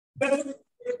Good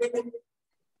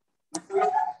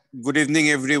evening,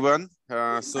 everyone.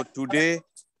 So today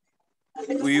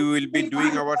we will be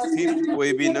doing our 5th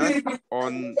webinar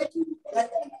on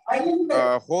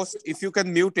host. If you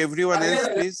can mute everyone else,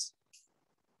 please.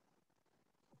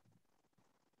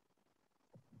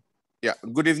 Yeah,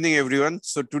 good evening, everyone.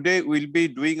 So today we'll be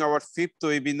doing our 5th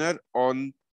webinar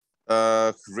on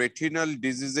retinal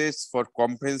diseases for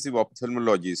comprehensive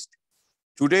ophthalmologist.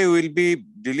 Today we'll be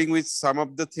dealing with some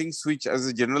of the things which as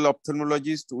a general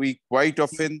ophthalmologist, we quite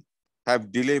often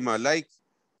have dilemma, like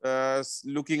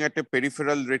looking at a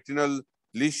peripheral retinal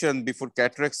lesion before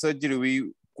cataract surgery.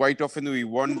 We quite often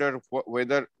wonder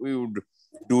whether we would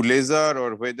do laser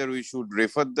or whether we should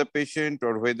refer the patient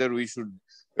or whether we should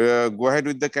go ahead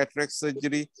with the cataract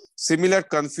surgery. Similar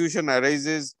confusion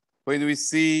arises when we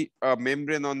see a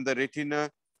membrane on the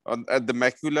retina at the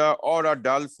macula or a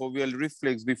dull foveal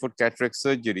reflex before cataract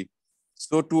surgery.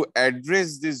 So to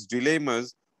address these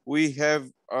dilemmas, we have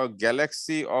a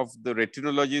galaxy of the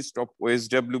retinologist of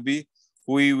OSWB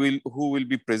who will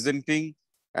be presenting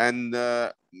and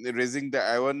raising the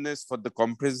awareness for the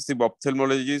comprehensive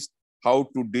ophthalmologist how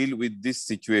to deal with these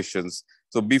situations.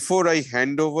 So before I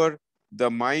hand over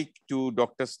the mic to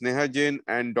Dr. Sneha Jain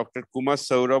and Dr. Kumar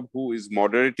Saurabh, who is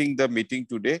moderating the meeting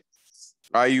today,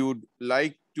 I would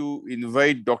like to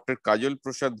invite Dr. Kajal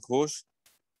Prasad Ghosh,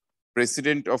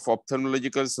 President of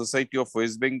Ophthalmological Society of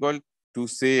West Bengal, to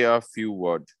say a few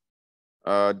words.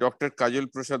 Dr. Kajal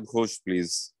Prasad Ghosh,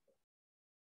 please.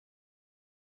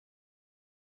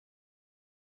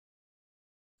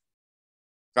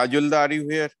 Kajal, are you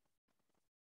here?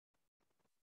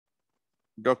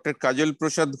 Dr. Kajal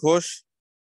Prasad Ghosh.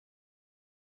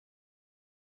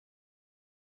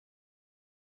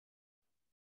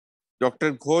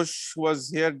 Dr. Ghosh was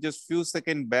here just few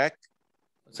seconds back.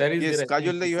 Sir, yes,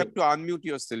 Kajal, you have to unmute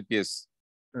yourself. Yes.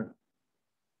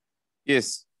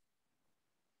 Yes.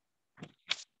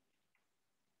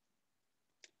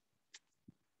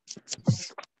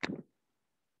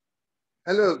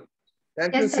 Hello.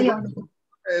 Thank you so much,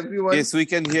 everyone. Yes, we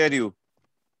can hear you.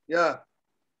 Yeah.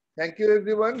 Thank you,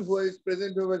 everyone who is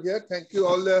present over here. Thank you,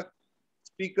 all the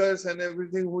speakers and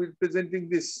everything who is presenting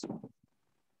this.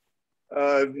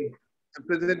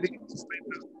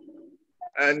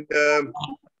 And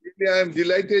really, I am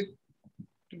delighted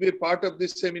to be a part of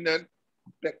this seminar.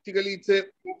 Practically, it's a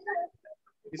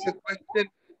question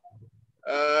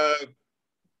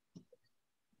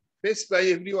faced by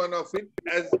every one of it,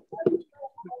 as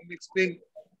explained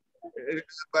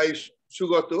by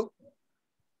Sugato.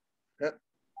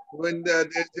 When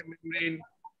there's a membrane,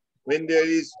 when there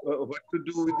is what to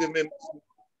do with the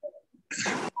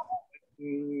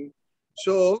membrane.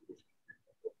 So,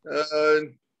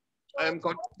 I am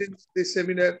confident in this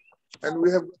seminar, and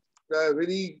we have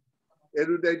very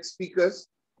erudite speakers,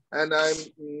 and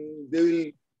they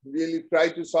will really try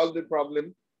to solve the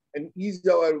problem and ease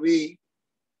our way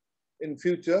in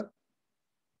future.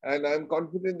 And I'm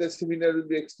confident the seminar will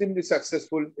be extremely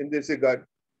successful in this regard.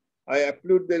 I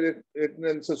applaud the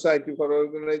Retinal Society for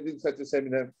organizing such a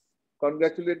seminar,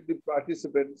 congratulate the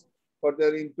participants for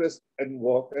their interest and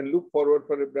work, and look forward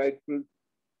for a brightful,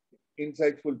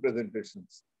 insightful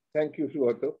presentations. Thank you,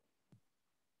 Sugato.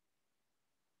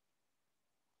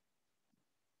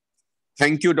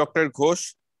 Thank you, Dr.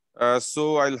 Ghosh.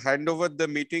 So I'll hand over the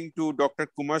meeting to Dr.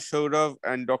 Kumar Saurabh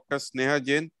and Dr. Sneha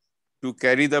Jain to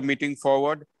carry the meeting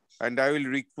forward. And I will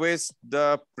request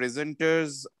the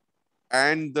presenters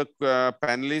and the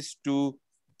panelists to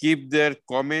keep their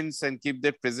comments and keep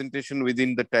their presentation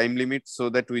within the time limit so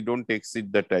that we don't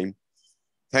exceed the time.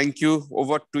 Thank you.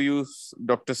 Over to you,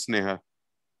 Dr. Sneha.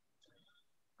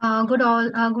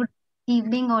 Good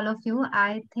evening, all of you.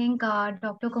 I think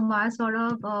Dr. Kumar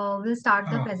will start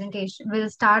the presentation. We'll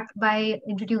start by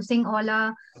introducing all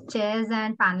our chairs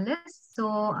and panelists. So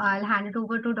I'll hand it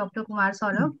over to Dr. Kumar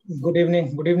Saurabh. Good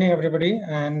evening, everybody.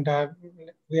 And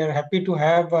we are happy to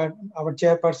have our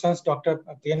chairpersons, Dr.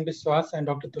 P.N. Biswas and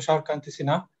Dr. Tushar Kanti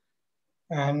Sinha.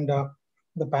 And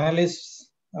the panelists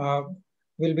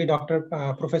will be Dr.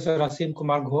 Professor Asim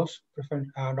Kumar Ghosh,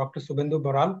 Dr. Subhendu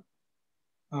Boral,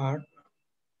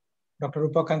 Dr.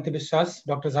 Rupa Kanti Biswas,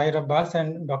 Dr. Zahir Abbas,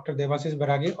 and Dr. Devasis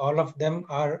Baragi. All of them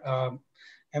are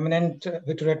eminent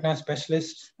vitreoretina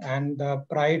specialists and the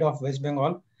pride of West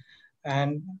Bengal.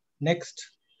 And next,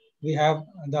 we have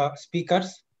the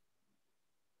speakers.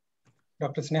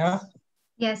 Dr. Sneha.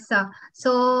 Yes, sir.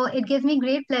 So it gives me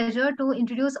great pleasure to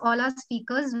introduce all our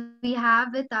speakers. We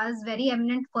have with us very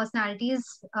eminent personalities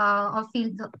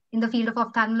in the field of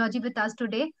ophthalmology with us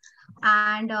today.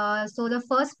 And so the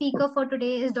first speaker for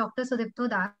today is Dr. Sudipto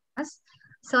Das.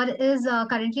 Sir is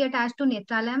currently attached to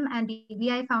Netralam and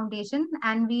BBI Foundation,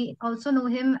 and we also know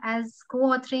him as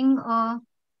co-authoring a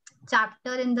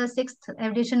chapter in the 6th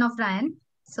edition of Ryan.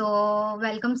 So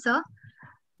welcome, sir.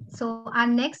 So our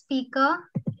next speaker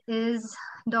is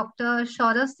Dr.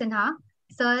 Shaurav Sinha.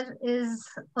 Sir is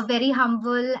a very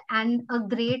humble and a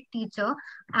great teacher,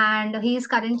 and he is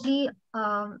currently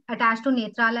attached to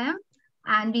Netralayam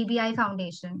and BBI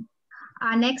Foundation.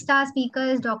 Our next star speaker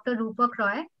is Dr. Rupak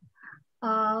Roy,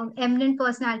 eminent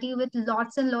personality with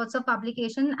lots and lots of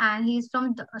publication, and he's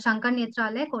from Shankar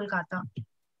Netralaya, Kolkata.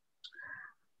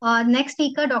 Next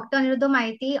speaker, Dr. Aniruddha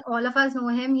Maiti. All of us know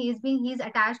him. He's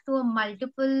attached to a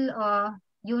multiple,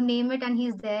 you name it, and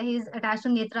he's there. He's attached to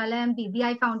Netralayam,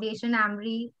 BBI Foundation,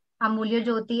 AMRI, Amulya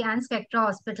Jyoti, and Spectra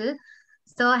Hospital.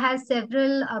 Sir has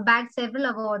bagged several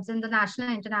awards in the national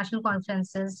and international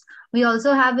conferences. We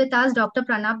also have with us Dr.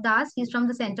 Pranab Das. He's from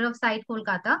the Center of Sight,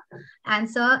 Kolkata, and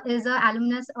sir is an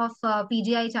alumnus of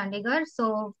PGI Chandigarh.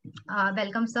 So,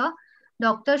 welcome, sir.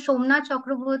 Dr. Somnath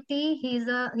Chakraborty,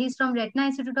 he's from Retina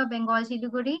Institute of Bengal,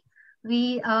 Siliguri.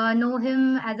 We know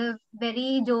him as a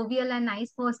very jovial and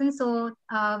nice person. So,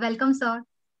 welcome, sir.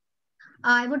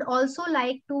 I would also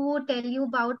like to tell you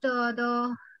about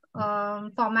the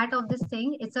format of this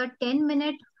thing. It's a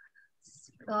 10-minute,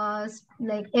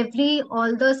 like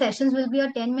all the sessions will be a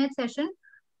 10-minute session.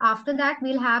 After that,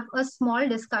 we'll have a small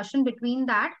discussion between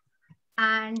that.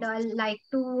 And I'd like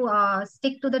to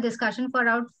stick to the discussion for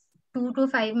around 2 to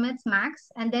 5 minutes max,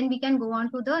 and then we can go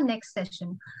on to the next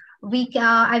session.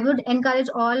 I would encourage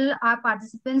all our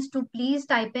participants to please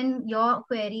type in your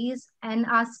queries, and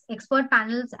our expert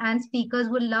panels and speakers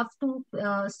would love to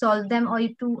solve them or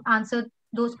to answer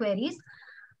those queries.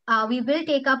 We will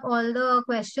take up all the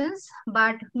questions,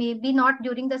 but maybe not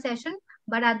during the session,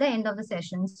 but at the end of the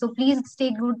session. So please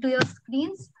stay glued to your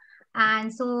screens.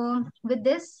 And so with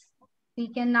this, we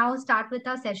can now start with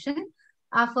our session.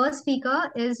 Our first speaker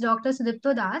is Dr.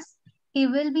 Sudipto Das. He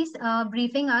will be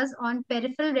briefing us on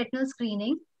peripheral retinal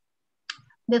screening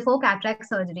before cataract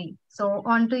surgery. So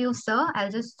on to you, sir.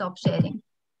 I'll just stop sharing.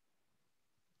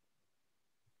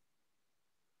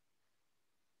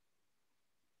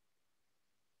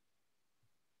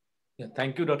 Yeah,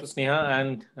 thank you, Dr.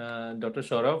 Sneha and Dr.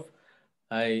 Shaurav.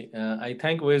 I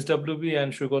thank OSWB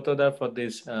and Shugotada for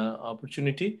this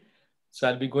opportunity. So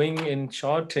I'll be going in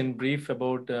short and brief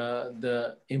about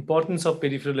the importance of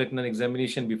peripheral retinal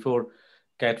examination before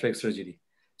cataract surgery.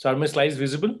 So are my slides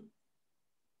visible?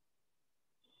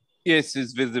 Yes,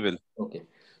 it's visible. Okay.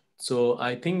 So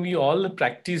I think we all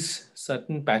practice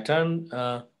certain pattern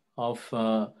of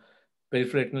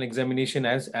peripheral retinal examination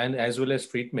as well as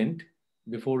treatment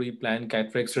before we plan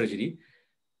cataract surgery.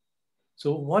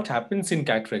 So what happens in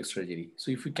cataract surgery?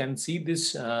 So if you can see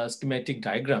this schematic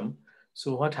diagram,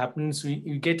 so what happens,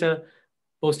 you get a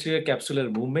posterior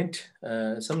capsular movement,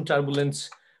 some turbulence,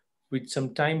 which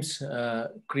sometimes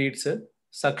creates a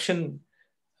suction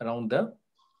around the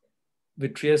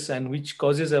vitreous and which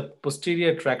causes a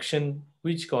posterior traction,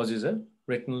 which causes a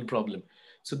retinal problem.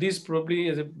 So this probably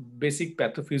is a basic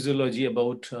pathophysiology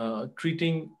about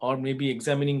treating or maybe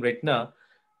examining retina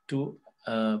to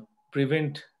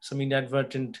prevent some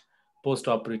inadvertent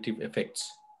post-operative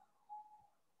effects.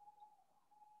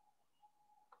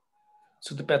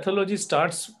 So the pathology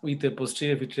starts with a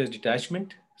posterior vitreous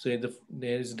detachment. So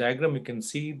there is a diagram, you can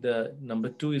see the number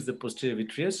 2 is the posterior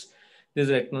vitreous. There's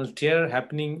a retinal tear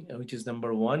happening, which is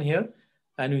number 1 here,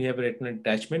 and we have a retinal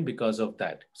detachment because of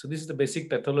that. So this is the basic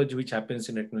pathology which happens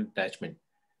in retinal detachment.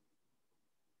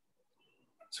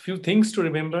 So few things to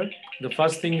remember. The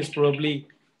first thing is probably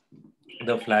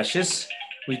the flashes,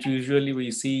 which usually we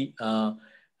see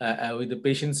with the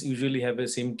patients usually have a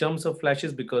symptoms of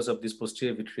flashes because of this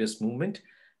posterior vitreous movement.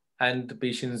 And the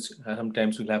patients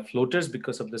sometimes will have floaters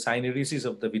because of the syneresis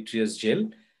of the vitreous gel.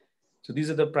 So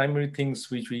these are the primary things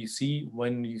which we see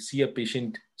when we see a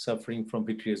patient suffering from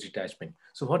vitreous detachment.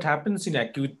 So what happens in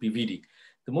acute PVD?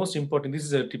 The most important, this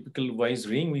is a typical Weiss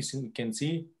ring we can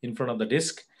see in front of the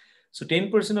disc. So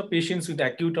 10% of patients with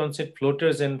acute onset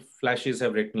floaters and flashes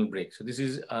have retinal break. So this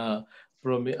is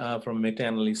from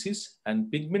meta-analysis,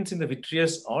 and pigments in the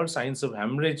vitreous or signs of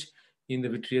hemorrhage in the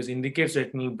vitreous indicates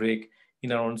retinal break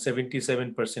in around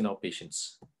 77% of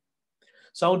patients.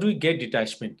 So how do we get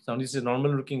detachment? Now this is a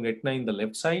normal looking retina in the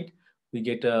left side. We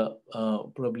get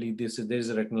probably there is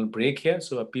a retinal break here.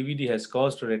 So a PVD has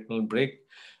caused a retinal break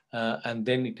and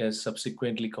then it has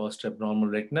subsequently caused abnormal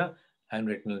retina and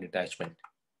retinal detachment.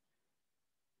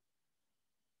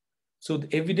 So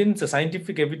the evidence, the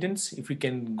scientific evidence, if we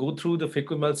can go through the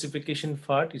phacoemulsification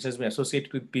part, it has been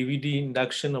associated with PVD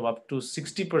induction of up to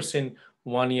 60%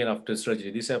 1 year after surgery.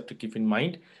 This I have to keep in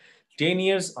mind. 10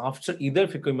 years after either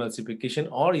phacoemulsification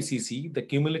or ECC, the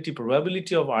cumulative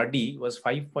probability of RD was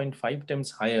 5.5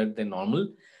 times higher than normal,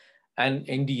 and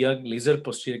ND laser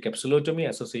posterior capsulotomy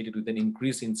associated with an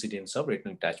increased incidence of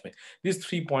retinal detachment. These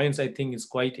 3 points, I think, is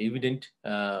quite evident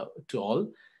to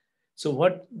all. So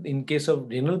what, in case of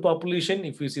renal population,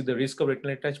 if you see the risk of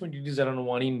retinal detachment, it is around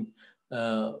 1 in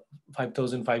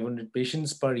 5,500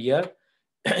 patients per year.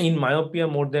 In myopia,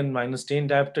 more than -10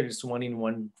 diopter, it's 1 in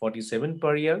 147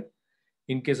 per year.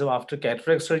 In case of after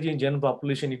cataract surgery in general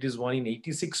population, it is 1 in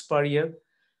 86 per year.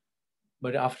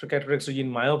 But after cataract surgery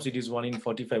in myopes, it is 1 in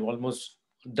 45, almost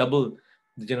double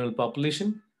the general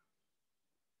population.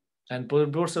 And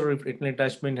purpose of retinal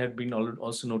detachment had been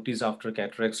also noticed after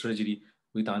cataract surgery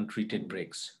with untreated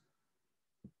breaks.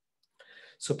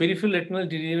 So peripheral retinal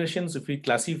degenerations, if we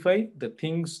classify the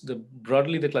things,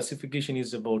 broadly the classification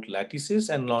is about lattices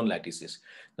and non-lattices.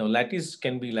 Now lattice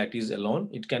can be lattice alone,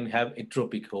 it can have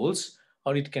atrophic holes,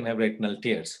 or it can have retinal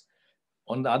tears.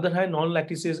 On the other hand,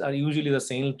 non-lattices are usually the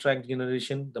senile tract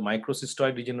degeneration, the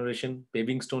microcystoid degeneration,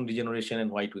 paving stone degeneration, and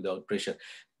white without pressure.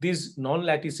 These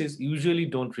non-lattices usually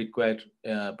don't require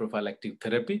prophylactic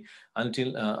therapy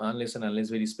unless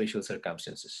very special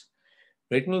circumstances.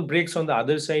 Retinal breaks on the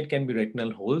other side can be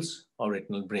retinal holes or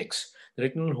retinal breaks. The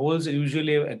retinal holes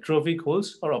usually have atrophic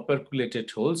holes or operculated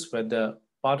holes where the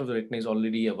part of the retina is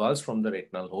already avulsed from the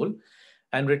retinal hole.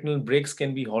 And retinal breaks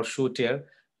can be horseshoe tear,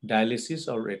 dialysis,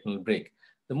 or retinal break.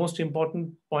 The most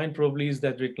important point probably is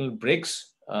that retinal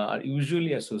breaks are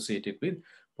usually associated with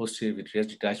posterior vitreous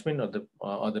detachment,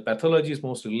 or the pathology is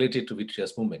most related to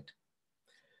vitreous movement.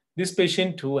 This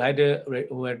patient who had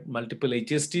multiple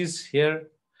HSTs here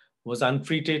was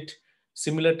untreated.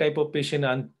 Similar type of patient,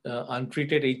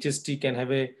 untreated HST can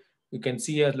have you can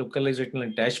see a localized retinal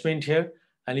detachment here.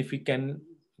 And if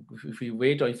we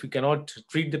wait, or if we cannot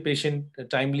treat the patient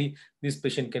timely, this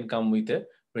patient can come with a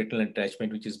retinal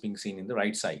detachment, which is being seen in the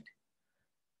right side.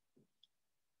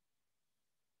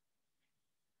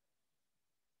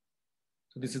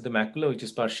 So this is the macula, which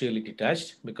is partially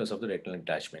detached because of the retinal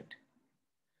detachment.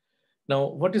 Now,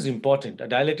 what is important? A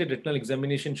dilated retinal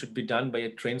examination should be done by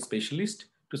a trained specialist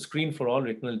to screen for all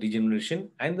retinal degeneration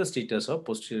and the status of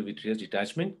posterior vitreous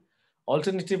detachment.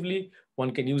 Alternatively,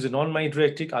 one can use a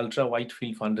non-mydriatic ultra-wide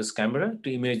field fundus camera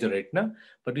to image the retina,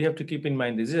 but we have to keep in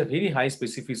mind this is a very high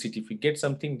specificity. If we get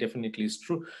something, definitely it's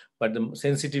true, but the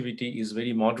sensitivity is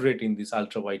very moderate in this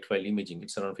ultra-wide field imaging.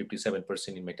 It's around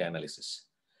 57% in meta-analysis.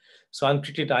 So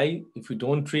untreated eye, if you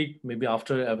don't treat, maybe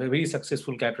after a very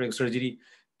successful cataract surgery,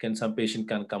 some patient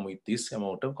can come with this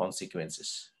amount of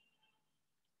consequences.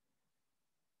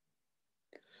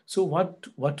 So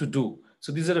what to do?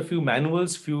 So these are a few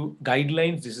manuals, few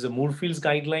guidelines. This is a Moorfields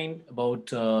guideline about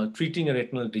treating a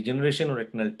retinal degeneration or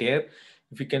retinal tear.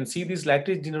 If you can see this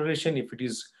lattice degeneration, if it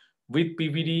is with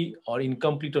PVD or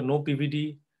incomplete or no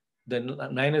PVD, the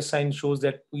 9S sign shows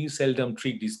that we seldom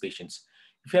treat these patients.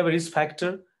 If you have a risk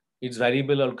factor, it's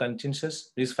variable or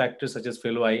contentious. Risk factors such as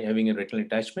fellow eye having a retinal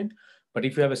detachment. But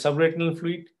if you have a subretinal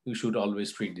fluid, you should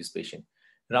always treat this patient.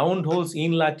 Round holes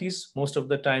in lattice, most of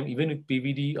the time, even with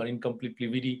PVD or incomplete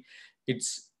PVD,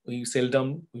 we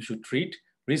should treat.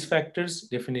 Risk factors,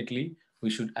 definitely, we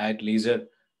should add laser.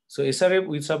 So SRF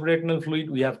with subretinal fluid,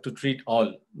 we have to treat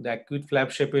all. The acute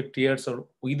flap-shaped tears or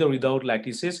with or without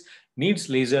lattices needs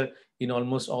laser in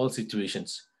almost all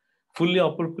situations. Fully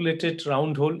operculated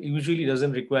round hole usually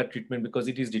doesn't require treatment because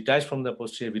it is detached from the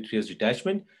posterior vitreous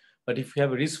detachment. But if you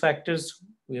have risk factors,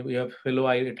 we have fellow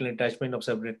eye retinal detachment of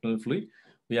subretinal fluid,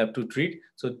 we have to treat.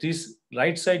 So this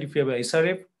right side, if you have a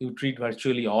SRF, you treat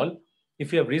virtually all.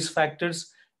 If you have risk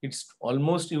factors, it's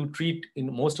almost you treat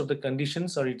in most of the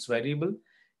conditions or it's variable.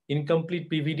 Incomplete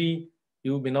PVD,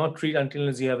 you may not treat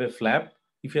until you have a flap.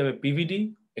 If you have a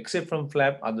PVD, except from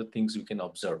flap, other things you can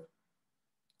observe.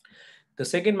 The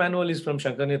second manual is from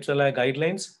Shankar Netralaya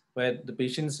guidelines, where the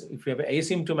patients, if you have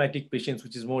asymptomatic patients,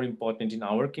 which is more important in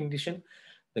our condition,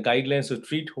 the guidelines to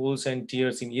treat holes and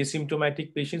tears in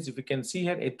asymptomatic patients. If you can see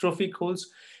here, atrophic holes,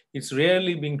 it's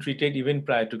rarely being treated even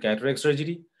prior to cataract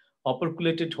surgery.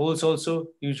 Operculated holes also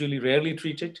usually rarely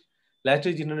treated.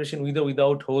 Lattice degeneration with or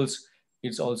without holes,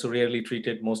 it's also rarely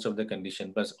treated most of the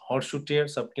condition. But horseshoe tear,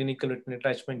 subclinical retinal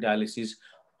detachment, dialysis,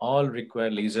 all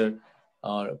require laser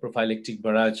or prophylactic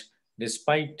barrage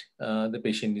despite the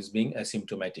patient is being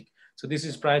asymptomatic. So this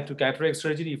is prior to cataract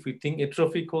surgery. If we think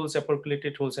atrophic holes,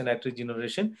 operculated holes, and lattice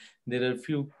degeneration, there are a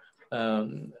few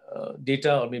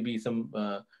data or maybe some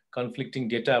conflicting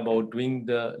data about doing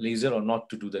the laser or not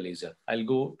to do the laser. I'll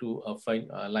go to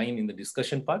a line in the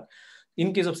discussion part.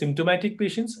 In case of symptomatic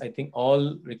patients, I think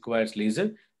all requires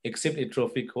laser except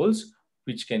atrophic holes,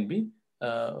 which can be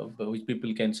which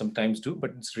people can sometimes do,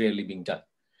 but it's rarely being done.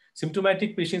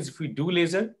 Symptomatic patients, if we do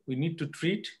laser, we need to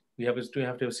treat. We have to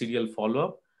have a serial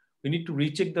follow-up. We need to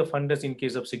recheck the fundus in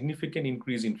case of significant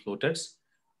increase in floaters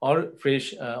or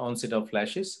fresh onset of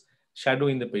flashes, shadow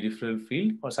in the peripheral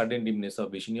field, or sudden dimness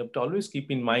of vision. You have to always keep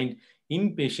in mind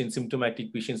in patients,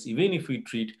 symptomatic patients, even if we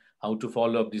treat, how to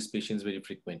follow up these patients very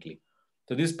frequently.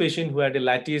 So this patient who had a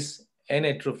lattice and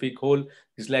atrophic hole,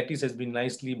 this lattice has been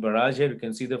nicely barraged here. You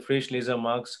can see the fresh laser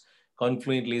marks,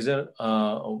 confluent laser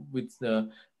with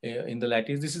in the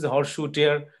lattice. This is a horseshoe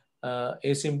tear.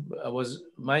 Was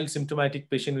mild symptomatic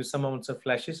patient with some amounts of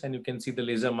flashes, and you can see the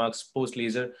laser marks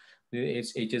post-laser. The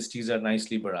HSTs are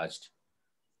nicely barraged.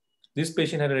 This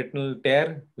patient had a retinal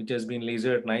tear, which has been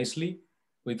lasered nicely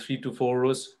with 3 to 4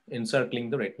 rows encircling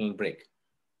the retinal break.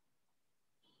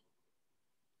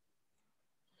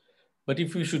 But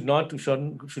if you should not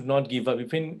give up,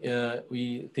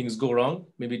 if things go wrong,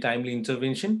 maybe timely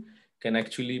intervention can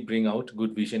actually bring out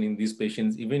good vision in these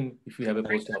patients, even if you have a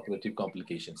post-operative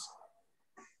complications.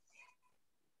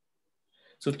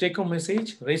 So take-home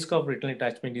message, risk of retinal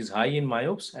detachment is high in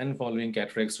myopes and following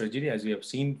cataract surgery, as we have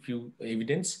seen few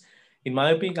evidence. In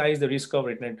myopic eyes, the risk of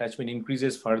retinal detachment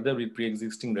increases further with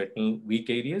pre-existing retinal weak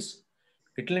areas.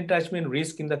 Retinal detachment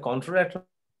risk in the contralateral.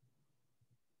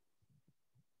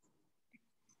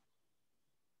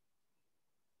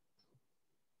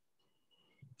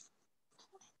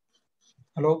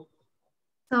 Hello?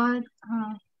 Sir,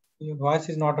 Your voice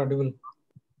is not audible.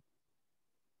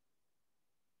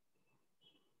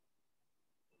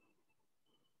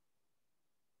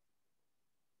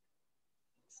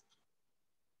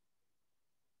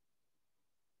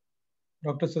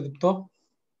 Dr. Sudipto?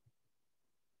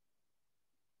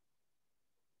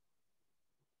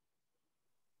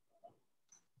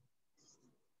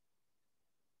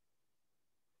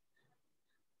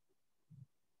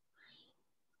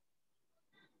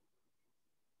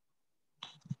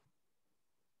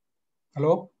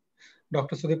 Hello?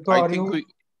 Dr. Sudipto, I are think you? we,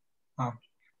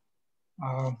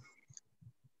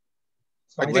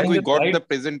 So I think we got the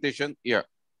presentation. Yeah.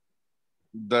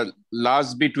 The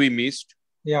last bit we missed.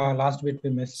 Yeah, last bit we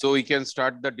missed. So we can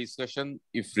start the discussion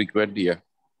if required. Yeah.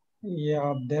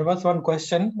 Yeah, there was one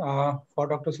question for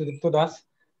Dr. Sudipto Das,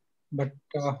 but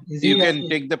You can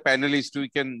take the panelists. We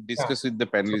can discuss with the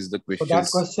panelists the questions. So that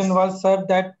question was, sir,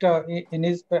 that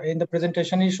in the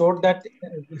presentation he showed that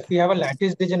if we have a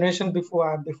lattice degeneration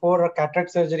before a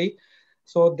cataract surgery,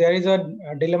 so there is a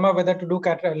dilemma whether to do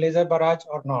laser barrage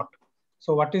or not.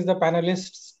 So what is the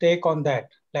panelist's take on that?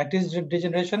 Lattice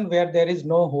degeneration where there is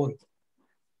no hole.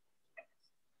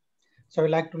 So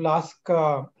I'd like to ask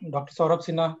Dr. Saurabh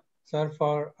Sinha, sir,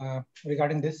 for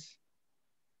regarding this.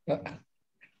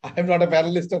 I'm not a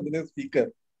panelist of the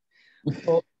speaker.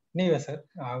 So anyway, sir,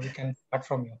 we can start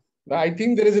from you. I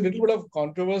think there is a little bit of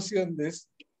controversy on this.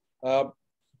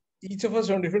 Each of us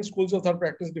from different schools of thought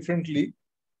practice differently.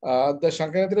 The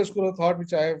Shankaracharya school of thought,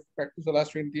 which I have practiced for the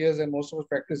last 20 years, and most of us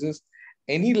practices,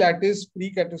 any lattice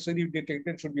pre-cataract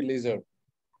detected should be lasered.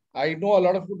 I know a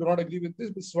lot of people do not agree with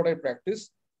this. This is what I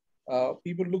practice.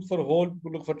 People look for hole,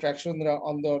 people look for traction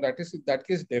on the lattice. In that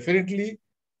case, definitely,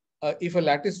 if a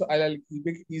lattice, I'll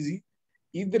make it easy.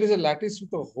 If there is a lattice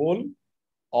with a hole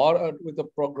or with a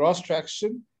gross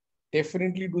traction,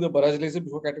 definitely do the barrage laser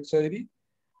before cataract surgery.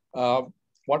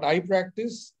 What I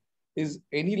practice is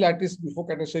any lattice before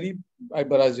cataract surgery, I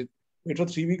barrage it. Wait for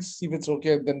 3 weeks, see if it's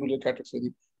okay, and then do the cataract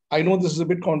surgery. I know this is a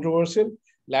bit controversial.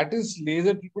 Lattice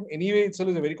laser treatment anyway itself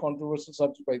is a very controversial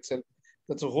subject by itself.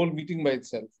 That's a whole meeting by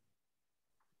itself.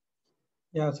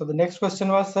 Yeah, so the next question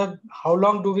was, sir, how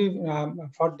long do we,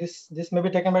 for this may be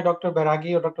taken by Dr.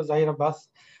 Baragi or Dr. Zahir Abbas,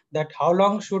 that how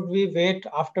long should we wait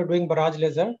after doing barrage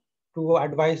laser to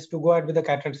advise to go ahead with the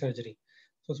cataract surgery?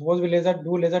 So suppose we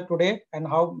do laser today, and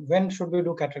when should we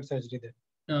do cataract surgery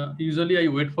then? Usually I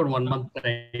wait for 1 month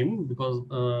time because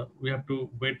we have to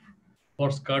wait for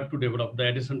scar to develop, the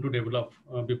adhesion to develop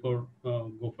before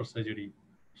go for surgery.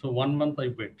 So 1 month I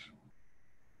wait.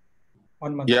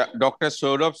 1 month. Yeah, Dr.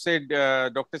 Saurabh said,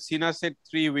 Dr. Sinha said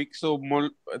 3 weeks, so more,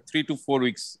 3 to 4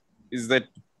 weeks. Is that?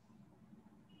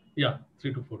 Yeah,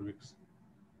 3 to 4 weeks.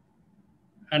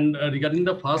 And regarding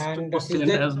the first question,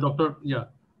 as Dr.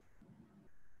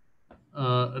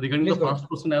 Regarding the first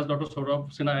question, as Dr.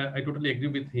 Saurabh Sinha, I totally agree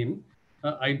with him.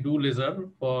 I do laser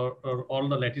for all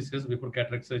the lattices before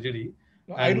cataract surgery.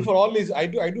 No, I do for all lasers. I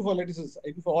do for lattices.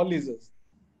 I do for all lasers.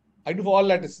 I do for all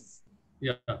lattices.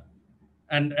 Yeah,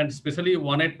 and especially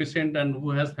 1/8 patient and who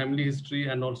has family history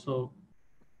and also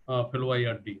fellow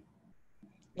IRD.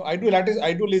 No, I do lattice.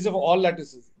 I do laser for all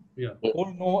lattices. Yeah. Oh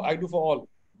no, I do for all.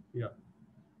 Yeah.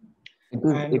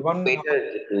 And one.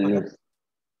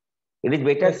 It is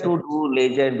better Yes, to do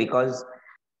laser because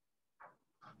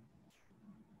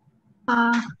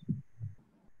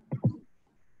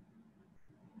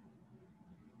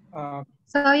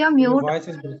So you're your mute. voice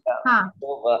is breaking.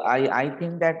 I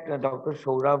think that Dr.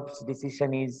 Saurabh's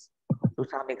decision is to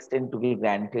some extent to be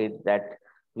granted, that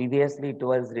previously it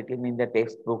was written in the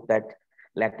textbook that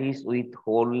lattice with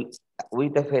hole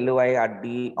with a fellow eye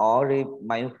RD or a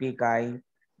myopic eye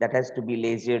that has to be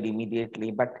lasered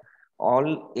immediately. But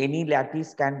any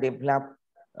lattice can develop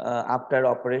after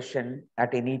operation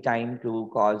at any time to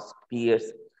cause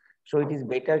tears. So it is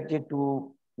better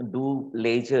to do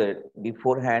laser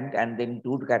beforehand and then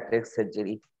do cataract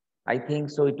surgery. I think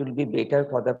so. It will be better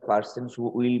for the persons who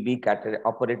will be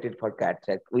operated for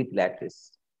cataract with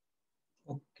lattice.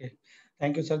 Okay,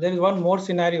 thank you, sir. There is one more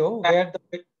scenario where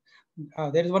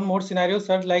there is one more scenario,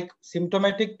 sir, like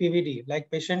symptomatic PVD, like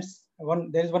patients.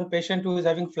 There is one patient who is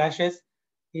having flashes.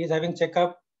 He is having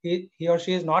checkup. He or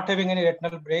she is not having any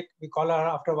retinal break. We call her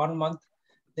after 1 month.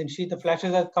 Then the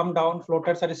flashes have come down.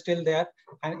 Floaters are still there.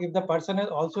 And if the person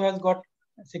also has got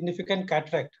significant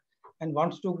cataract and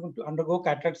wants to undergo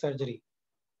cataract surgery,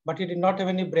 but he did not have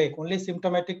any break, only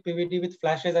symptomatic PVD with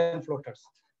flashes and floaters.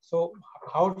 So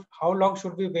how long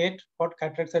should we wait for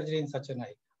cataract surgery in such an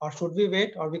eye? Or should we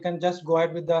wait, or we can just go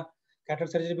ahead with the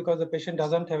cataract surgery because the patient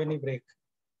doesn't have any break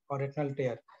or retinal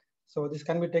tear? So this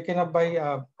can be taken up by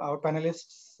our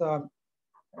panelists,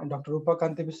 Dr. Rupa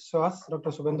Kanti Biswas, Dr.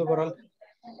 Subhendu Boral.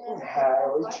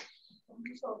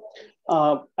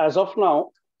 As of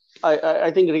now, I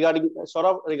think regarding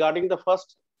the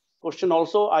first question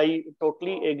also, I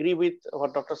totally agree with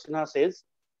what Dr. Sinha says.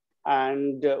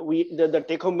 And the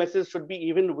take-home message should be,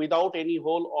 even without any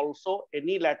hole also,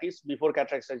 any lattice before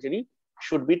cataract surgery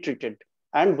should be treated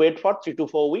and wait for 3 to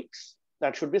 4 weeks.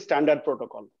 That should be standard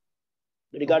protocol.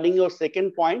 Regarding your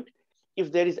second point,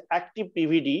 if there is active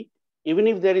PVD, even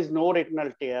if there is no retinal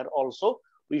tear also,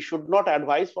 we should not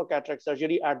advise for cataract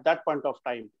surgery at that point of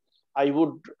time. I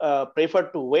would prefer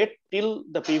to wait till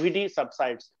the PVD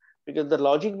subsides, because the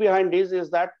logic behind this is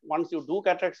that once you do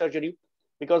cataract surgery,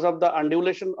 because of the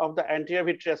undulation of the anterior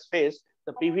vitreous face,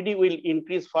 the PVD will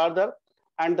increase further,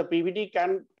 and the PVD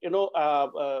can,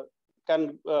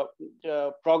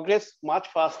 progress much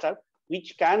faster,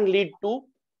 which can lead to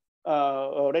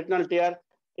retinal tear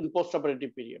in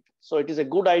post-operative period. So it is a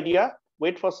good idea,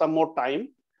 wait for some more time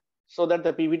so that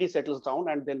the PVD settles down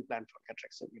and then plan for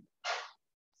cataract surgery.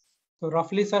 So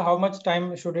roughly, sir, how much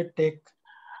time should it take?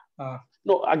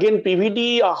 No, again,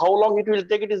 PVD, how long it will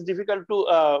take, it is difficult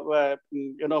to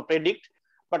predict.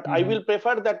 But I will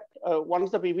prefer that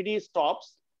once the PVD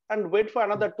stops, and wait for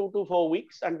another 2 to 4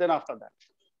 weeks, and then after that.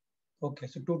 Okay,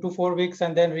 so 2 to 4 weeks,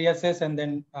 and then reassess, and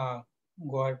then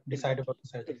go and decide about the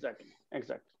surgery.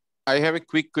 Exactly. I have a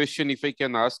quick question, if I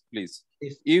can ask, please.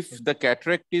 If the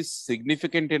cataract is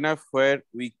significant enough where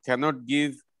we cannot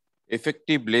give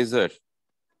effective laser,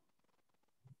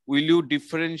 will you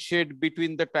differentiate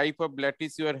between the type of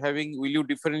lattice you are having? Will you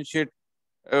differentiate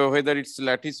whether it's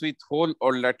lattice with hole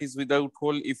or lattice without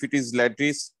hole? If it is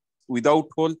lattice without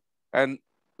hole and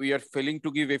we are failing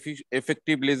to give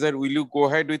effective laser, will you go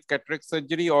ahead with cataract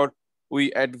surgery, or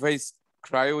we advise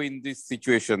cryo in this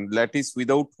situation, lattice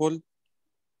without hole?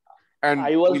 And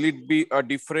will it be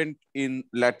different in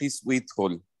lattice with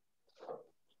hole?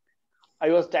 I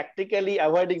was tactically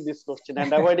avoiding this question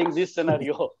and avoiding this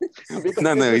scenario.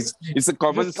 No, it's a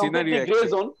common scenario. Gray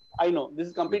zone. I know this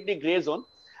is completely gray zone,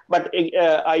 but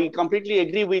I completely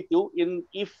agree with you.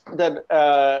 If the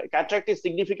cataract is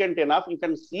significant enough, you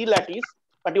can see lattice,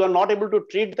 but you are not able to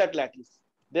treat that lattice.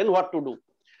 Then what to do?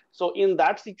 So in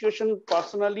that situation,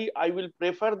 personally, I will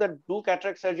prefer that do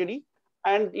cataract surgery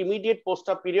and immediate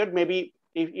post-op period. Maybe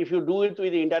if you do it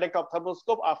with the indirect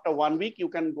ophthalmoscope, after 1 week, you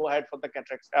can go ahead for the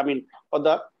cataracts. I mean, for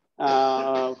the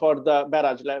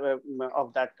barrage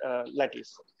of that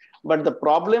lattice. But the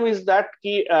problem is that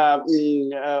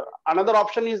another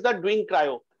option is that doing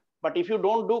cryo. But if you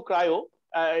don't do cryo,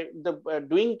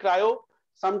 doing cryo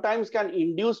sometimes can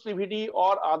induce PVD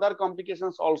or other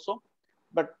complications also.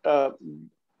 But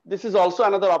this is also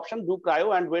another option: do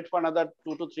cryo and wait for another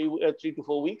 3 to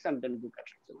 4 weeks, and then do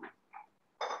cataract surgery.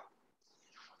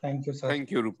 Thank you, sir.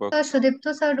 Thank you, Rupa. So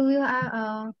Sudipto sir, do you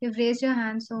you've raised your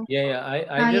hand? So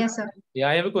yes, sir.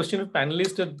 I have a question of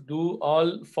panelists. Do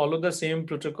all follow the same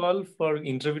protocol for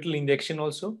intravitreal injection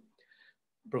also?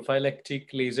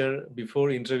 Prophylactic laser before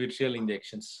intravitreal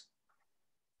injections?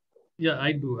 Yeah,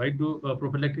 I do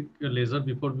prophylactic laser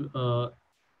before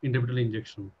intravitreal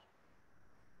injection.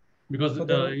 Because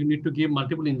you need to give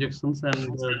multiple injections,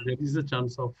 and there is a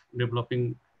chance of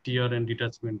developing tear and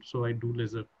detachment. So I do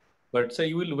laser But so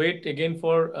you will wait again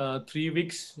for 3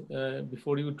 weeks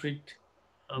before you treat.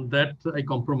 That I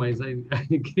compromise. I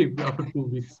gave after 2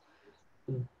 weeks.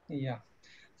 Yeah.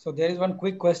 So there is one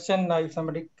quick question. If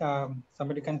somebody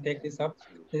can take this up.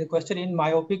 There is a question: in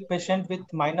myopic patient with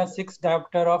 -6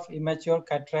 diopter of immature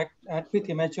cataract and with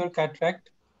immature cataract,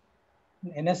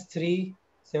 NS3,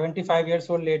 75 years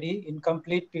old lady,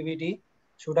 incomplete PVD.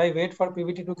 Should I wait for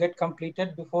PVD to get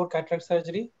completed before cataract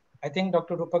surgery? I think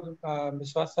Dr. Rupak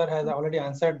Biswas sir has already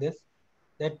answered this,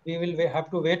 that we will have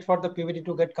to wait for the PVD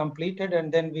to get completed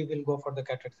and then we will go for the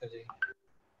cataract surgery.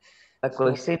 The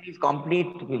question is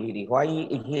complete PVD. Why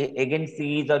he again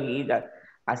sees or he is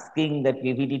asking the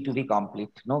PVD to be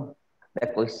complete? No, the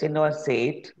question was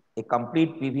said a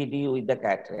complete PVD with the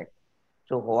cataract.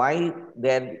 So why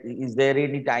is there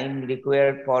any time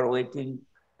required for waiting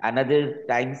another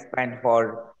time span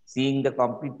for seeing the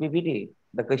complete PVD?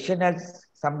 The question has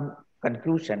some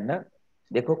confusion. No?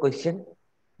 Dekho question.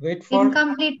 Wait for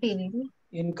incomplete PVD.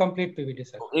 Incomplete PVD,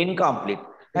 sir. Incomplete.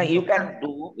 Now you can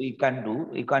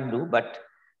do, but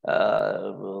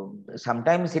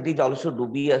sometimes it is also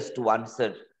dubious to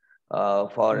answer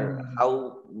for how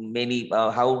many,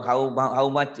 how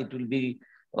much it will be.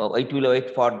 It will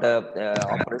wait for the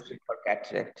operation for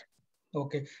cataract.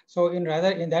 Okay, so in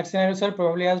that scenario, sir,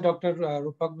 probably as Dr.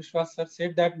 Rupak Biswas sir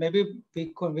said, that maybe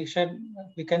we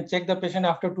can check the patient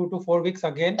after 2 to 4 weeks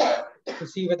again to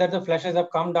see whether the flashes have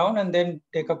come down and then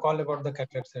take a call about the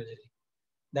cataract surgery.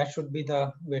 That should be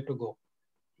the way to go.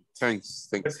 Thanks.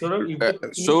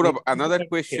 Saurabh, another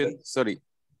question. Sorry,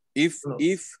 if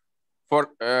for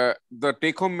the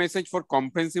take-home message for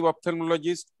comprehensive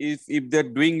ophthalmologists, if they're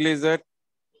doing laser,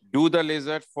 do the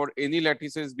laser for any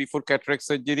lattices before cataract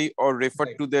surgery, or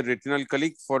refer to their retinal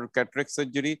colleague for cataract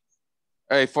surgery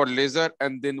for laser,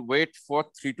 and then wait for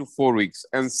 3 to 4 weeks.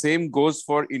 And same goes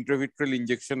for intravitreal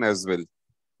injection as well.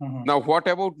 Now, what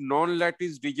about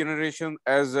non-lattice degeneration,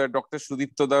 as Dr.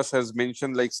 Sudipto Das has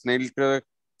mentioned, like snail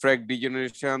track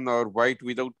degeneration or white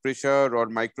without pressure or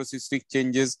microcystic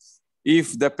changes?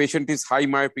 If the patient is high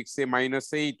myopic, say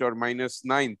 -8 or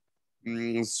 -9,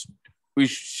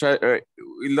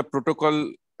 will the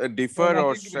protocol differ,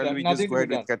 or shall we just go ahead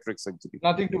with cataract surgery?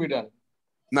 Nothing to be done.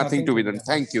 Nothing to be done.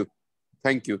 Thank you.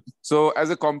 Thank you. So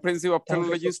as a comprehensive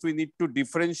ophthalmologist, we need to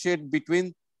differentiate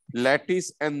between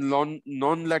lattice and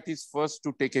non-lattice first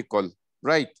to take a call,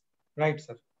 right? Right,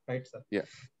 sir. Right, sir. Yeah.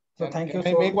 So thank you.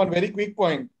 Can I make one very quick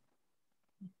point?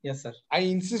 Yes, sir. I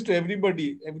insist to everybody,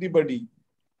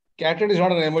 cataract is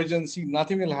not an emergency.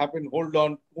 Nothing will happen. Hold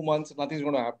on, 2 months, nothing's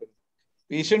going to happen.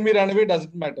 Patient may run away,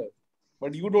 doesn't matter.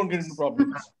 But you don't get into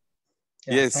problems.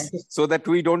 Yeah, yes, so that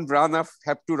we don't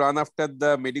have to run after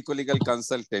the medico-legal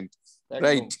consultant.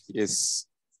 Right, yes.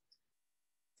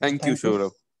 Thank you,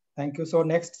 Saurabh. Thank you. So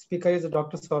next speaker is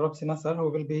Dr. Saurabh Sinha, sir, who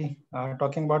will be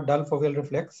talking about dull foveal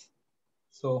reflex.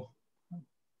 So,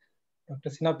 Dr.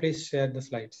 Sinha, please share the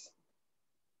slides.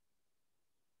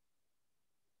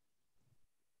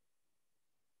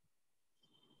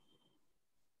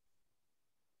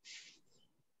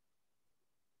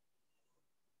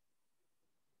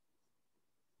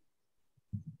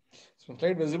 So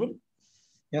slide visible?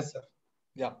 Yes, sir.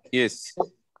 Yeah. Yes. So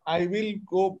I will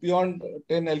go beyond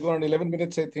 10, I'll go on 11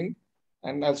 minutes, I think,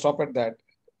 and I'll stop at that.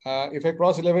 If I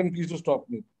cross 11, please do stop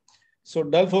me. So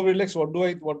dull foveal reflex,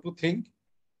 what to think?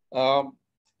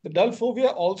 The dull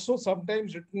fovea also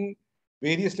sometimes written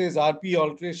variously as RP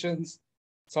alterations,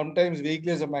 sometimes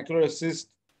vaguely as a macular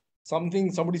assist,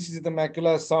 something somebody sees in the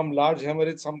macula, some large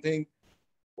hemorrhage, something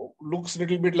looks a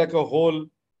little bit like a hole.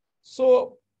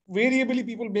 So variably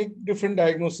people make different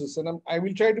diagnoses, and I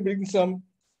will try to bring some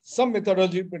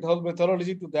methodology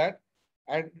to that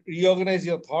and reorganize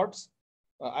your thoughts.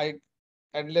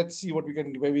 And let's see where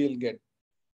we will get.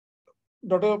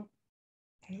 Doctor,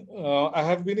 I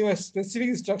have been given a specific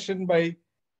instruction by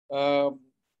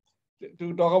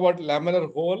to talk about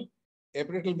laminar hole,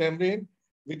 epiretinal membrane,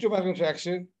 vitreomacular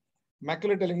traction,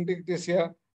 macular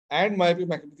telangiectasia, and myopia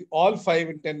maculopathy, all 5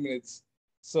 in 10 minutes.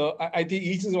 So I think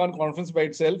each is one conference by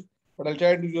itself, but I'll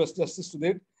try to do justice to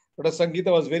that. But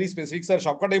Sangeeta was very specific, sir.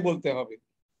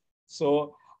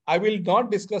 So I will not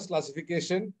discuss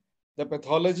classification, the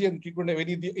pathology and treatment of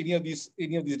any of these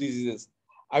diseases.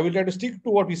 I will try to stick to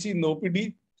what we see in the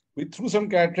OPD, through some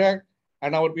cataract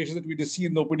and our patients that we see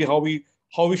in the OPD,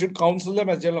 how we should counsel them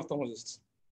as general ophthalmologists.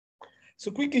 So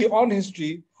quickly on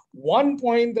history, one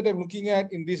point that I'm looking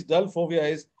at in this dull fovea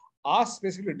is ask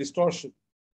specifically distortion.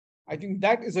 I think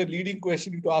that is a leading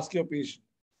question to ask your patient.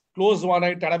 Close one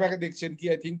eye, Tadabaka Dekshen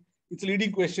ki, I think it's a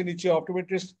leading question which your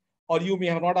optometrist or you may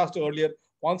have not asked earlier.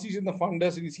 Once he's in the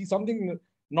fundus and you see something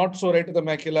not so right to the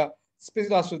macula,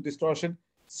 specifically ask for distortion.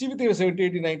 CVT 70,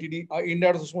 80, 90D.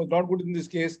 Indirect is not good in this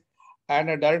case. And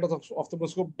a direct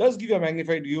ophthalmoscope does give you a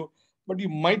magnified view, but you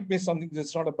might miss something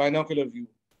that's not a binocular view.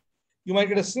 You might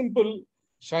get a simple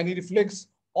shiny reflex.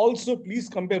 Also, please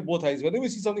compare both eyes. Whenever you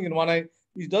see something in one eye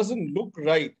which doesn't look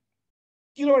right,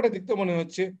 go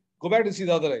back to see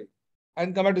the other eye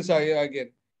and come back to see eye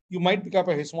again. You might pick up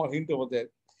a small hint over there.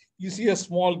 You see a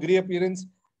small gray appearance.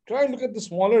 Try and look at the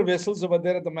smaller vessels over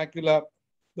there at the macula,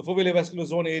 the foveal vascular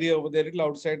zone area over there, little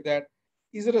outside that.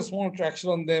 Is there a small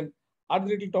traction on them? Are they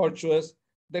little tortuous?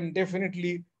 Then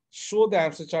definitely show the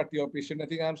AMSA chart to your patient. I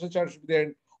think AMSA chart should be there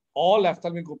in all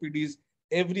ophthalmic OPDs.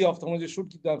 Every ophthalmologist should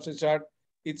keep the AMSA chart.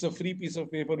 It's a free piece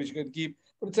of paper which you can keep,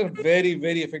 but it's a very,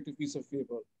 very effective piece of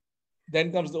paper.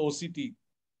 Then comes the OCT.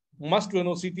 Must do an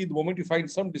OCT the moment you find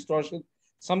some distortion,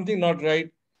 something not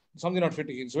right, something not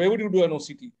fitting in. So where would you do an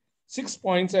OCT? 6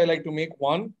 points I like to make.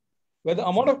 One, where the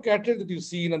amount of cataract that you've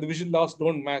seen and the vision loss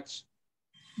don't match.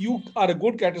 You are a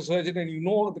good cataract surgeon and you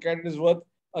know the cataract is worth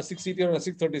a 680 or a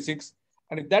 636.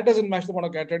 And if that doesn't match the amount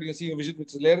of cataract, you see a vision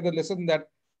which is less than that,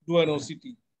 do an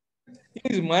OCT.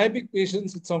 These myopic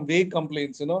patients with some vague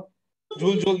complaints, jhul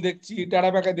jhul dekchi,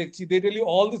 tada baka dekchi, they tell you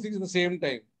all these things at the same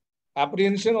time.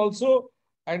 Apprehension also,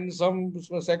 and some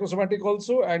psychosomatic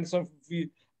also, and some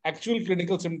actual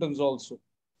clinical symptoms also.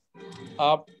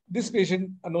 This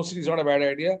patient, an OCT is not a bad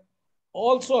idea.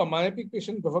 Also, a myopic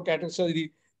patient before cataract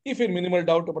surgery, if in minimal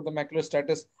doubt about the macular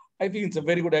status, I think it's a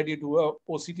very good idea to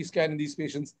OCT scan in these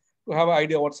patients to have an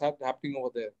idea what's happening over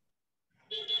there.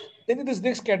 Then in this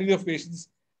next category of patients,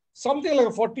 something like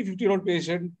a 40, 50-year-old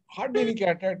patient, hardly any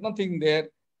cataract, nothing there.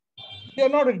 They are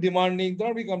not demanding,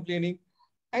 they're not complaining.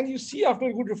 And you see after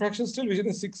a good refraction, still vision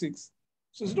is 6.6.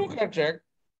 So there's no cataract.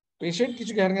 Patient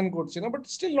kichu harangan korche na, but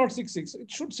still not 6.6.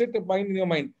 It should set a point in your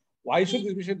mind. Why should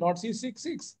this patient not see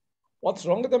 6.6? What's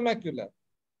wrong with the macula?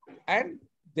 And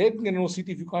then an OCT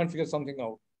if you can't figure something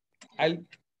out. I'll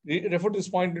refer to this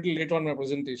point a little later on in my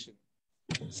presentation.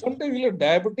 Sometimes you'll have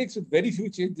diabetics with very few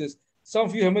changes. Some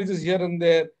few hemorrhages here and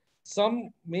there.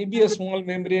 Some maybe a small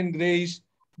membrane grayish,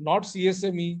 not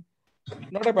CSME.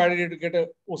 Not a bad idea to get a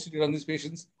OCT on these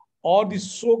patients, or the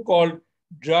so-called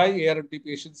dry ARMT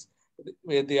patients.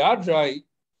 Where they are dry,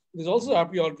 there's also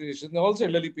happy alteration. They're also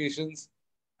elderly patients,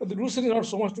 but the drusen is not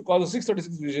so much to cause a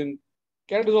 636 vision.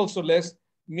 Cataract is also less.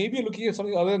 Maybe looking at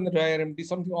something other than the dry ARMT,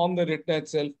 something on the retina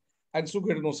itself, and so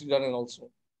get an OCT done also.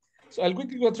 So I'll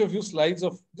quickly go through a few slides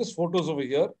of just photos over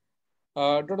here.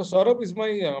 Dr. Saurabh is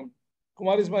my,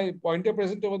 Kumar is my pointer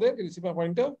present over there. Can you see my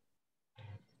pointer?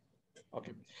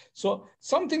 Okay. So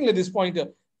something like this pointer.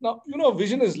 Now,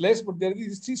 vision is less, but there are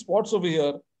these 3 spots over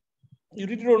here. You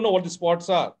really don't know what the spots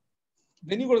are.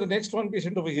 Then you go to the next one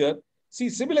patient over here. See,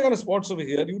 similar kind of spots over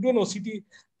here. You do an OCT,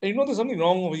 and there's something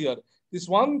wrong over here. This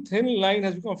one thin line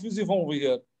has become fusiform over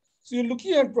here. So you're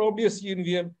looking at probably a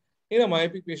CNVM in a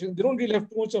myopic patient. They don't really have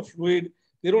too much of fluid.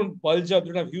 They don't bulge up.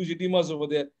 They don't have huge edemas over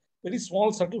there. Very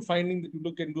small, subtle finding that you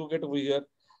look and get over here.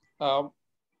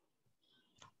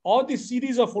 All the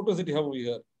series of photos that you have over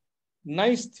here.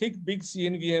 Nice, thick, big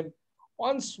CNVM.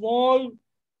 One small,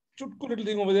 chutku little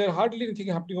thing over there. Hardly anything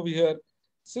happening over here.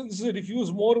 Since this is a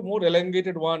diffuse, more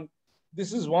elongated one.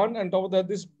 This is one, and top of that,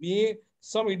 this may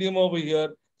some edema over here.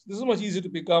 So this is much easier to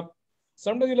pick up.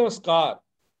 Sometimes you'll have a scar,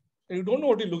 and you don't know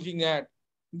what you're looking at.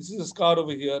 This is a scar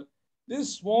over here.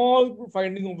 This small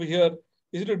finding over here.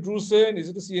 Is it a drusen? Is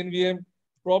it a CNVM?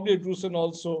 Probably a drusen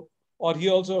also. Or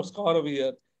here also a scar over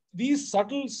here. These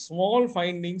subtle, small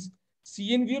findings,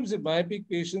 CNVMs in myopic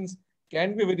patients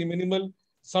can be very minimal.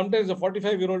 Sometimes a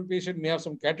 45-year-old patient may have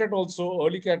some cataract also,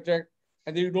 early cataract,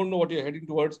 and then you don't know what you're heading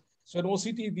towards. So an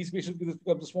OCT, these patients can pick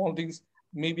up the small things,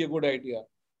 may be a good idea.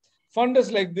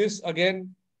 Fundus like this,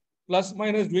 again, plus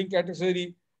minus doing cataract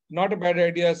surgery, not a bad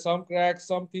idea. Some cracks,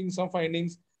 some things, some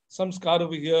findings, some scar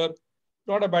over here.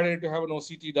 Not a bad idea to have an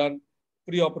OCT done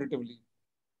preoperatively.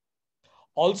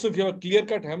 Also, if you have a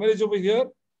clear-cut hemorrhage over here,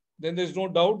 then there's no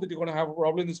doubt that you're going to have a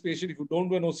problem in this patient if you don't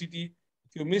do an OCT.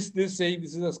 If you miss this, saying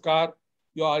this is a scar,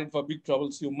 you are in for big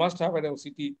trouble. So you must have an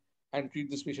OCT and treat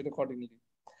this patient accordingly.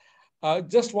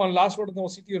 Just one last word on the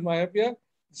OCT and myopia.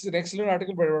 This is an excellent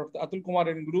article by Atul Kumar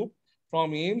and group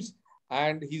from AIMS.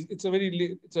 And it's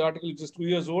an article just 2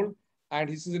 years old. And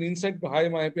he says an insight to high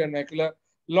myopia and macula.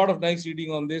 A lot of nice reading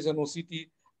on this, an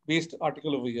OCT-based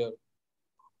article over here.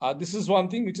 This is one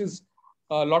thing which is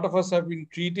a lot of us have been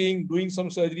treating, doing some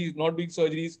surgeries, not doing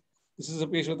surgeries. This is a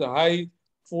patient with a high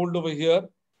fold over here.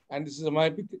 And this is a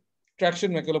myopic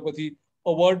traction maculopathy,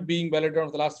 a word being balloted around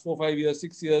for the last 4, 5 years,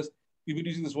 6 years. We've been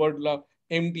using this word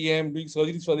MTM, doing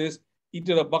surgeries for this,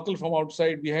 either a buckle from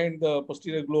outside behind the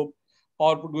posterior globe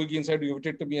or put going inside with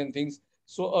vitrectomy and things.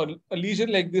 So a lesion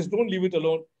like this, don't leave it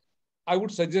alone. I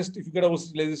would suggest if you get a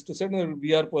OCT like this to send a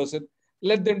VR person,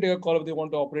 let them take a call if they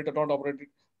want to operate or not operate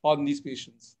on these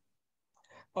patients.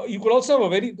 You could also have a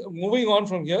very, moving on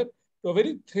from here, to a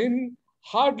very thin,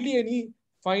 hardly any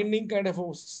finding kind of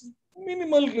a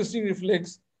minimal glistening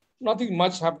reflex, nothing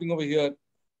much happening over here.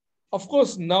 Of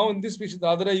course, now in this patient, the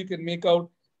other eye you can make out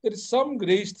there is some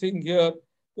grayish thing here.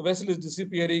 The vessel is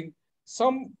disappearing,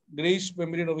 some grayish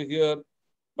membrane over here,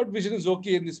 but vision is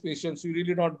okay in this patient, so you're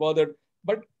really not bothered.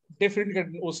 But definitely get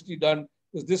an OCT done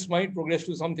because this might progress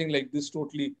to something like this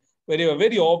totally, where you have a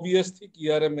very obvious thick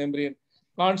ERM membrane,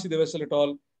 can't see the vessel at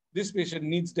all. This patient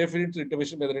needs definite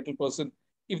intervention by the retinal person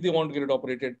if they want to get it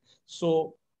operated.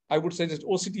 So I would suggest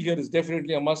OCT here is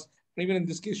definitely a must. And even in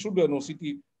this case, should be an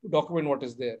OCT to document what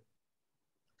is there.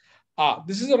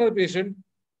 This is another patient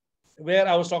where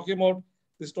I was talking about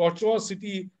this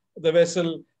tortuosity of the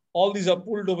vessel. All these are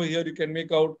pulled over here. You can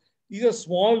make out. These are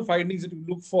small findings that you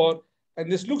look for. And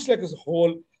this looks like a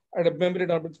hole and a membrane,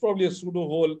 but it's probably a pseudo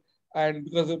hole. And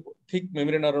because of thick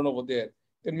membrane around over there,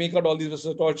 you can make out all these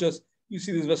vessels tortuous. You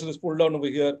see this vessel is pulled down over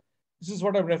here. This is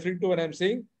what I'm referring to when I'm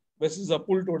saying vessels are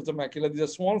pulled towards the macula. These are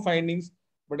small findings,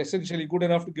 but essentially good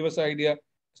enough to give us an idea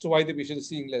as to why the patient is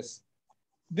seeing less.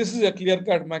 This is a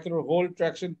clear-cut macular hole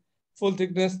traction, full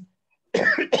thickness.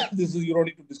 This is, you don't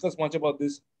need to discuss much about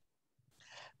this.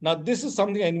 Now, this is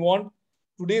something I want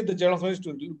today the general ophthalmologist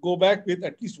to go back with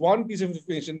at least one piece of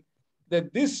information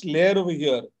that this layer over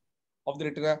here of the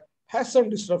retina has some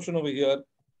disruption over here.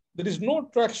 There is no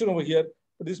traction over here,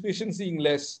 but this patient seeing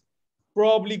less.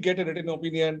 Probably get a retina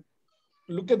opinion,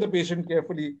 look at the patient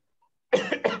carefully,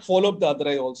 follow up the other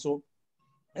eye also,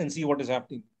 and see what is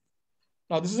happening.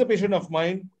 Now, this is a patient of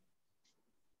mine,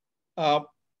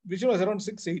 which was around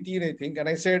 618, I think. And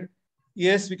I said,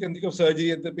 yes, we can think of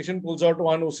surgery. And the patient pulls out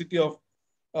one OCT of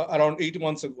around 8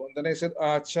 months ago. And then I said,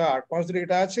 acha, 8 months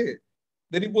data ache.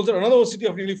 Then he pulls out another OCT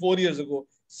of nearly 4 years ago,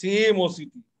 same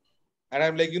OCT. And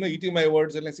I'm like, eating my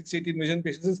words. And like 618 vision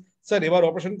patient says, sir, ever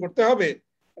operation korte hobe.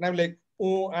 And I'm like,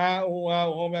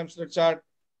 home Amsterdam chart.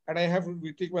 And I have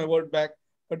to take my word back.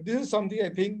 But this is something I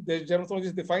think the general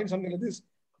ophthalmologists, they find something like this,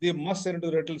 they must send it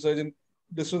to the retinal surgeon.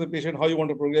 This is the patient, how you want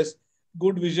to progress.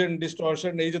 Good vision,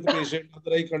 distortion, age of the patient,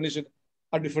 other eye condition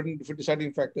are different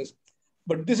deciding factors.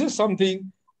 But this is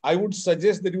something I would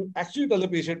suggest that you actually tell the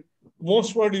patient,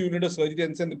 most probably you need a surgery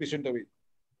and send the patient away.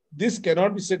 This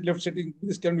cannot be set left setting.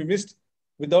 This can be missed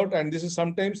without, and this is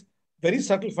sometimes very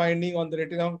subtle finding on the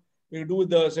retina. You do with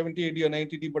the 70, 80 or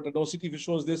 90D, but an OCT which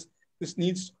shows this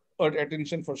needs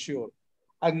attention for sure.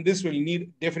 And this will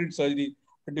need definite surgery,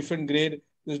 a different grade.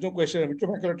 There's no question. A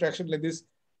vitreomacular traction like this,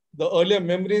 the earlier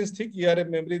membranes, thick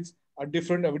ERM membranes are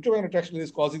different. A vitreomacular traction like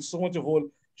this causing so much of hole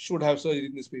should have surgery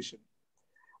in this patient.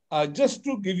 Just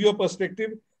to give you a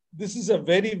perspective, this is a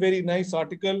very, very nice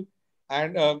article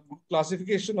and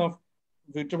classification of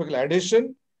vitreomacular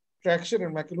adhesion, traction,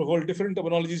 and macular hole. Different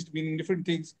terminologies meaning different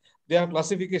things. They have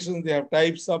classifications, they have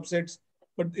types, subsets.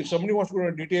 But if somebody wants to go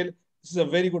into detail, this is a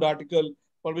very good article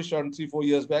published on 3-4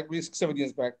 years back, maybe 6-7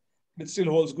 years back. It still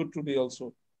holds good today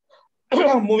also.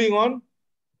 Moving on,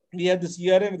 we have this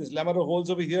ERM with this lamellar holes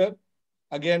over here.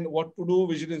 Again, what to do,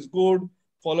 vision is good.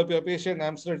 Follow up your patient,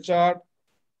 Amsterdam chart.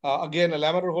 Again, a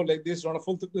lamellar hole like this, not a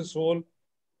full thickness hole.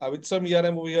 With some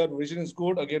ERM over here, vision is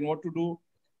good. Again, what to do.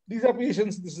 These are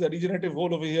patients, this is a degenerative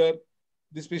hole over here.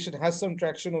 This patient has some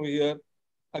traction over here.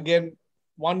 Again,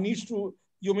 one needs to,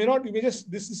 this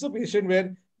is a patient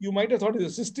where you might have thought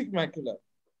it's a cystic macula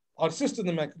or cyst in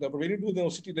the macula, but when you do the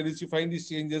OCT like this, you find these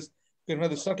changes. You can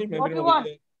have the subtle membrane over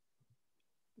here.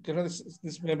 You can have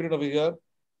this membrane over here.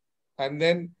 And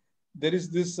then there is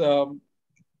this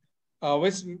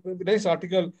nice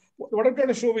article. What I'm trying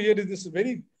to show over here is this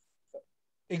very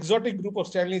exotic group of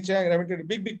Stanley Chang, and I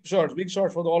big shots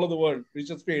for all of the world,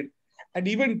 Richard Spade. And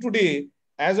even today,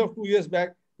 as of 2 years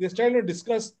back, they're trying to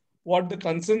discuss what the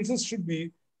consensus should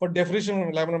be for definition of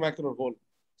a lamellar macular hole.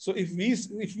 So if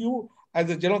you, as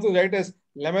a general write as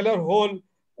lamellar hole,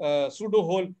 pseudo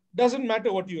hole, doesn't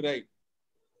matter what you write.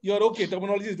 You're okay.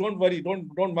 Terminologies, don't worry.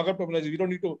 Don't mug up terminology. We don't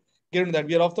need to get into that.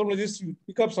 We are ophthalmologists. You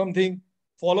pick up something,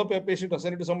 follow up a patient or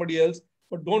send it to somebody else,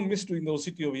 but don't miss doing the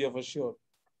OCT over here for sure.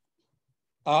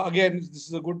 Again, this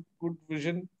is a good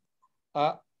vision.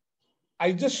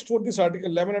 I just showed this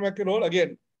article, lamellar macular hole.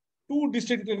 Again, two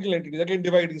distinct clinical entities.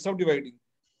 Again, subdividing.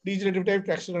 Degenerative type,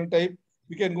 tractional type.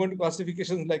 We can go into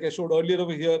classifications like I showed earlier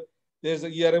over here. There's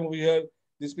an ERM over here.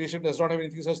 This patient does not have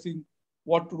anything such thing.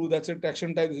 What to do? That's a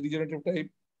traction type, is a degenerative type.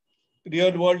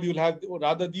 Real world, you'll have,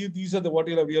 rather these are the what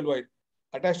you'll have real wide.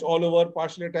 Attached all over,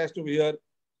 partially attached over here.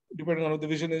 Depending on what the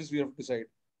vision is, we have to decide.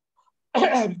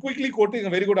 I'm quickly quoting a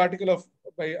very good article of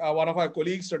by one of our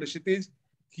colleagues, Dr. Kshitij.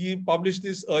 He published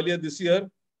this earlier this year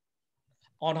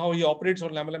on how he operates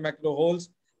on lamellar macular holes,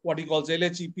 what he calls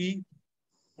LHEP.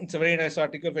 It's a very nice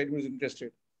article for anyone who's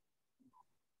interested.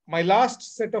 My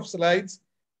last set of slides,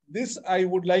 this I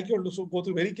would like you to go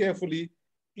through very carefully.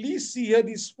 Please see here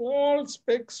these small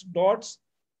specks, dots,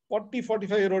 40,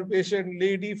 45-year-old patient,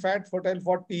 lady, fat, fertile,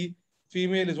 40,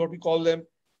 female is what we call them.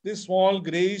 This small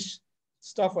grayish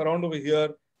stuff around over here,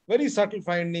 very subtle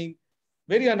finding,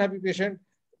 very unhappy patient.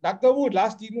 Doctor,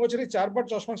 last 3 months, 4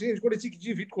 chashma change korechi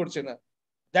kichu fit korche na.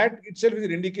 That itself is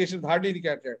an indication, hardly any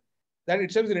cataract. That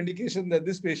itself is an indication that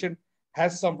this patient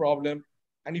has some problem.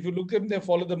 And if you look at them, they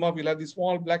follow them up, you'll have these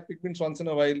small black pigments once in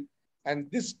a while. And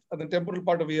this, the temporal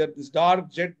part over here, this dark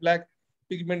jet black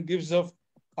pigment gives off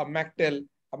a MACTEL,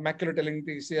 a macular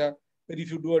telangiectasia, where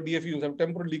if you do a DFU, you have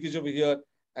temporal leakage over here.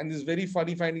 And this very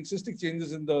funny finding cystic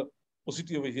changes in the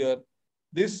OCT over here.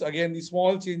 This, again, the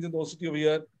small change in the OCT over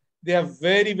here. They are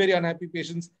very, very unhappy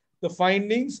patients. The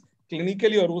findings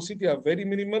clinically or OCT are very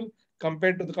minimal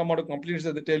compared to the come out of complaints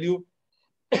that they tell you.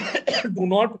 Do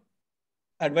not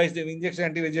advise them injection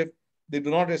anti-VEGF. They do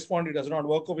not respond. It does not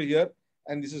work over here.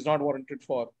 And this is not warranted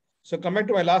for. So come back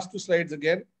to my last 2 slides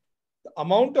again. The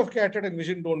amount of cataract and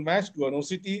vision don't match to an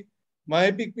OCT.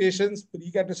 Myopic patients,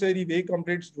 pre-cataract vague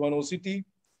complaints to an OCT.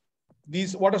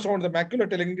 These, what are some of the macular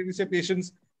telangiectasia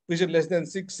patients, vision less than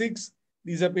 6.6.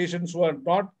 These are patients who are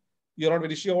not, you're not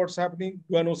very sure what's happening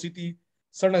to an OCT.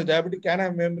 Someone diabetic can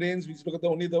have membranes. We look at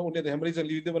only the hemorrhage and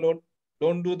leave them alone.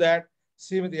 Don't do that.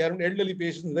 Same with the elderly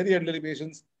patients, very elderly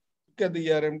patients. Look at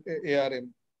the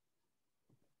ARM.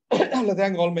 I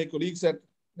thank all my colleagues at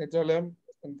NetLM,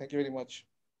 and thank you very much.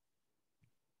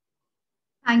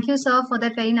 Thank you, sir, for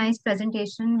that very nice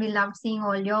presentation. We loved seeing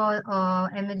all your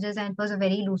images, and it was a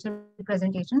very lucid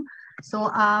presentation. So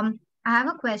I have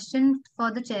a question for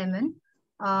the chairman.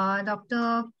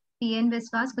 Dr. P.N.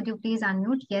 Biswas, could you please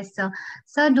unmute? Yes, sir.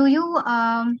 Sir,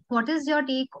 what is your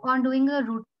take on doing a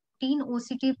routine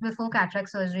OCT before cataract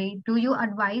surgery? Do you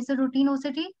advise a routine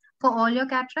OCT for all your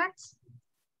cataracts?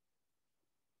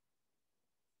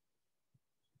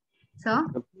 Sir?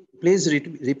 Please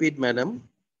repeat, madam.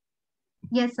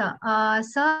 Yes, sir.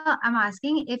 Sir, I'm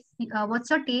asking if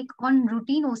what's your take on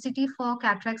routine OCT for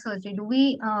cataract surgery? Do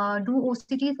we do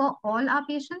OCT for all our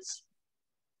patients?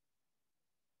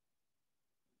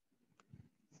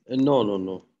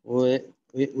 No.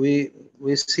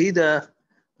 We see the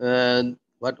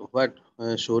what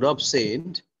Saurabh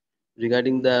said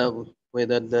regarding the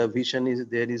whether the vision is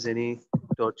there is any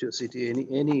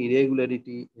tortuosity, any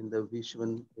irregularity in the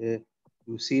vision.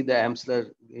 You see the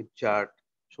Amsler chart.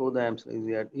 Show the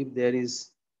Amsler. If there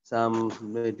is some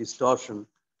distortion,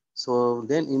 so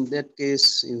then in that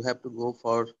case you have to go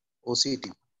for OCT,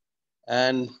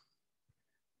 and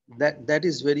that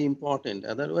is very important.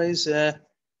 Otherwise,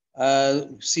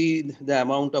 see the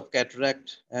amount of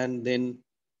cataract, and then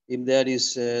if there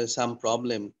is some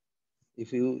problem,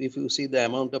 if you see the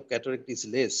amount of cataract is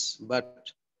less,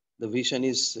 but the vision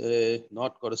is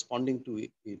not corresponding to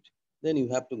it, then you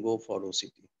have to go for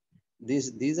OCT.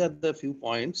 These are the few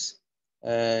points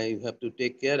you have to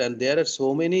take care. And there are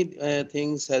so many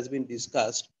things has been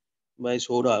discussed by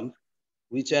Saurabh,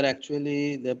 which are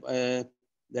actually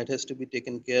that has to be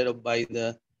taken care of by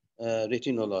the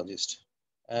retinologist.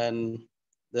 And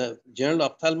the general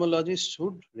ophthalmologist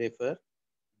should refer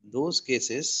those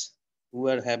cases who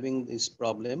are having these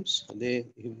problems.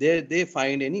 If they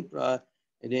find any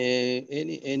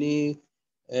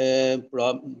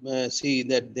see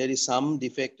that there is some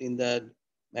defect in the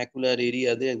macular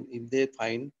area, then if they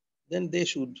find, then they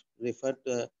should refer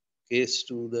the case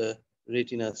to the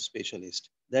retina specialist.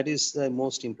 That is the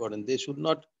most important. They should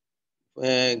not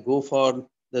go for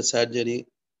the surgery.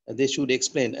 They should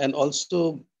explain. And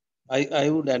also, I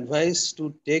would advise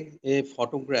to take a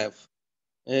photograph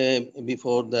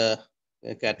before the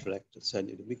cataract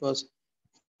surgery, because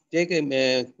take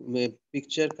a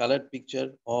picture, colored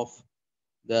picture of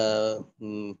the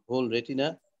whole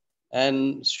retina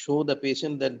and show the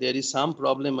patient that there is some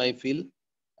problem I feel,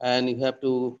 and you have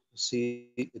to see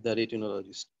the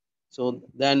retinologist. So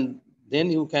then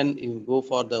you can go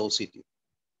for the OCT.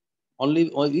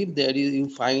 Only if there is, you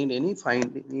find any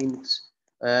findings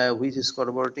which is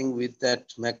corroborating with that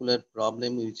macular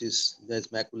problem, which is that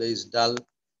macula is dull,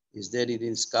 is there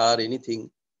any scar,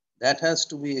 anything, that has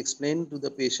to be explained to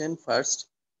the patient first,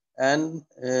 and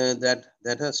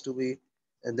that has to be,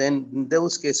 and then in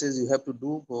those cases you have to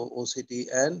do OCT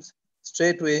and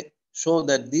straight away show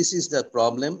that this is the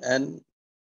problem. And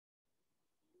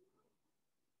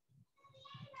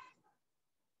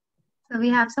So we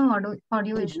have some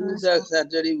audio do issues. the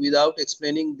surgery without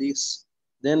explaining this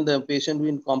then the patient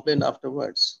will complain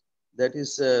afterwards. That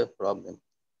is a problem.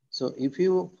 So if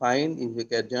you find,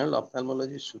 if a general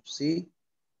ophthalmologist should see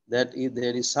that if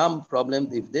there is some problem,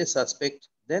 if they suspect,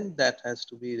 then that has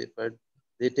to be referred.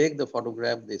 They take the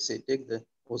photograph, they say take the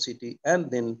OCT,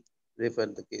 and then refer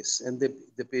the case. And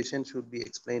the patient should be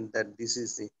explained that this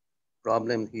is the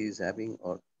problem he is having,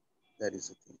 or that is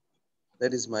the thing.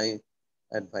 That is my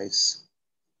advice.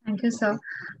 Thank you, sir.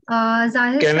 Okay.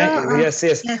 Zahir Can sir, I? Yes,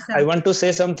 yes. yes, sir. I want to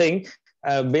say something.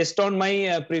 Based on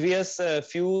my previous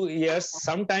few years,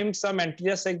 sometimes some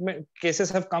anterior segment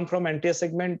cases have come from anterior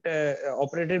segment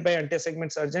operated by anterior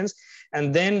segment surgeons,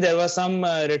 and then there was some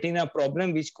retina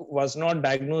problem which was not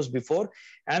diagnosed before,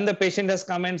 and the patient has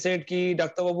come and said, "Ki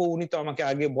Dr. Babu, uni to amake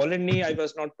aage bolenni. I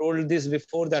was not told this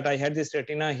before that I had this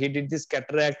retina. He did this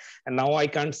cataract, and now I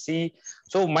can't see."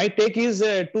 So my take is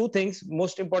two things.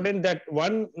 Most important, that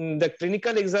one, the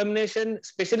clinical examination,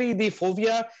 especially the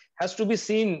fovea, has to be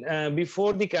seen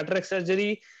before the cataract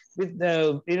surgery with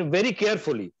very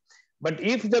carefully. But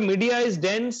if the media is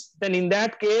dense, then in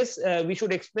that case, we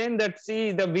should explain that,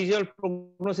 see, the visual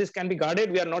prognosis can be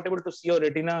guarded. We are not able to see your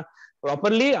retina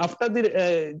properly. After the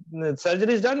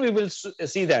surgery is done, we will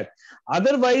see that.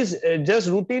 Otherwise, just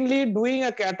routinely doing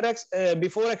a cataract,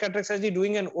 before a cataract surgery,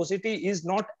 doing an OCT is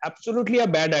not absolutely a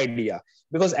bad idea.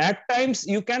 Because at times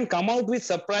you can come out with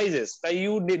surprises.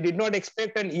 You did not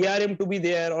expect an ERM to be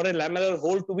there or a lamellar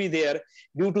hole to be there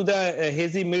due to the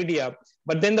hazy media.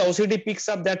 But then the OCT picks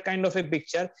up that kind of a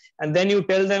picture, and then you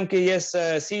tell them, okay, yes,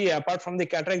 see, apart from the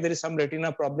cataract, there is some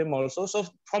retina problem also. So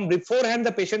from beforehand,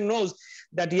 the patient knows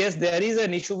that yes, there is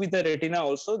an issue with the retina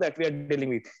also that we are dealing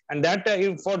with. And that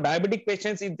for diabetic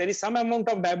patients, if there is some amount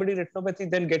of diabetic retinopathy,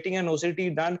 then getting an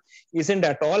OCT done isn't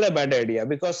at all a bad idea,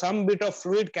 because some bit of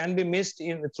fluid can be missed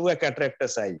through a cataract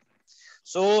side.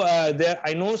 So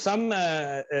I know some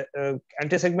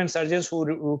anti-segment surgeons who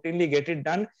routinely get it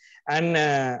done. And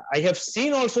I have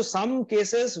seen also some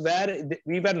cases where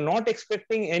we were not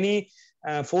expecting any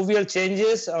foveal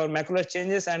changes or macular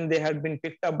changes, and they had been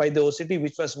picked up by the OCT,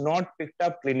 which was not picked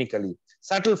up clinically.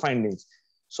 Subtle findings.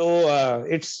 So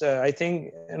it's, I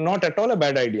think, not at all a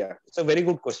bad idea. It's a very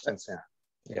good question.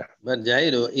 Yeah. But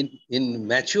Jairo, in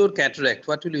mature cataract,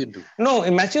 what will you do? No,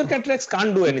 mature cataracts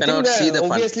can't do anything. You cannot see the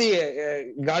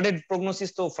obviously guarded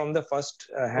prognosis though from the first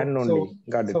hand only.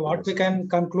 Guarded so what we can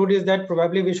conclude is that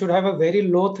probably we should have a very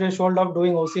low threshold of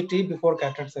doing OCT before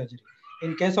cataract surgery.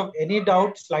 In case of any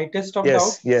doubt, slightest of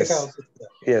doubt, take a OCT.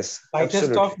 Yes,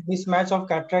 slightest of mismatch of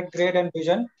cataract grade and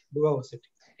vision, do a OCT.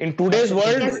 In today's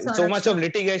world, so much of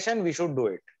litigation, we should do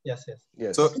it. Yes.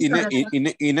 So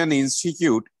in an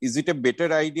institute, is it a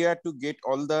better idea to get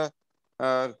all the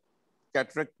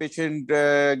cataract patient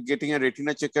getting a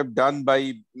retina checkup done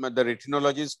by the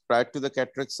retinologist prior to the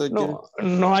cataract surgery?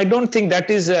 No, I don't think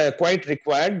that is quite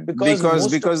required, because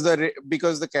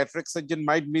the cataract surgeon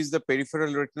might miss the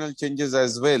peripheral retinal changes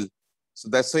as well. So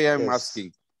that's why I'm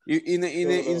asking. In an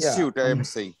institute, I am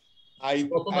saying. I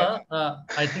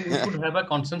think we should have a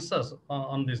consensus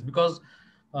on this, because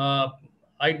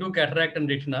I do cataract and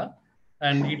retina,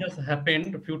 and it has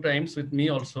happened a few times with me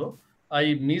also.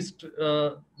 I missed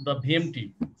the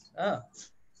BMT,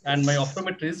 and my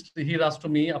optometrist, he asked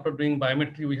me after doing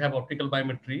biometry, we have optical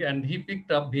biometry, and he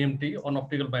picked up BMT on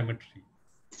optical biometry.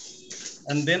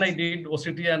 And then I did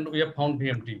OCT and we have found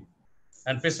BMT.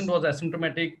 And patient was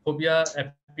asymptomatic, fovea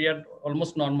appeared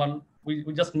almost normal. We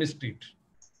just missed it.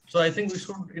 So I think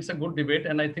it's a good debate,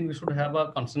 and I think we should have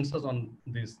a consensus on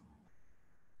this.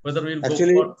 Whether we'll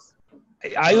go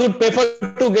I would prefer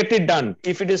to get it done.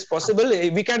 If it is possible,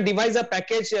 we can devise a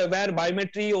package where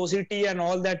biometry, OCT and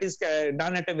all that is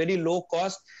done at a very low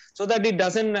cost, so that it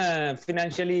doesn't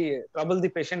financially trouble the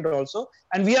patient also.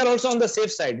 And we are also on the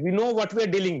safe side. We know what we are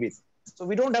dealing with. So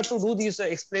we don't have to do this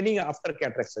explaining after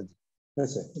cataract surgery.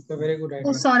 Yes, sir. It's a very good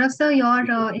idea. So Saurav sir, your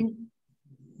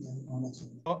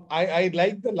I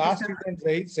like the last sentence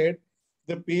where he said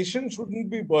the patient shouldn't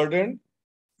be burdened,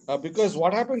 because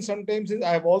what happens sometimes is,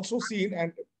 I've also seen,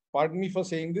 and pardon me for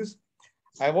saying this,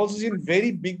 I've also seen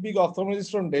very big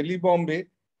ophthalmologists from Delhi, Bombay,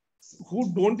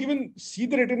 who don't even see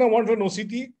the retina, want an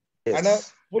OCT and a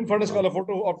full fundus color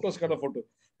photo, optos color photo,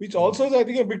 which also is, I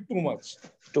think, a bit too much.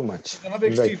 Too much. Another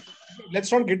extreme. Right.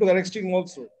 Let's not get to that extreme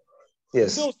also.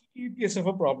 Yes. So it's a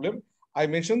problem. I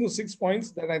mentioned the 6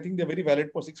 points that I think they're very valid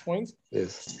for 6 points.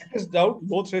 Yes. It is doubt,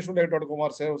 low threshold, like Dr.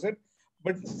 Kumar said.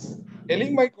 But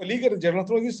telling my colleague as a general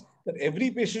ophthalmologist that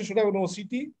every patient should have an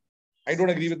OCT, I don't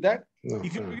agree with that. No,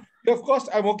 if you do it of cost,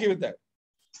 I'm okay with that.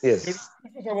 Yes.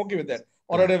 I'm okay with that.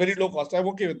 Or at a very low cost, I'm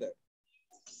okay with that.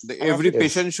 Every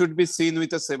patient should be seen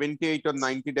with a 78 or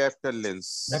 90 diopter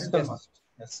lens. That's the must.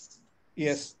 Yes.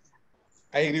 Yes.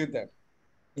 I agree with that.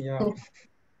 Yeah.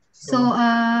 So,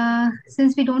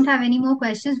 since we don't have any more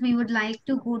questions, we would like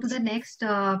to go to the next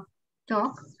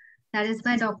talk. That is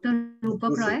by Dr.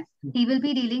 Rupak Roy. He will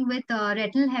be dealing with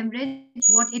retinal hemorrhage,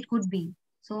 what it could be.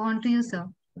 So, on to you, sir.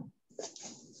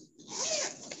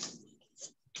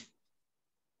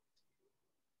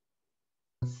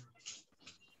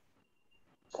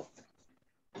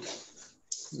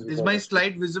 Is my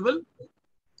slide visible?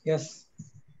 Yes.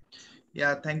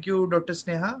 Yeah, thank you, Dr.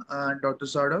 Sneha and Dr.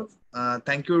 Saurav.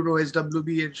 Thank you to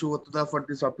SWB and Shubhatata for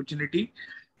this opportunity.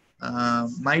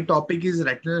 My topic is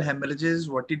retinal hemorrhages,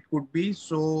 what it could be.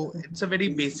 So it's a very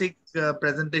basic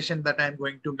presentation that I'm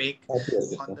going to make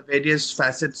on the various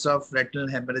facets of retinal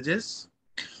hemorrhages.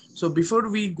 So before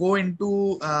we go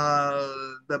into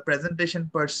the presentation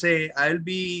per se, I'll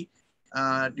be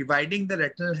dividing the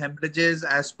retinal hemorrhages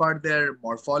as per their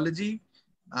morphology,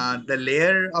 the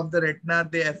layer of the retina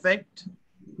they affect,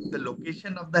 the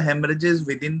location of the hemorrhages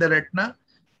within the retina,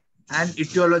 and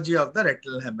etiology of the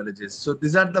retinal hemorrhages. So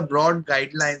these are the broad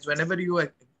guidelines. Whenever you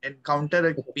encounter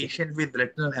a patient with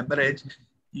retinal hemorrhage,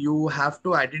 you have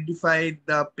to identify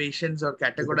the patients or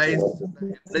categorize the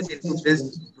hemorrhage into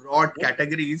these broad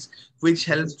categories, which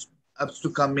helps us to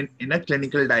come in a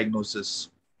clinical diagnosis.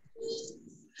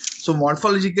 So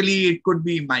morphologically, it could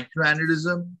be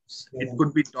microaneurysms, it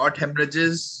could be dot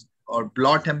hemorrhages or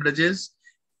blot hemorrhages,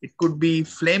 it could be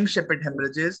flame-shaped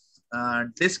hemorrhages,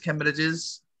 disc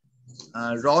hemorrhages,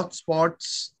 rot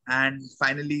spots, and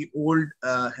finally old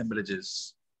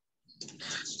hemorrhages.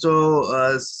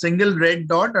 So single red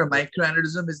dot or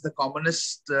microaneurysm is the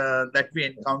commonest that we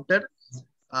encounter.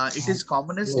 It is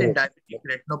commonest in diabetic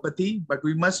retinopathy, but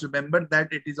we must remember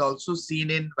that it is also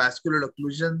seen in vascular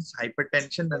occlusions,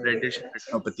 hypertension, and radiation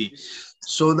retinopathy.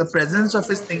 So the presence of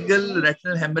a single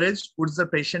retinal hemorrhage puts the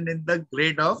patient in the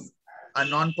grade of a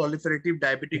non-proliferative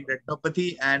diabetic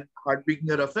retinopathy and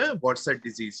harbinger of a Wart's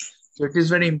disease. So it is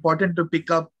very important to pick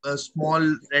up small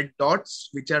red dots,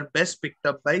 which are best picked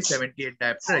up by 78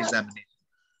 diopter examination.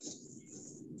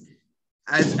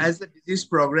 As the disease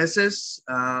progresses,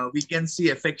 we can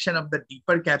see affection of the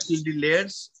deeper capillary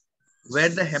layers, where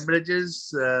the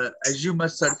hemorrhages assume a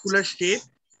circular shape,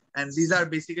 and these are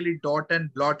basically dot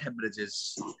and blot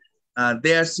hemorrhages.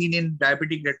 They are seen in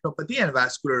diabetic retinopathy and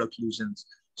vascular occlusions.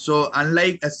 So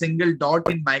unlike a single dot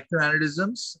in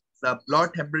microaneurysms, the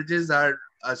blot hemorrhages are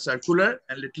circular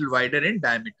and little wider in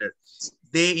diameter.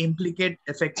 They implicate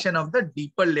affection of the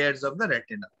deeper layers of the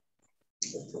retina.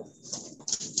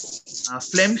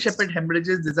 Flame-shaped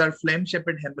hemorrhages, these are flame-shaped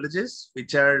hemorrhages,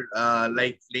 which are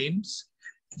like flames.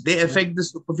 They affect the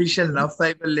superficial nerve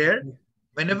fiber layer.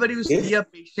 Whenever you see a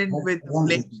patient with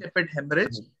flame-shaped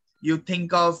hemorrhage, you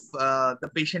think of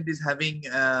the patient is having,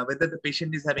 whether the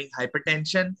patient is having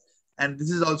hypertension, and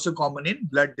this is also common in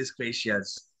blood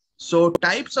dyscrasias. So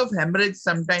types of hemorrhage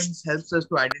sometimes helps us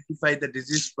to identify the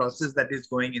disease process that is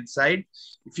going inside.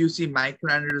 If you see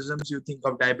microaneurysms, you think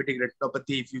of diabetic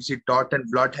retinopathy. If you see dot and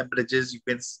blot hemorrhages, you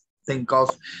can think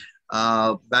of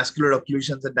vascular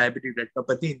occlusions and diabetic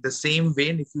retinopathy. In the same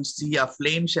vein, if you see a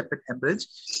flame-shaped hemorrhage,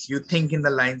 you think in the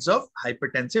lines of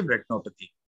hypertensive retinopathy.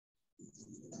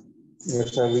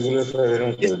 These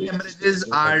hemorrhages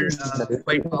are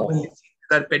quite commonly seen.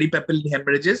 These are peripapillary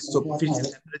hemorrhages,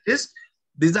 superficial hemorrhages.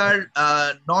 These are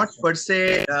not per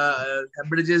se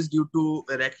hemorrhages due to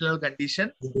a retinal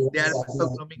condition. They are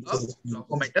pathognomic of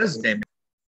glaucomatous damage.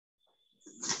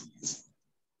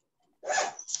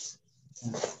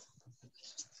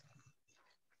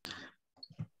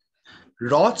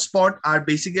 Rot spot are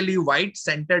basically white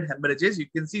centered hemorrhages. You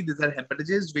can see these are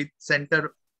hemorrhages with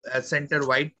center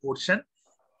white portion.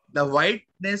 The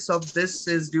whiteness of this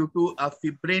is due to a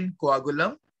fibrin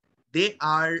coagulum. They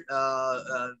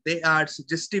are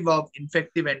suggestive of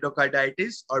infective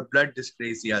endocarditis or blood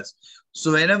dyscrasias.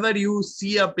 So whenever you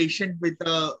see a patient with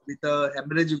a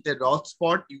hemorrhage with a rot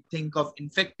spot, you think of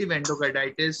infective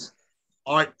endocarditis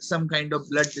or some kind of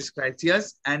blood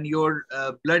dyscrasias, and your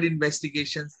blood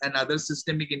investigations and other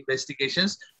systemic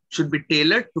investigations should be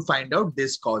tailored to find out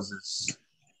these causes.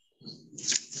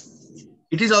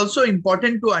 It is also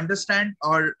important to understand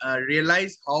or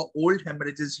realize how old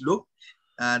hemorrhages look.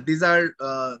 This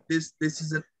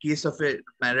is a case of a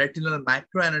retinal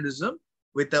microaneurysm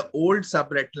with an old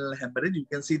subretinal hemorrhage. You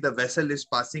can see the vessel is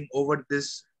passing over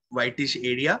this whitish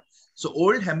area. So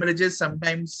old hemorrhages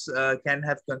sometimes can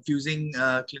have confusing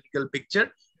clinical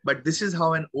picture, but this is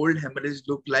how an old hemorrhage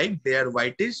look like. They are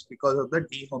whitish because of the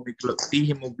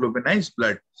dehemoglobinized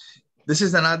blood. This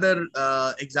is another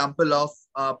example of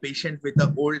a patient with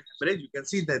an old hemorrhage. You can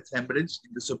see that hemorrhage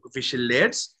in the superficial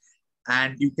layers.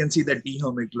 and you can see the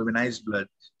dehemoglobinized blood.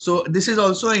 So this is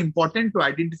also important to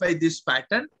identify this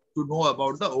pattern to know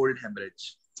about the old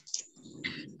hemorrhage.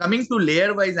 Coming to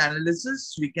layer-wise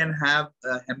analysis, we can have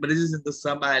hemorrhages in the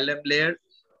sub-ILM layer,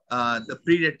 the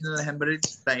pre-retinal hemorrhage,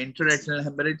 the intraretinal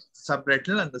hemorrhage,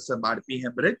 subretinal, and the sub-RP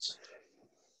hemorrhage.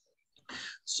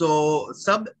 So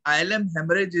sub-ILM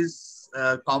hemorrhage is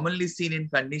commonly seen in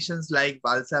conditions like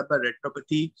Valsalva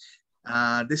retinopathy.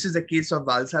 This is a case of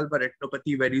Valsalva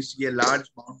retinopathy where you see a large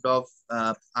amount of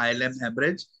ILM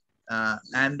hemorrhage.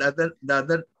 And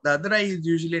the other eye is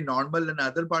usually normal, and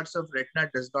other parts of retina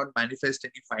does not manifest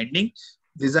any finding.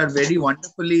 These are very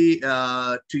wonderfully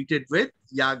treated with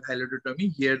YAG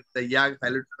hyalotomy. Here, the YAG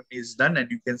hyalotomy is done,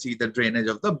 and you can see the drainage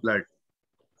of the blood.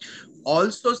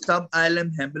 Also,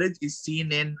 sub-ILM hemorrhage is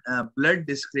seen in blood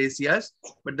dyscrasias,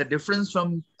 but the difference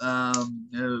from a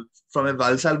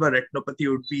Valsalva retinopathy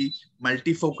would be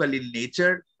multifocal in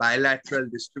nature, bilateral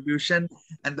distribution,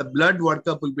 and the blood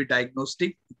workup will be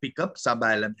diagnostic to pick up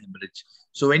sub-ILM hemorrhage.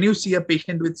 So when you see a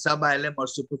patient with sub-ILM or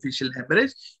superficial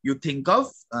hemorrhage, you think of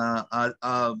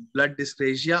a blood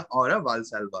dyscrasia or a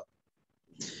Valsalva.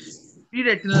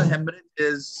 Pre-retinal hemorrhage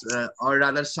is, or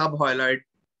rather subhyaloid,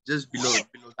 just below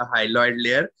the hyaloid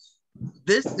layer.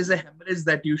 This is a hemorrhage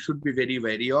that you should be very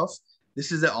wary of.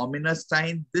 This is an ominous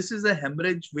sign. This is a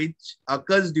hemorrhage which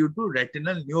occurs due to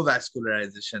retinal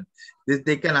neovascularization.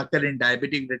 They can occur in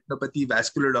diabetic retinopathy,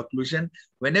 vascular occlusion.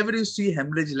 Whenever you see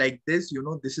hemorrhage like this, you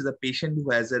know this is a patient who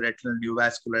has a retinal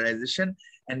neovascularization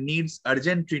and needs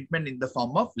urgent treatment in the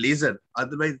form of laser.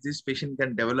 Otherwise, this patient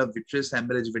can develop vitreous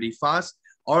hemorrhage very fast,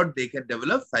 or they can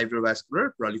develop fibrovascular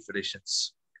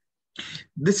proliferations.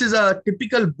 This is a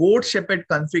typical boat-shaped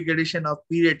configuration of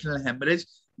pre-retinal hemorrhage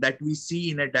that we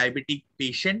see in a diabetic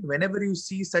patient. Whenever you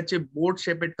see such a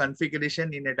boat-shaped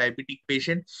configuration in a diabetic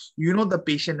patient, you know the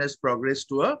patient has progressed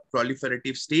to a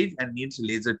proliferative stage and needs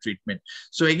laser treatment.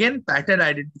 So again, pattern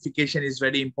identification is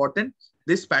very important.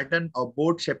 This pattern of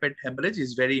boat-shaped hemorrhage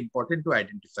is very important to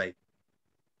identify.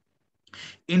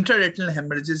 Intraretinal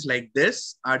hemorrhages like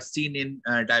this are seen in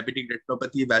diabetic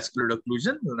retinopathy, vascular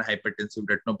occlusion, and hypertensive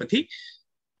retinopathy.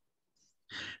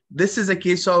 This is a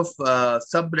case of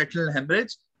subretinal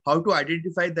hemorrhage. How to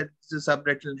identify that it's a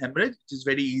subretinal hemorrhage? It is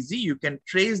very easy. You can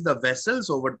trace the vessels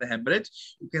over the hemorrhage.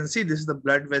 You can see this is the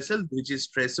blood vessel, which is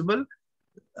traceable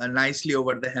nicely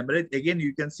over the hemorrhage. Again,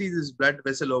 you can see this blood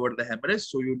vessel over the hemorrhage.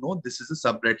 So you know this is a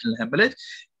subretinal hemorrhage.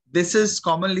 This is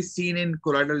commonly seen in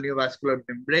choroidal neovascular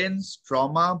membranes,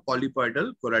 trauma,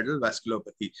 polypoidal choroidal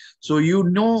vasculopathy. So you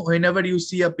know whenever you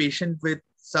see a patient with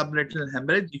subretinal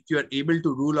hemorrhage, if you are able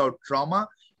to rule out trauma,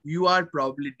 you are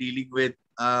probably dealing with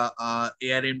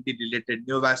ARMD-related,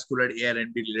 neovascular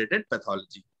ARMD-related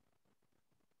pathology.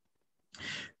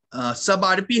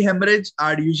 Sub-RP hemorrhage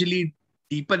are usually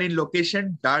deeper in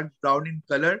location, dark brown in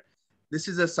color. This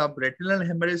is a subretinal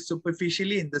hemorrhage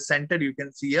superficially. In the center, you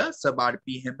can see a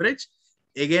sub-RP hemorrhage.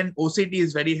 Again, OCT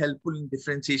is very helpful in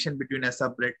differentiation between a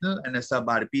subretinal and a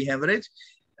sub-RP hemorrhage.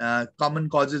 Common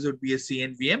causes would be a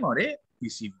CNVM or a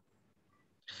PCV.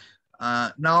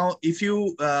 Now,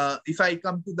 if I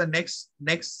come to the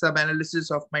next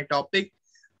sub-analysis of my topic,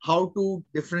 how to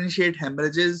differentiate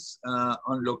hemorrhages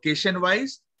on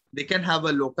location-wise. They can have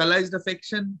a localized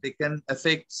affection. They can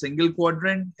affect single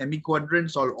quadrant,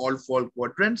 hemi-quadrants, or all four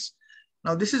quadrants.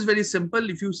 Now, this is very simple.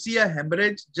 If you see a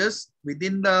hemorrhage just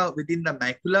within the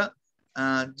macula,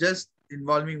 just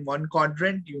involving one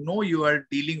quadrant, you know you are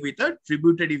dealing with a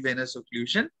tributary venous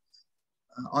occlusion.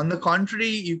 On the contrary,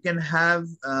 you can have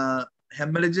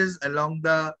hemorrhages along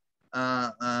the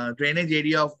drainage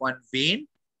area of one vein,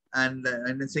 and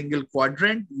in a single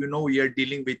quadrant, you know, we are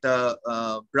dealing with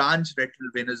a branch retinal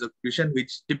venous occlusion,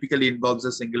 which typically involves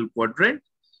a single quadrant.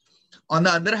 On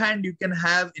the other hand, you can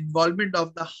have involvement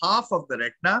of the half of the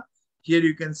retina. Here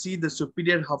you can see the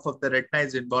superior half of the retina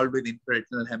is involved with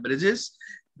intraretinal hemorrhages.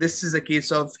 This is a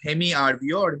case of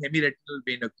hemi-RVO or hemi-retinal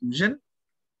vein occlusion.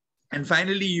 And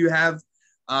finally, you have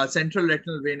central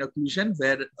retinal vein occlusion,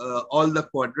 where all the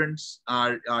quadrants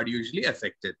are usually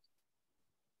affected.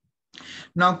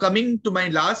 Now, coming to my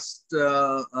last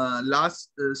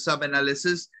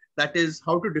sub-analysis, that is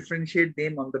how to differentiate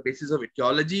them on the basis of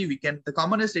etiology. The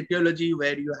commonest etiology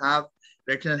where you have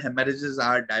retinal hemorrhages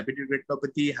are diabetic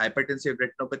retinopathy, hypertensive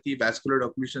retinopathy, vascular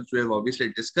occlusions we have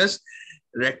obviously discussed,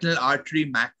 retinal artery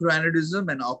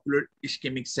macroaneurysm, and ocular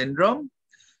ischemic syndrome.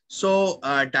 So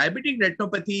diabetic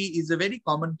retinopathy is a very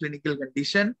common clinical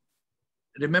condition.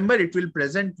 Remember, it will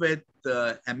present with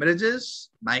hemorrhages,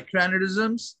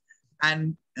 microaneurysms,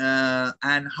 and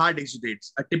hard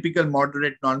exudates, a typical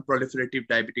moderate non-proliferative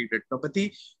diabetic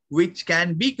retinopathy, which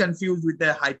can be confused with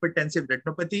a hypertensive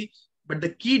retinopathy. But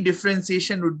the key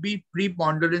differentiation would be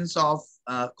preponderance of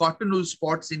cottonwool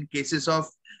spots in cases of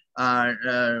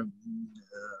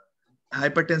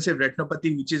hypertensive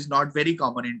retinopathy, which is not very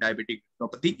common in diabetic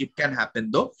retinopathy. It can happen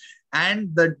though.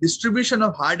 And the distribution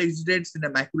of hard exudates in a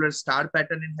macular star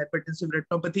pattern in hypertensive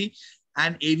retinopathy,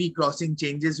 and AV crossing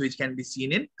changes which can be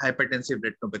seen in hypertensive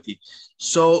retinopathy.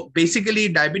 So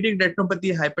basically diabetic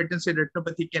retinopathy, hypertensive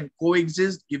retinopathy can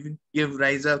coexist, give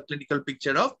rise a clinical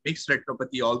picture of mixed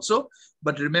retinopathy also.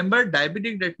 But remember,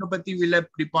 diabetic retinopathy will have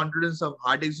preponderance of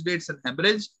hard exudates and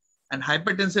hemorrhage, and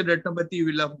hypertensive retinopathy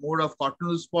will have more of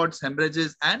cottonwool spots,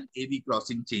 hemorrhages, and AV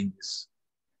crossing changes.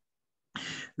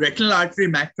 Retinal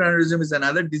artery macroaneurysm is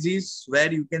another disease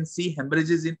where you can see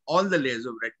hemorrhages in all the layers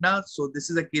of retina. So this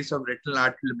is a case of retinal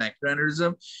arterial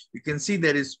macroaneurysm. You can see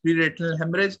there is pre-retinal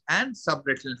hemorrhage and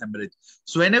subretinal hemorrhage.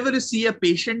 So whenever you see a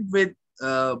patient with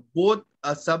both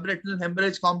a subretinal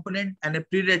hemorrhage component and a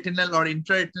pre-retinal or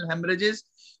intraretinal hemorrhages,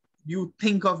 you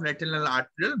think of retinal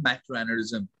arterial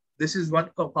macroaneurysm. This is one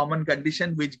common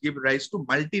condition which give rise to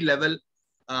multi-level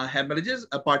hemorrhages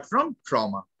apart from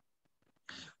trauma.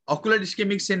 Ocular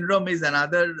ischemic syndrome is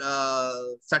another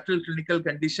subtle clinical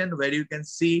condition where you can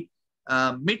see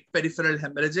mid-peripheral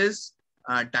hemorrhages,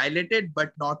 dilated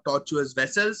but not tortuous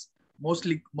vessels, most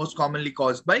commonly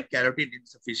caused by carotid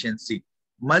insufficiency.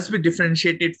 Must be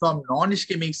differentiated from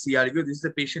non-ischemic CRVO. This is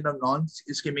the patient of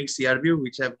non-ischemic CRVO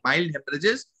which have mild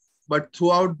hemorrhages, but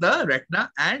throughout the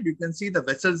retina, and you can see the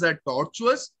vessels are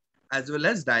tortuous as well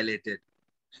as dilated.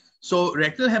 So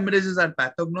retinal hemorrhages are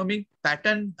pathognomic.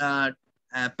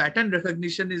 Pattern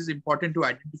recognition is important to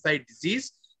identify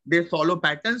disease. They follow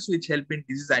patterns which help in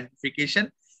disease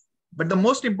identification. But the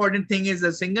most important thing is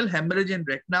a single hemorrhage in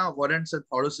retina warrants a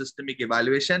thorough systemic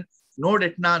evaluation. No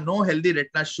healthy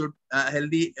retina should,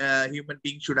 healthy human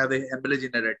being should have a hemorrhage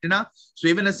in a retina. So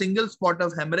even a single spot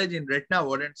of hemorrhage in retina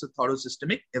warrants a thorough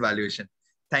systemic evaluation.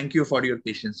 Thank you for your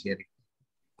patience hearing.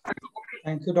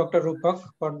 Thank you, Dr. Rupak,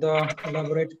 for the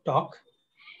elaborate talk.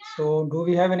 So do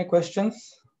we have any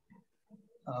questions?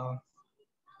 I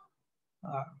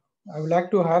would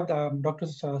like to have Dr.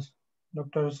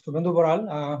 Subhendu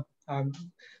Boral.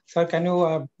 Sir, can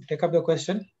you take up the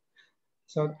question?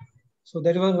 So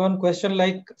there was one question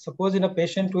like, suppose in a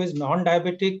patient who is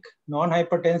non-diabetic,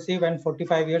 non-hypertensive and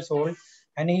 45 years old,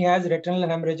 and he has retinal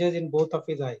hemorrhages in both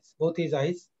his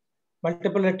eyes,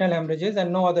 multiple retinal hemorrhages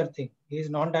and no other thing. He is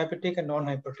non-diabetic and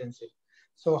non-hypertensive.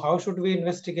 So how should we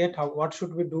investigate? What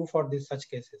should we do for such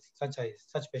cases, such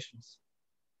patients?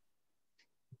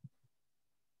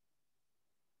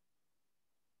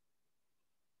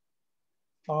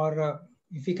 Or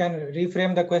if you can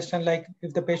reframe the question, like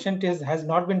if the patient has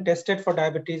not been tested for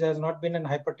diabetes, has not been an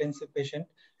hypertensive patient,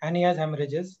 and he has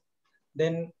hemorrhages,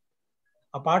 then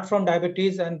apart from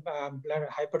diabetes and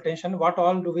hypertension, what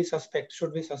all do we suspect?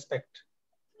 Should we suspect?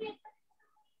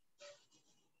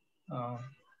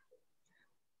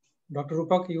 Dr.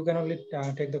 Rupak, you can only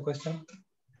take the question.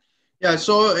 Yeah,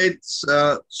 so it's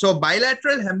so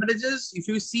bilateral hemorrhages. If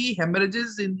you see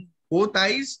hemorrhages in both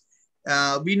eyes,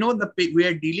 we know we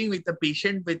are dealing with a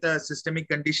patient with a systemic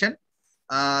condition.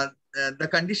 The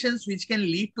conditions which can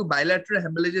lead to bilateral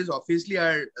hemorrhages obviously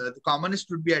are the commonest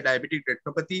would be a diabetic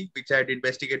retinopathy, which I'd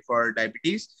investigate for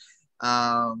diabetes,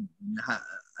 and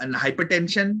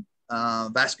hypertension.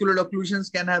 Vascular occlusions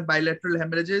can have bilateral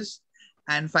hemorrhages.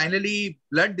 And finally,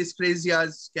 blood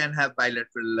dyscrasias can have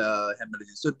bilateral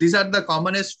hemorrhages. So these are the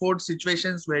commonest 4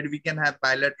 situations where we can have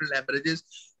bilateral hemorrhages.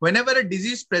 Whenever a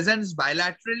disease presents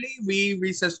bilaterally,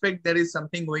 we suspect there is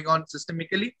something going on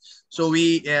systemically. So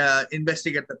we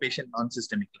investigate the patient on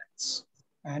systemic lines.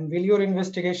 And will your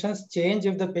investigations change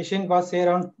if the patient was, say,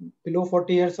 around below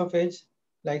 40 years of age,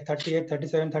 like 38,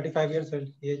 37, 35 years of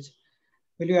age?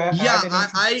 Will you add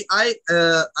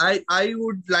I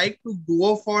would like to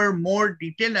go for more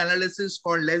detailed analysis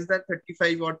for less than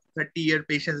 35 or 30-year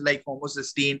patients like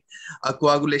homocysteine, a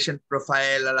coagulation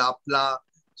profile, a APLA.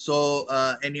 So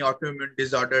any autoimmune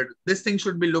disorder, this thing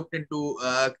should be looked into,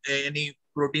 any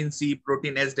protein C,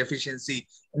 protein S deficiency,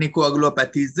 any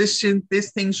coagulopathies. This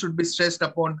thing should be stressed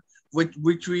upon,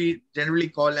 which we generally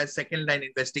call as second line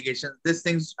investigations. These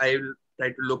things I will try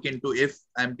to look into if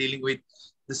I'm dealing with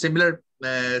the similar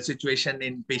situation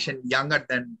in patient younger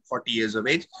than 40 years of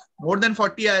age. More than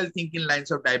 40, I'll think in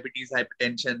lines of diabetes,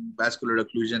 hypertension, vascular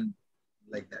occlusion,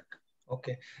 like that.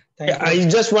 Okay. I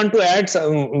just want to add,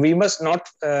 we must not,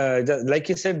 like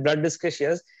you said, blood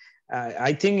dyscrasias.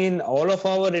 I think in all of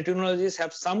our retinologists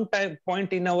have some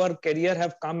point in our career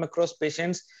have come across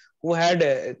patients who had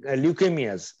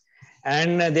leukemias,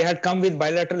 and they had come with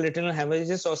bilateral retinal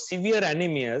hemorrhages or severe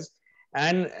anemias.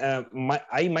 And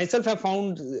I myself have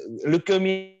found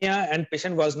leukemia and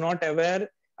patient was not aware.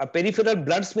 A peripheral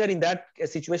blood smear in that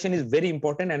situation is very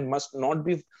important and must not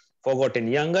be forgotten.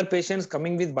 Younger patients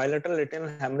coming with bilateral retinal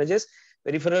hemorrhages,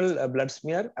 peripheral blood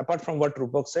smear, apart from what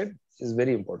Rupak said, is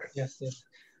very important. Yes, yes.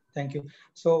 Thank you.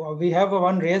 So we have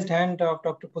one raised hand of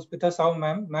Dr. Puspita Sahu,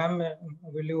 ma'am. Ma'am,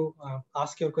 will you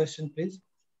ask your question, please?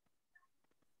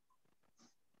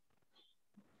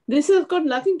 This has got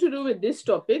nothing to do with this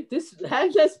topic. This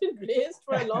hand has been raised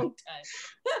for a long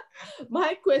time.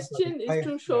 My question is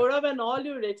to Saurabh and all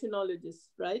your retinologists,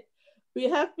 right? We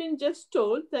have been just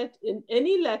told that in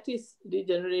any lattice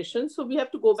degeneration, so we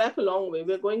have to go back a long way.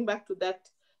 We're going back to that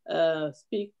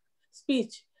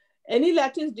speech. Any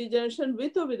lattice degeneration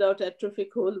with or without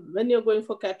atrophic hole, when you're going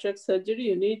for cataract surgery,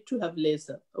 you need to have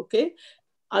laser, okay?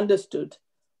 Understood.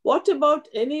 What about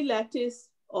any lattice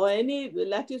or any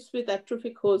lattice with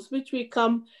atrophic holes, which we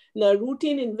come in a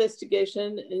routine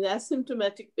investigation in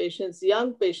asymptomatic patients,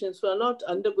 young patients who are not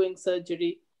undergoing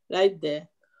surgery right there?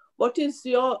 What is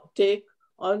your take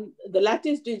on the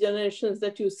lattice degenerations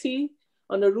that you see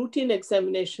on a routine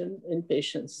examination in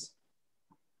patients?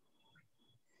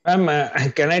 Ma'am,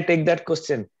 can I take that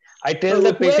question? I tell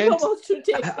the patients,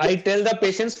 I tell the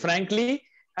patients frankly,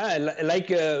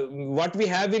 what we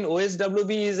have in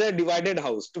OSWB is a divided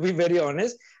house, to be very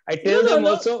honest. I tell them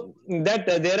also that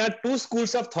there are two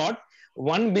schools of thought.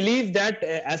 One believe that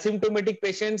asymptomatic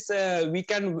patients we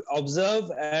can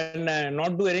observe and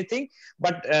not do anything.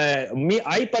 But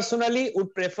I personally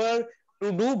would prefer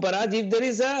to do barrage if there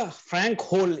is a frank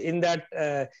hole in that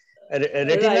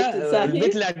retina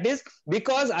with lattice,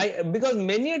 because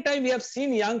many a time we have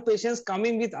seen young patients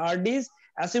coming with RDs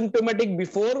asymptomatic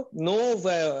before, no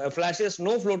flashes,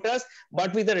 no floaters,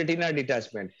 but with a retina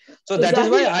detachment. So that is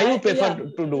why I would prefer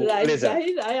to do laser.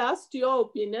 Zahir, I asked your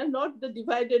opinion, not the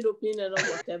divided opinion or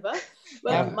whatever.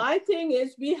 But my thing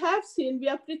is, we are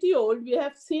pretty old, we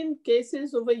have seen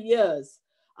cases over years.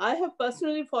 I have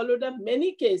personally followed up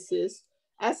many cases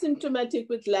asymptomatic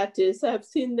with lattice. I have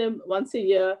seen them once a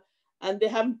year. And they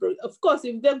haven't, of course,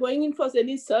 if they're going in for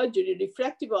any surgery,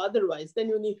 refractive or otherwise, then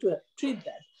you need to treat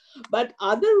that. But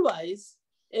otherwise,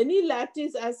 any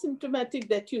lattice asymptomatic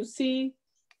that you see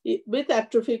with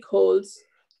atrophic holes,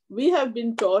 we have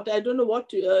been taught, I don't know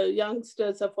what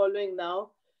youngsters are following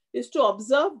now, is to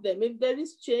observe them. If there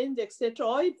is change, etc.,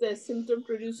 or if there's symptom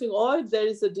producing, or if there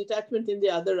is a detachment in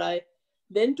the other eye,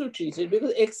 then to treat it.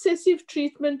 Because excessive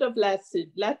treatment of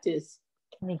lattice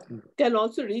can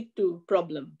also lead to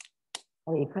problem.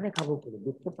 Can cause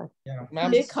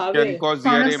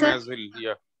ERM as well.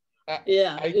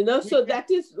 So that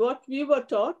is what we were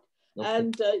taught.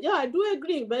 And I do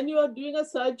agree. When you are doing a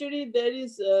surgery, there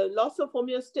is loss of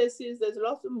homeostasis, there's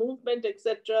loss of movement,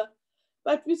 etc.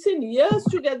 But we've seen years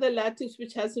together lattice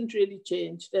which hasn't really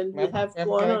changed, and we have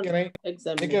gone on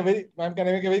examining. Ma'am, can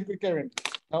I make a very quick comment?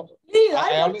 Now, please,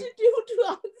 I wanted you to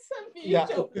answer me. Yeah,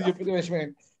 you put the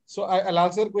question. So I'll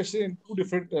answer the question in two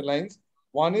different lines.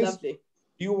 One is, do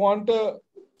you want a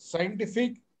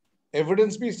scientific,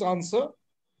 evidence-based answer,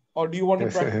 or do you want a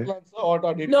practical answer, or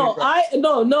no?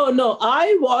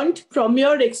 I want, from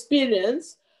your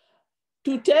experience,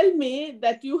 to tell me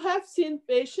that you have seen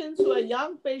patients who are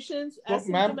young patients. So,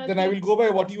 ma'am, then I will go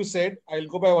by what you said. I'll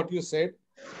go by what you said.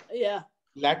 Yeah.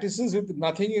 Lattices with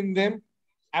nothing in them,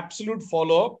 absolute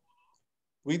follow-up,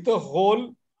 with a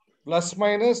hole, plus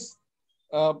minus,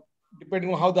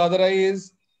 depending on how the other eye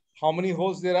is, how many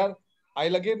holes there are.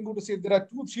 I'll again go to say there are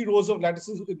 2-3 rows of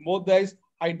lattices in both the eyes.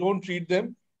 I don't treat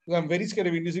them because I'm very scared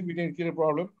of inducing vitamin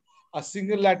problem. A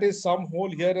single lattice, some hole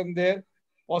here and there,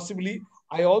 possibly.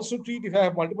 I also treat, if I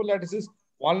have multiple lattices,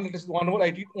 one lattice, one hole,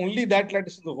 I treat only that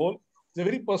lattice in the hole. It's a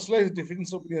very personalized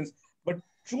difference of opinions. But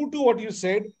true to what you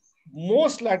said,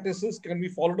 most lattices can be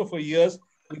followed up for years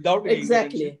without any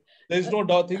intervention. There is no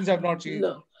doubt, things have not changed.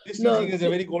 This teaching is a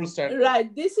very gold standard.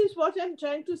 Right. This is what I'm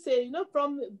trying to say. You know,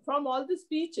 from all the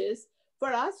speeches,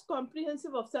 for us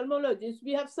comprehensive ophthalmologists,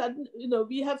 we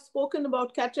have spoken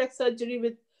about cataract surgery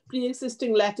with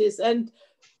pre-existing lattice. And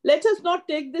let us not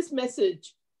take this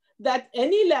message that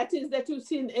any lattice that you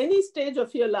see in any stage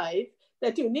of your life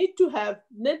that you need to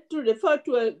refer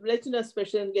to a retina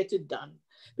specialist and get it done.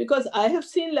 Because I have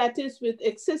seen lattice with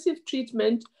excessive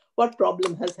treatment, what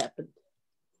problem has happened.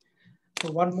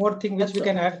 So one more thing which we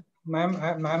can add, ma'am,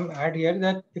 add here,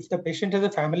 that if the patient has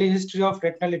a family history of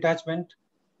retinal detachment,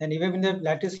 then even when the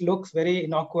lattice looks very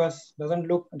innocuous, doesn't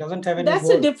have any. That's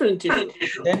a different issue.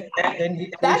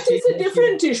 That is a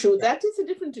different issue. That is a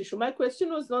different issue. My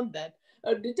question was not that.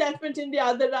 Detachment in the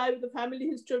other eye with the family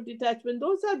history of detachment.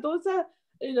 Those are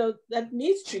that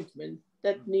needs treatment.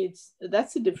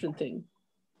 That's a different thing.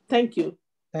 Thank you.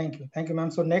 Thank you. Thank you,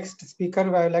 ma'am. So next speaker,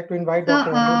 I would like to invite So,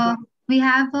 Dr. Anirudh. we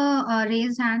have a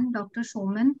raised hand, Dr.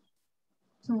 Showman.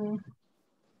 So,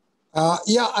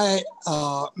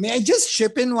 may I just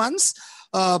chip in once?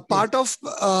 Part of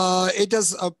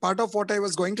part of what I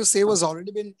was going to say was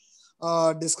already been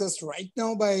discussed right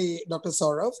now by Dr.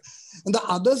 Saurav. And the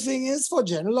other thing is for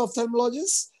general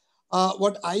ophthalmologists,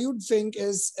 what I would think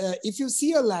is if you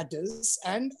see a lattice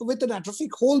and with an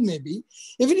atrophic hole maybe,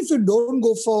 even if you don't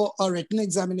go for a retina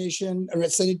examination,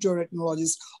 send it to a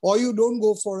retinologist, or you don't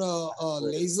go for a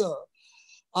laser,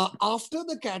 after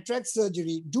the cataract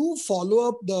surgery, do follow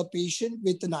up the patient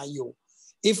with an IO,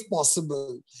 if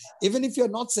possible, even if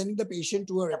you're not sending the patient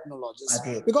to a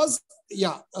retinologist. Because,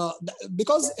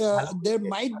 there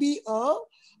might be a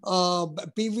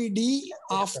PVD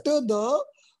after the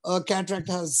cataract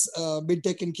has been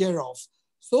taken care of.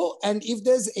 So, and if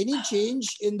there's any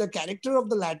change in the character of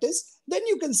the lattice, then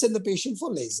you can send the patient for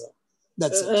laser.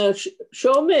 That's it.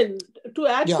 Showman, to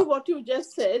add to what you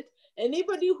just said,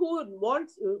 anybody who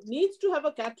needs to have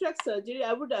a cataract surgery,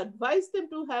 I would advise them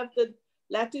to have the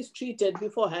lattice treated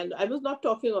beforehand. I was not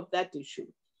talking of that issue.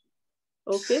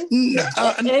 Okay.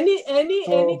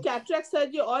 Any cataract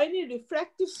surgery or any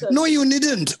refractive surgery. No, you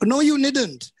needn't. No, you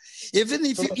needn't. Even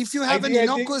if you have an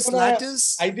innocuous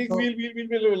lattice. I think we'll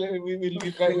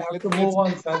have to move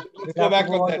on, sir. Let's go back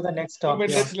on to the next topic.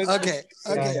 Okay.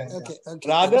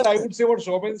 Rather, I would say what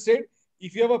Shobhan said.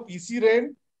 If you have a PC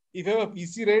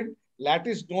rent,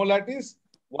 lattice, no lattice,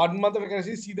 1 month of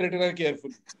accuracy, see the retina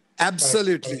carefully.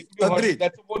 Absolutely. Agreed.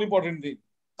 That's a more important thing.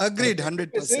 Agreed,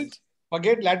 100%.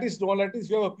 Forget lattice, no lattice. If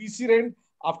you have a PC rent,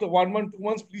 after 1 month, 2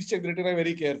 months, please check the retina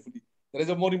very carefully. There is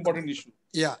a more important issue.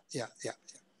 Yeah.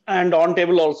 And on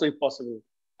table also, if possible.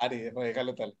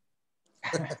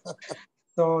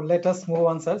 So let us move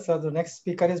on, sir. So the next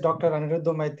speaker is Dr. Anirudh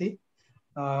Maiti.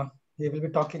 He will be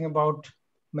talking about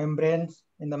membranes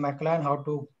in the macula and how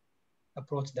to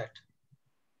approach that.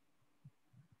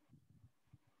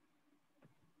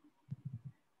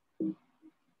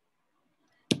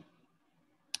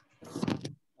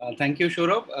 Thank you,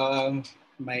 Shurab.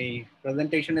 My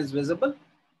presentation is visible?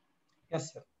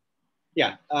 Yes, sir.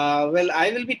 Yeah. Well,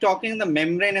 I will be talking the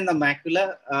membrane and the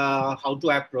macula, how to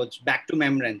approach back to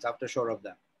membranes after Shurab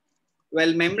them.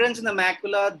 Well, membranes in the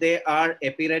macula, they are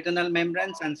epiretinal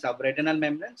membranes and subretinal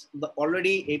membranes. The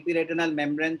already epiretinal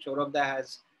membrane, Shurabda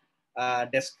has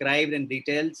described in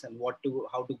details and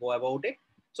how to go about it.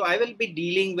 So I will be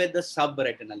dealing with the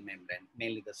subretinal membrane,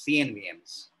 mainly the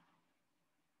CNVMs.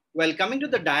 Well, coming to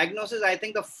the diagnosis, I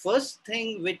think the first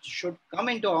thing which should come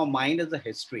into our mind is the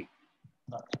history.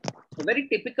 A very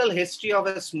typical history of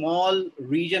a small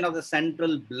region of the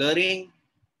central blurring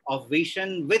of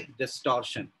vision with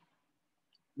distortion.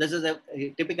 This is a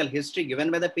typical history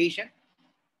given by the patient.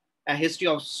 A history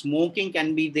of smoking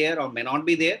can be there or may not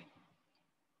be there.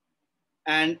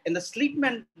 And in the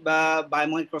Sleepman by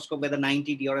microscope, whether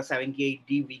 90D or a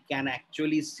 78D, we can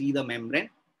actually see the membrane.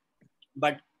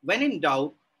 But when in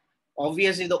doubt,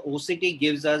 obviously the OCT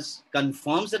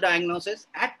confirms the diagnosis.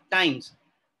 At times,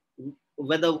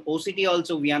 whether OCT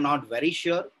also, we are not very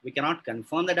sure. We cannot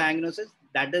confirm the diagnosis.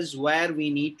 That is where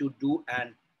we need to do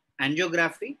an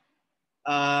angiography,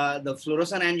 the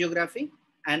fluorescent angiography.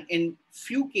 And in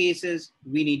few cases,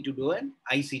 we need to do an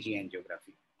ICG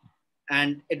angiography.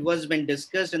 And it was been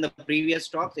discussed in the previous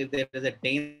talks, if there is a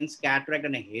dense cataract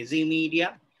and a hazy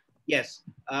media, yes,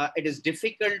 it is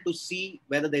difficult to see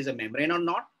whether there's a membrane or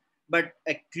not. But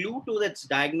a clue to its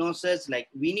diagnosis, like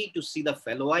we need to see the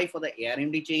fellow eye for the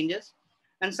ARMD changes.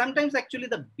 And sometimes actually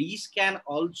the B scan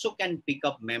also can pick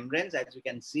up membranes, as you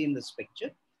can see in this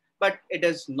picture, but it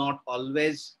is not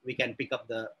always we can pick up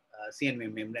the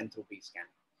CNV membrane through B scan.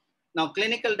 Now,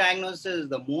 clinical diagnosis is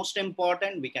the most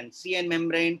important. We can see a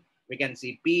membrane, we can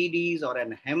see PEDs or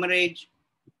an hemorrhage.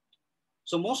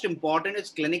 So most important is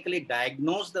clinically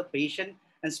diagnose the patient,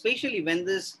 and especially when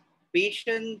this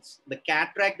patient's, the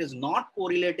cataract is not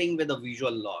correlating with the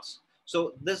visual loss.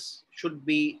 So this should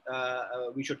be,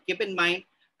 we should keep in mind,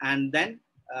 and then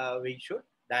we should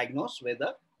diagnose with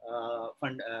the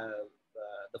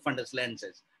fundus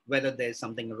lenses, whether there's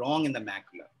something wrong in the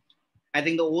macula. I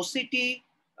think the OCT,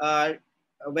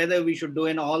 whether we should do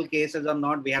in all cases or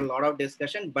not, we had a lot of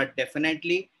discussion, but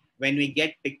definitely when we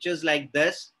get pictures like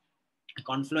this, a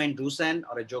confluent drusen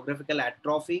or a geographical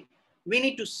atrophy, we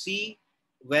need to see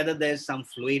whether there's some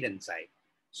fluid inside.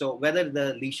 So whether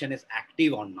the lesion is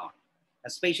active or not,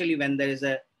 especially when there's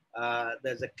a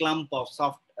clump of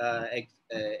soft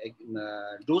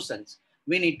drusens,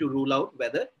 we need to rule out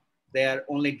whether they are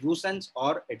only drusens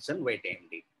or it's a wet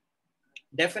AMD.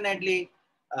 Definitely,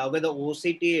 With the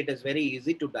OCT, it is very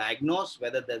easy to diagnose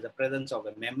whether there's a presence of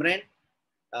a membrane.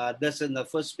 This in the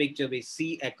first picture, we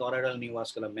see a choroidal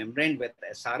neovascular membrane with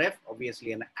SRF,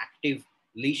 obviously an active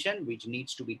lesion which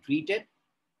needs to be treated.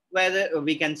 Whether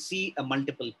we can see a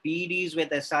multiple PEDs with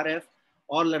SRF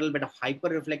or a little bit of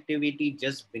hyperreflectivity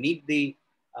just beneath the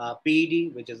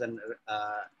PED, which is an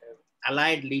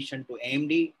allied lesion to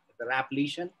AMD, the RAP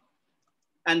lesion.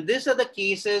 And these are the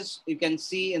cases you can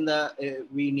see in the,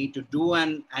 we need to do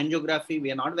an angiography.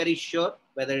 We are not very sure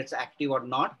whether it's active or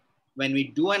not. When we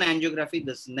do an angiography,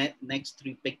 this next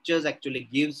three pictures actually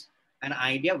gives an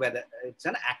idea whether it's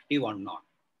an active or not.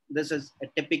 This is a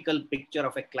typical picture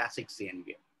of a classic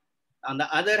CNV. On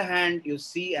the other hand, you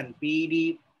see an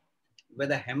PED with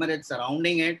a hemorrhage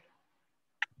surrounding it.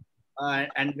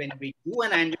 And when we do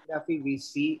an angiography, we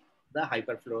see the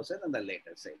hyperfluorescence in the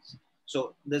later cells.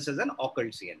 So this is an occult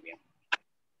CNV.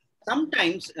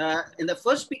 Sometimes in the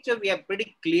first picture, we are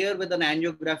pretty clear with an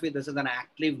angiography, this is an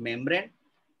active membrane,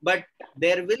 but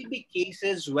there will be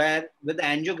cases where with the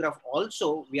angiograph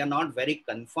also, we are not very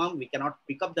confirmed. We cannot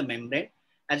pick up the membrane.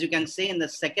 As you can see in the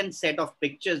second set of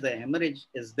pictures, the hemorrhage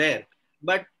is there,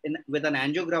 but with an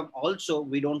angiogram also,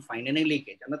 we don't find any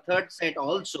leakage. And the third set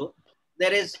also,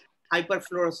 there is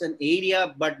hyperfluorescent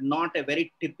area, but not a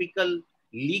very typical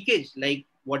leakage like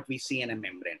what we see in a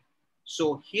membrane.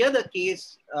 So here the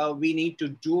case we need to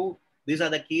do, these are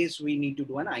the case we need to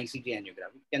do an ICG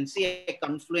angiogram. You can see a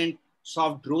confluent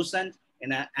soft drusen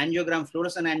in an angiogram,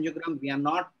 fluorescent angiogram. We are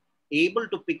not able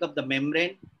to pick up the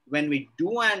membrane. When we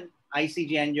do an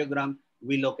ICG angiogram,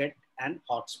 we look at an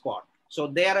hotspot. So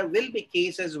there will be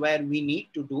cases where we need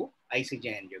to do ICG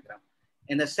angiogram.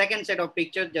 In the second set of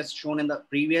pictures just shown in the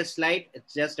previous slide,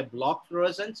 it's just a block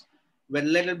fluorescence with a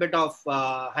little bit of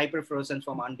hyperfluorescence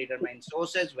from undetermined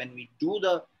sources. When we do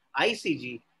the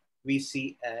ICG, we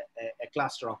see a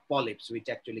cluster of polyps, which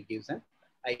actually gives an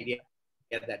idea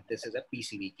that this is a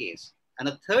PCV case. And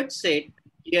the third set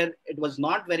here, it was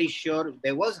not very sure.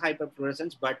 There was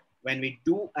hyperfluorescence, but when we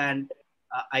do an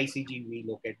ICG, we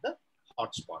look at the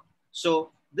hotspot.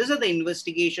 So these are the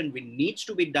investigation which needs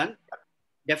to be done.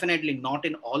 Definitely not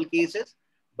in all cases,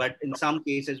 but in some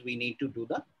cases we need to do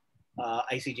the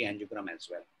ICG angiogram as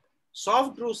well.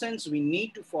 Soft drusens, we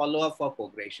need to follow up for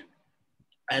progression.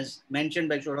 As mentioned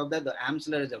by Shorav, the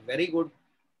Amsler is a very good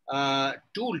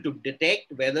tool to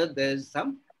detect whether there's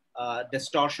some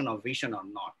distortion of vision or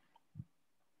not.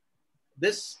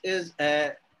 This is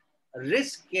a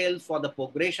risk scale for the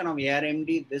progression of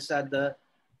ARMD. These are the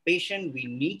patient we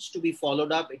needs to be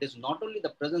followed up. It is not only the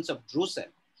presence of drusen.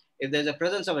 If there's a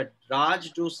presence of a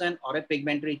large drusen or a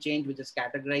pigmentary change, which is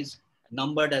categorized,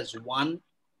 numbered as 1,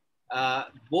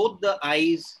 both the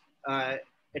eyes,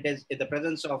 if the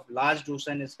presence of large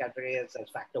drusen is categorized as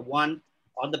factor 1,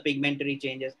 or the pigmentary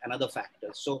changes, another factor.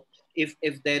 So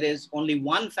if there is only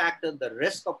one factor, the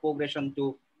risk of progression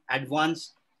to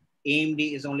advanced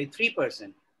AMD is only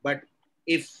 3%. But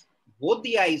if both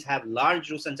the eyes have large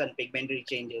drusens and pigmentary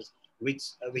changes, which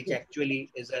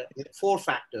actually is 4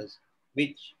 factors,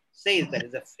 which says there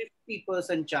is a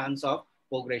 50% chance of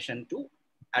progression to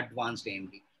advanced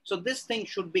AMD. So this thing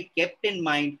should be kept in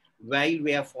mind while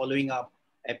we are following up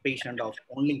a patient of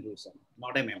only drusen,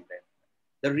 not a membrane.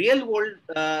 The real world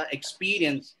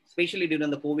experience, especially during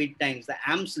the COVID times, the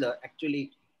Amsler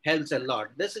actually helps a lot.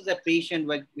 This is a patient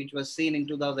which was seen in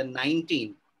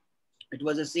 2019. It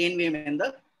was a CNVM in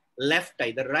the left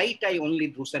eye. The right eye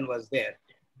only drusen was there.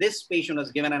 This patient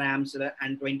was given an Amsler,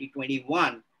 and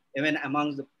 2021, even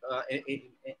amongst the,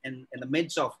 in the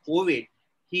midst of COVID,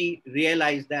 he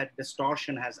realized that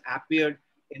distortion has appeared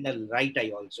in the right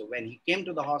eye also. When he came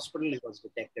to the hospital, he was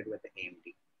detected with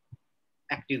AMD,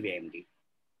 active AMD.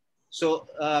 So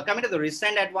coming to the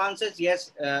recent advances,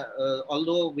 yes,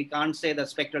 although we can't say the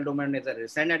spectral domain is a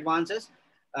recent advances,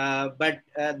 but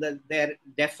there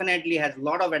definitely has a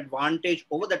lot of advantage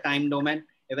over the time domain.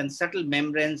 Even subtle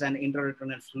membranes and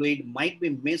intraretinal fluid might be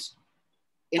missed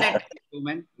in a time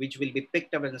domain, which will be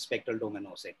picked up in the spectral domain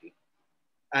OCT.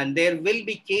 And there will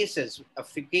be cases, a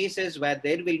few cases where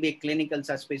there will be clinical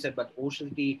suspicion, but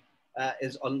OCT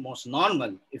is almost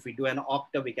normal. If we do an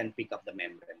octa, we can pick up the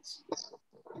membranes.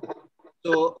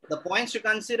 So the points to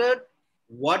consider,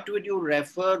 what would you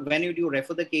refer, when would you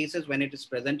refer the cases when it is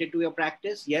presented to your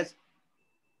practice? Yes,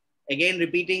 again,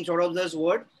 repeating Shorav's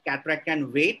word, cataract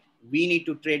can wait. We need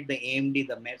to treat the AMD,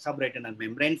 the subretinal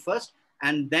membrane first,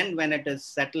 and then when it is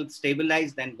settled,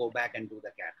 stabilized, then go back and do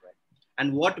the cataract.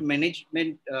 And what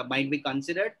management might be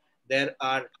considered? There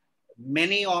are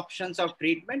many options of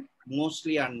treatment,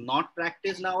 mostly are not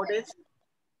practiced nowadays.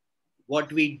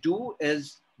 What we do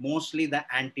is mostly the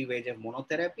anti-VEGF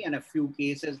monotherapy, and a few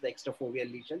cases, the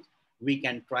extrafoveal lesions, we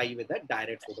can try with a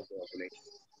direct photocoagulation.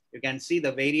 You can see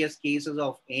the various cases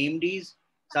of AMDs,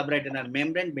 subretinal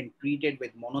membrane been treated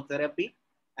with monotherapy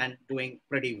and doing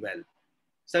pretty well.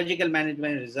 Surgical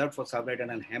management is reserved for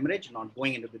subretinal hemorrhage, not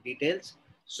going into the details.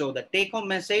 So the take-home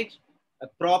message, a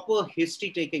proper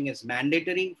history taking is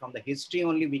mandatory. From the history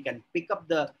only, we can pick up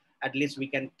the, at least we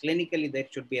can clinically, there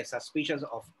should be a suspicion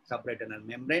of subretinal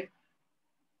membrane.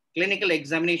 Clinical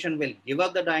examination will give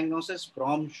us the diagnosis.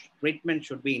 Prompt treatment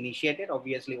should be initiated.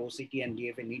 Obviously, OCT and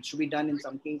DFA needs to be done in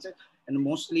some cases, and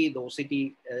mostly the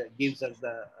OCT gives us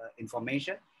the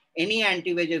information. Any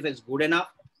anti-VEGF is good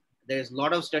enough. There's a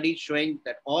lot of studies showing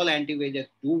that all anti-VEGF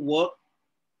do work.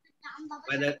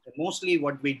 Whether mostly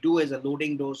what we do is a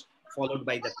loading dose followed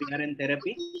by the PRN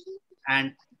therapy,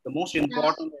 and the most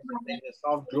important is that there's a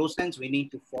soft growth sense. We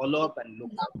need to follow up and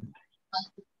look for.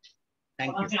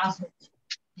 Thank you.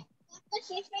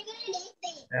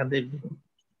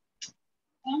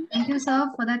 Thank you, sir,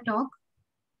 for that talk.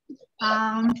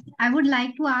 I would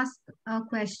like to ask a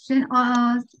question.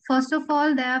 First of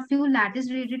all, there are a few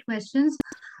lattice-related questions.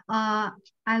 I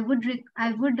would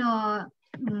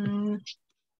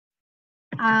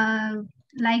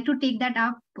like to take that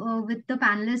up with the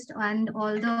panelists and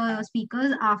all the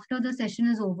speakers after the session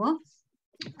is over.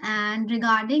 And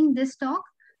regarding this talk,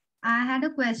 I had a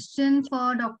question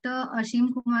for Dr.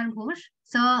 Ashim Kumar Ghosh.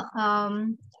 Sir,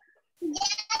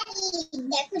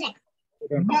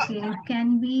 okay,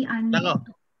 can we unmute?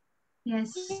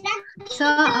 Yes.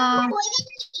 Sir,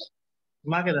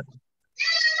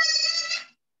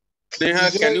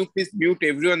 Neha, can you please mute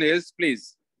everyone else,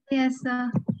 please? Yes,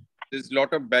 sir. There's a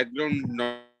lot of background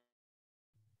noise.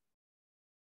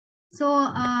 So,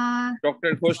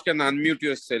 Dr. Ghosh can unmute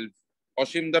yourself.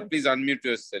 Ashimda, please unmute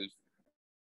yourself.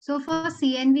 So for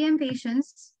CNVM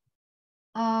patients,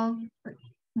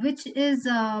 which is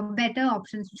better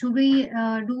options? Should we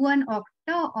do an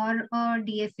Octa or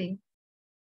DFA?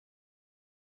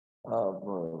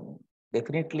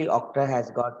 Definitely, Octa has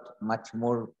got much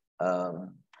more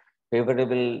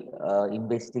favorable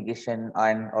investigation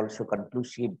and also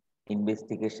conclusive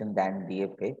investigation than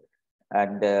DFA.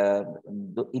 And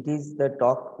it is the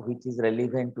talk which is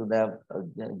relevant to the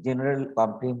general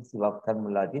comprehensive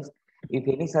ophthalmologist. If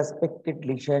any suspected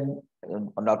lesion,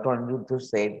 Dr. Aniruddha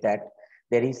said that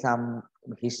there is some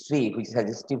history which is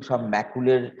suggestive some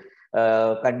macular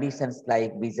conditions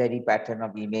like bizarre pattern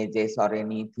of images or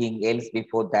anything else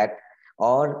before that,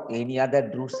 or any other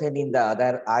drusen in the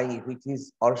other eye, which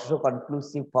is also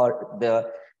conclusive for the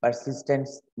persistent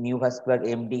neovascular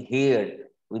MD here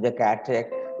with the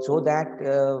cataract, so that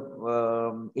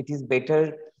it is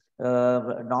better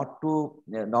not to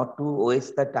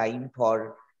waste the time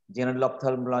for general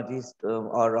ophthalmologist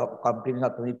or comprehensive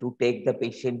ophthalmologist to take the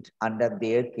patient under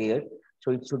their care.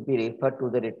 So it should be referred to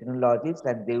the retinologist,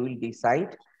 and they will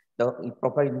decide the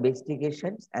proper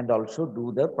investigations and also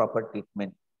do the proper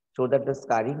treatment, so that the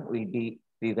scarring will be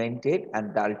prevented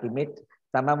and the ultimate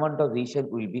some amount of vision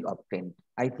will be obtained.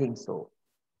 I think so.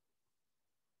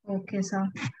 Okay, sir.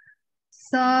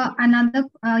 So another,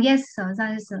 yes, sir.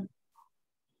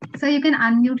 Sir, you can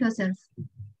unmute yourself.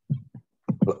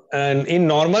 And in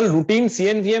normal routine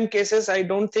CNVM cases, I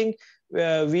don't think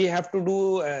we have to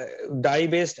do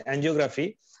dye-based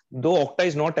angiography, though Octa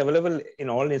is not available in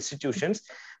all institutions.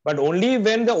 But only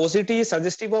when the OCT is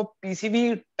suggestive of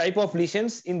PCV type of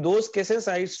lesions, in those cases,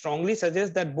 I strongly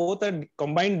suggest that both a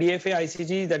combined DFA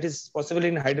ICG that is possible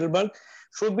in Heidelberg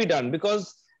should be done,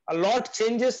 because a lot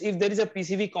changes if there is a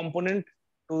PCV component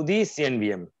to the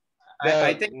CNVM.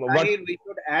 I think we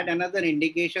should add another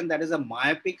indication, that is a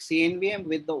myopic CNVM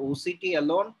with the OCT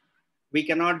alone. We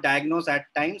cannot diagnose at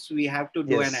times. We have to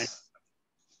do an.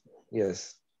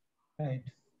 Yes. Right.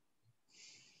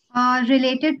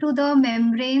 Related to the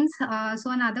membranes, so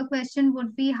another question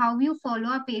would be how you follow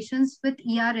up patients with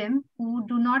ERM who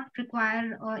do not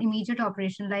require immediate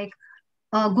operation, like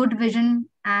good vision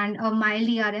and a mild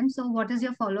ERM. So what is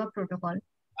your follow-up protocol?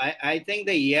 I think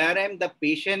the ERM, the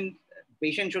patient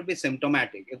should be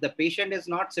symptomatic. If the patient is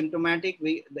not symptomatic,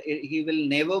 he will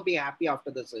never be happy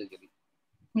after the surgery.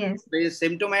 Yes. If he is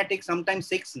symptomatic, sometimes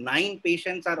 6-9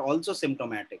 patients are also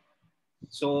symptomatic.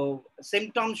 So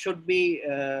symptoms should be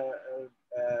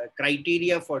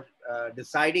criteria for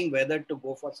deciding whether to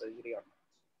go for surgery or not.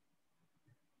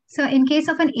 So in case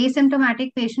of an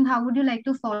asymptomatic patient, how would you like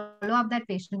to follow up that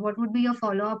patient? What would be your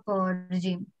follow-up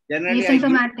regime? Generally,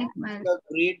 asymptomatic, I give the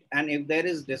read, and if there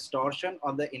is distortion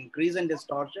or the increase in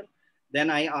distortion, then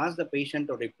I ask the patient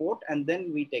to report, and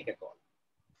then we take a call.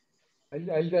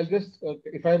 I'll just,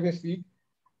 if I may speak,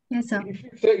 Yes, sir. If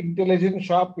it's an intelligent,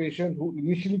 sharp patient who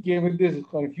initially came with this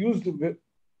confused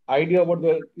idea about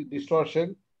the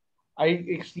distortion, I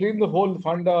explain the whole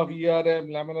funda of ERM,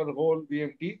 laminar hole,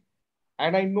 BMT,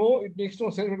 and I know it makes no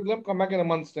sense for them come back in a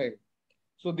month's time.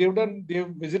 So they've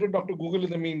visited Dr. Google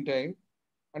in the meantime,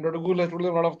 and Dr. Google has told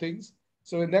them a lot of things.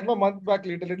 So when they're a month back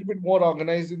later, a little bit more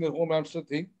organized in the home hamster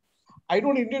thing, I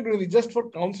don't intend to just for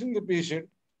counseling the patient,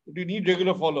 but you need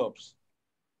regular follow-ups.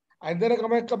 And then I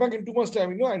come back in 2 months'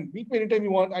 time, and meet me anytime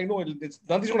you want. I know nothing's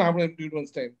going to happen in 2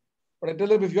 months' time. But I tell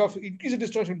them, if you have increased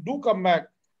distortion, do come back.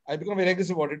 I become very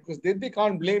aggressive about it because then they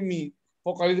can't blame me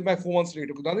for calling them back 4 months later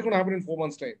because nothing's going to happen in 4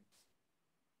 months' time.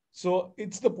 So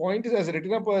the point is, as a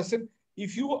retina person,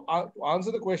 if you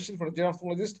answer the question for a retina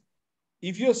ophthalmologist,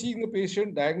 if you're seeing the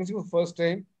patient, diagnosing for the first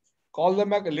time, call them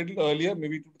back a little earlier,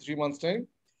 maybe 2 to 3 months' time.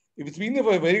 If it's been there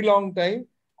for a very long time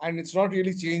and it's not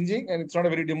really changing and it's not a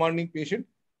very demanding patient,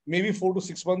 maybe 4 to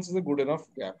 6 months is a good enough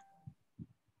gap.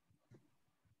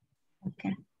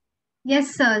 Okay.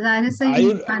 Yes, sir. That is I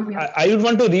would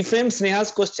want to reframe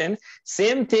Sneha's question.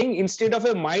 Same thing, instead of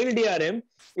a mild ERM,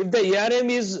 if the ERM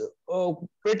is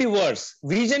pretty worse,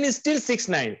 vision is still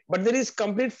 6/9, but there is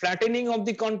complete flattening of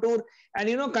the contour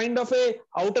and kind of a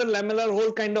outer lamellar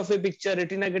hole kind of a picture,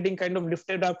 retina getting kind of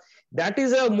lifted up. That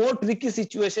is a more tricky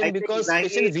situation because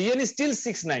patient vision is still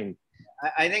 6/9.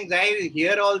 I think Zai,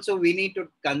 here also we need to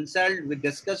consult, we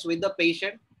discuss with the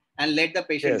patient and let the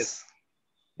patient discuss.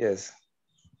 Yes.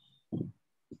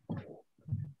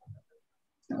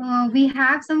 We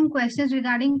have some questions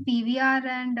regarding PVR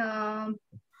and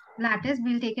lattice.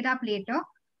 We'll take it up later.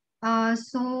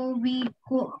 So we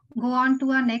go on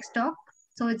to our next talk.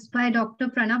 So it's by Dr.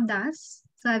 Pranab Das.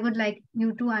 So I would like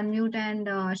you to unmute and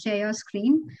share your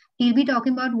screen. He'll be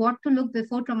talking about what to look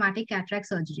before traumatic cataract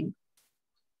surgery.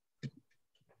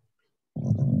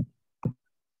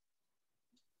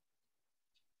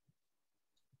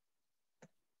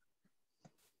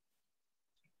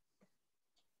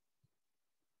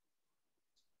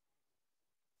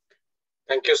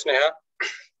 Thank you, Sneha.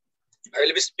 I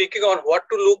will be speaking on what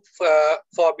to look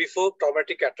for before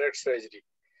traumatic cataract surgery.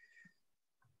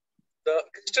 The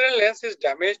crystalline lens is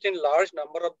damaged in large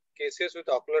number of cases with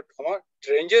ocular trauma.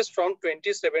 It ranges from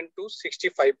 27 to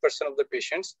 65% of the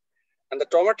patients. And the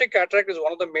traumatic cataract is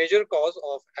one of the major cause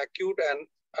of acute and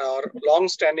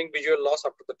long-standing visual loss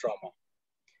after the trauma.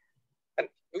 And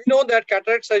we know that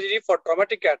cataract surgery for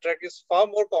traumatic cataract is far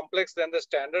more complex than the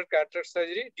standard cataract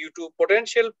surgery due to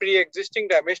potential pre-existing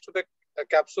damage to the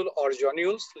capsule or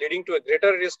zonules, leading to a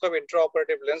greater risk of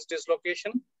intraoperative lens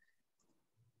dislocation,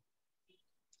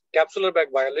 capsular bag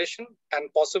violation,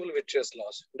 and possible vitreous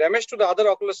loss. Damage to the other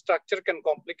ocular structure can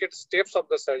complicate steps of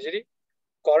the surgery.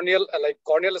 Corneal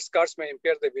scars may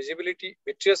impair the visibility.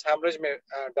 Vitreous hemorrhage may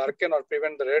darken or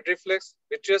prevent the red reflex.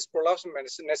 Vitreous prolapse may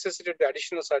necessitate the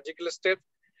additional surgical step.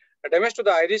 Damage to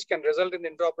the iris can result in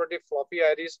intraoperative floppy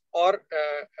iris or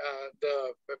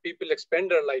the pupil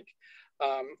expander like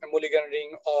mulligan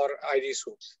ring or iris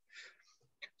hoops.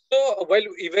 So while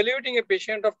evaluating a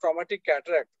patient of traumatic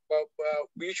cataract,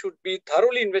 we should be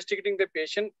thoroughly investigating the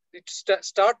patient. It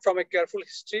start from a careful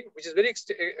history, which is very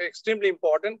extremely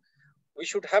important. We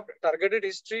should have targeted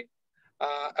history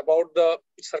about the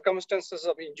circumstances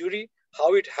of injury,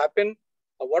 how it happened,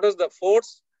 what is the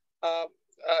force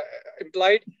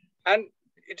implied, and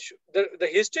the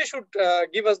history should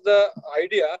give us the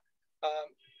idea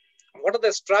what are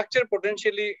the structure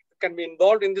potentially can be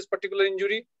involved in this particular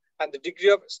injury and the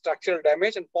degree of structural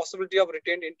damage and possibility of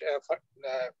retained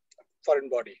foreign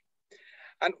body.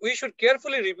 And we should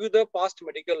carefully review the past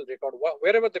medical record.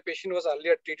 Wherever the patient was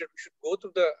earlier treated, we should go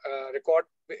through the record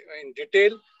in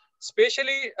detail.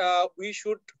 Especially, we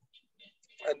should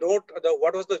note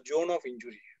what was the zone of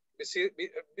injury. This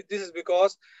is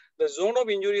because the zone of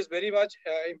injury is very much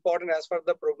important as far as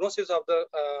the prognosis of the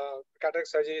cataract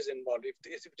surgery is involved.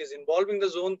 If it is involving the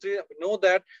zone 3, we know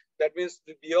that means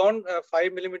beyond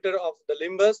 5 millimeter of the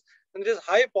limbus, and there is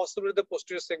high possibility the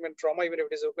posterior segment trauma, even if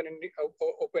it is open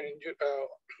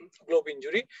globe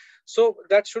injury. So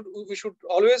we should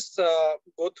always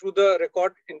go through the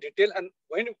record in detail. And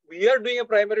when we are doing a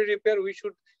primary repair, we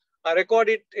should record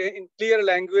it in clear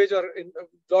language or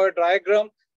draw a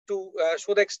diagram to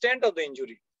show the extent of the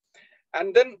injury.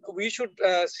 And then we should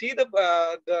see the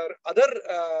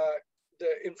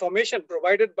information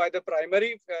provided by the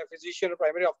primary physician or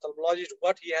primary ophthalmologist,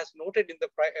 what he has noted in the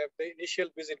initial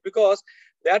visit, because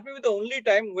that may be the only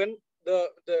time when the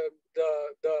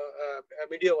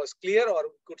media was clear or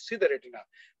could see the retina,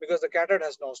 because the cataract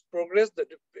has not progressed, the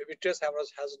vitreous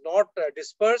hemorrhage has not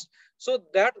dispersed. So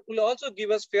that will also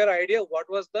give us fair idea what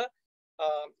was the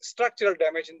structural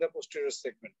damage in the posterior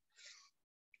segment.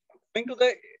 Going to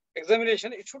the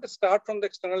examination, it should start from the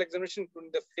external examination,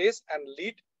 including the face and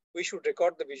lid. We should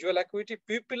record the visual acuity.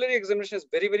 Pupillary examination is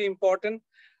very, very important.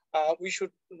 We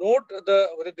should note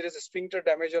whether there is a sphincter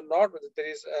damage or not, whether there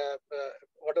is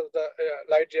whatever the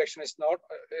light reaction is not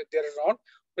there or not,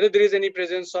 whether there is any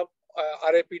presence of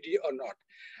RAPD or not.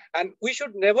 And we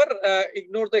should never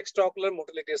ignore the extraocular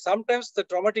motility. Sometimes the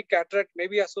traumatic cataract may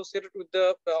be associated with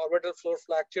the orbital floor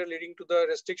fracture, leading to the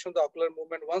restriction of the ocular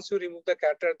movement. Once you remove the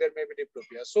cataract, there may be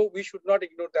diplopia. So we should not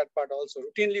ignore that part also.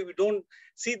 Routinely, we don't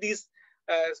see these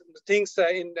things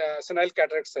in senile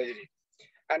cataract surgery.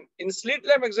 And in slit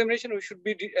lamp examination, we should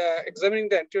be examining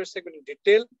the anterior segment in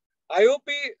detail. IOP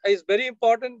is very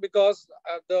important because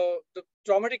the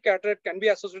traumatic cataract can be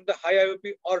associated with the high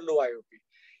IOP or low IOP.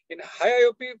 In high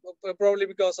IOP, probably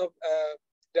because of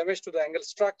damage to the angle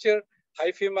structure,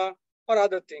 hyphema, or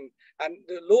other thing. And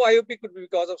the low IOP could be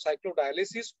because of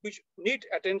cyclodialysis, which need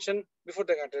attention before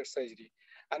the cataract surgery.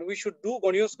 And we should do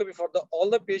gonioscopy for all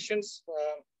the patients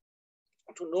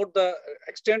to note the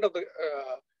extent of the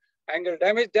angle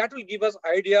damage. That will give us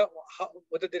idea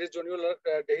whether there is genular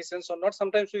dehiscence or not.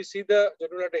 Sometimes we see the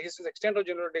genular dehiscence, extent of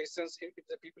genular dehiscence if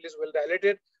the pupil is well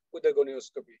dilated with the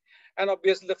gonioscopy. And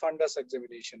obviously the fundus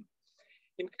examination.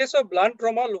 In case of blunt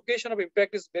trauma, location of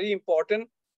impact is very important.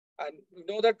 And we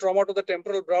know that trauma to the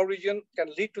temporal brow region can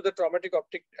lead to the traumatic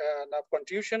optic nerve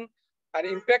contusion, and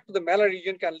impact to the malar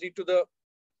region can lead to the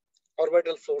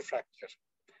orbital floor fracture.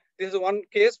 This is one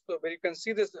case where you can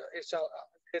see this, it's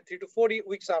 3 to 4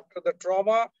 weeks after the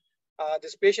trauma.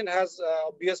 This patient has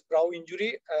obvious brow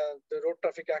injury, the road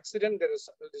traffic accident. There is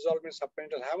dissolvement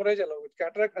subpenital hemorrhage along with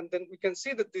cataract, and then we can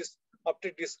see that this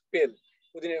optic disc pale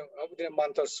within a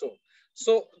month or so.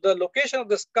 So the location of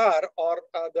the scar or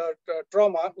the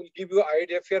trauma will give you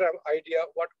fair idea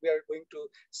what we are going to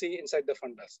see inside the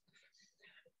fundus.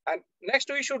 And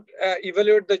next, we should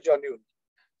evaluate the jonule.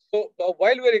 So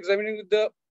while we are examining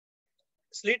the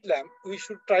slit lamp, we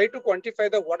should try to quantify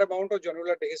what amount of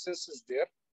jonular dehiscence is there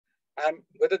and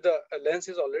whether the lens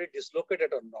is already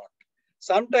dislocated or not.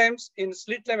 Sometimes in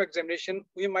slit lamp examination,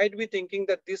 we might be thinking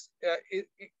that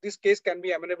this case can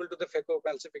be amenable to the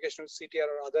phacoemulsification of CTR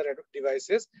or other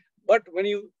devices. But when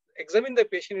you examine the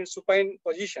patient in supine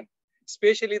position,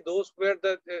 especially those where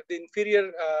the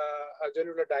inferior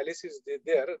jonular dialysis is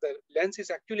there, the lens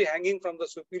is actually hanging from the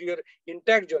superior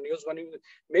intact jonules. When you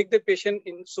make the patient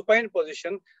in supine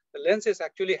position, the lens is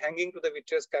actually hanging to the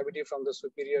vitreous cavity from the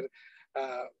superior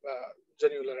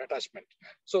jonular attachment.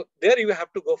 So there you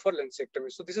have to go for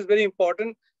lensectomy. So this is very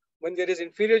important. When there is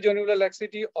inferior jonular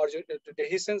laxity or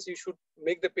dehiscence, you should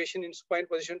make the patient in supine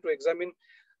position to examine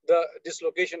the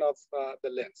dislocation of the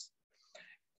lens.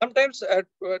 Sometimes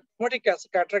traumatic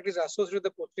cataract is associated with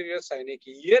the posterior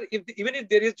synecdoche. Here, even if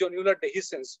there is jonular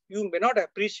dehiscence, you may not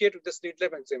appreciate with the slit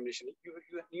lamp examination.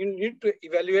 You need to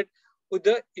evaluate with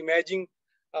the imaging.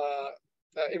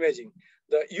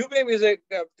 The UBM is a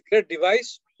great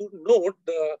device to note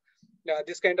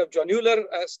this kind of jonular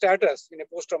status in a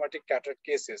post-traumatic cataract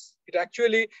cases. It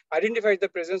actually identifies the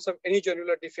presence of any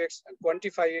jonular defects and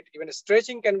quantify it. Even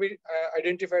stretching can be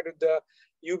identified with the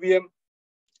UBM.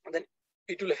 And then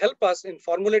it will help us in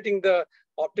formulating the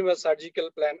optimal surgical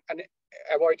plan and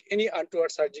avoid any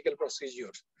untoward surgical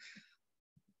procedures.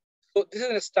 So this is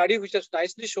a study which has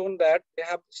nicely shown that they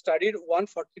have studied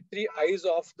 143 eyes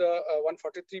of the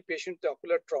 143 patients with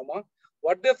ocular trauma.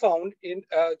 What they found in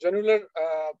jonular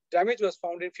damage was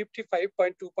found in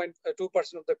 55.2%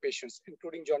 of the patients,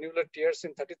 including jonular tears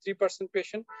in 33%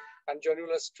 patient and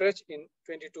jonular stretch in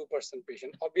 22%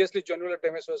 patient. Obviously, jonular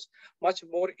damage was much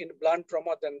more in blunt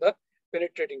trauma than the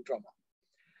penetrating trauma.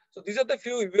 So these are the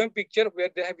few UVM picture where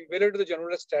they have evaluated the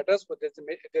jonular status, but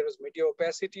there was media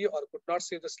opacity or could not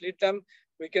see the slit lamp.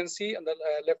 We can see on the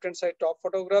left-hand side top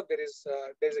photograph, there is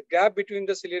a gap between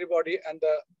the ciliary body and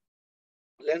the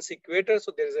lens equator.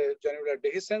 So there is a jonular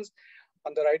dehiscence.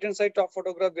 On the right-hand side top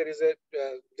photograph, there's an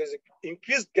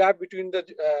increased gap between the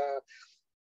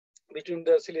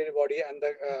ciliary body and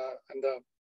the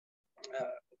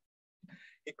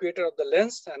equator of the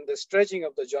lens and the stretching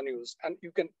of the jonules. And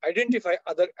you can identify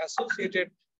other associated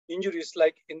injuries,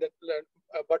 like in the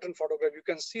button photograph, you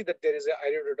can see that there is a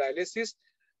iridodialysis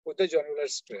with the jonular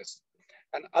stress.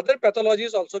 And other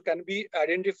pathologies also can be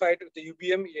identified with the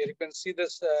UBM. Here you can see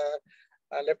this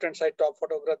left-hand side top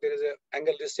photograph. There is an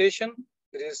angle recession.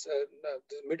 There is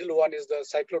the middle one is the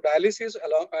cyclodialysis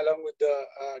along with the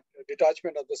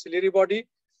detachment of the ciliary body.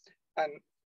 And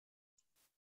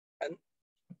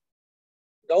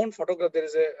down photograph, there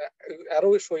is a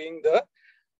arrow showing the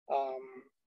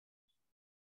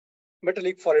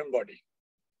metallic foreign body.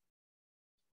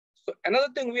 So another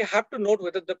thing, we have to note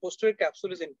whether the posterior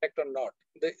capsule is intact or not.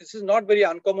 This is not very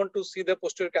uncommon to see the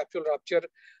posterior capsule rupture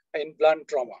in blunt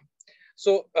trauma.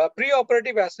 So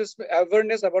pre-operative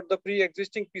awareness about the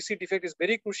pre-existing PC defect is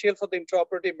very crucial for the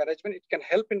intraoperative management. It can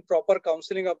help in proper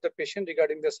counseling of the patient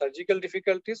regarding the surgical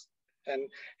difficulties and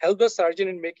help the surgeon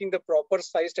in making the proper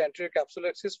sized anterior capsule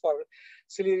axis for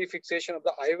ciliary fixation of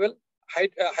the IOL.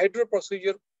 Hydro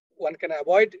procedure one can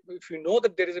avoid if you know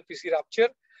that there is a PC rupture,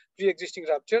 pre-existing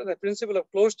rupture. The principle of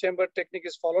closed chamber technique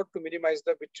is followed to minimize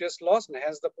the vitreous loss and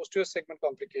hence the posterior segment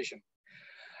complication.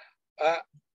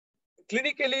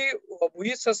 Clinically,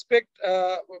 we suspect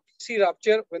PC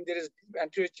rupture when there is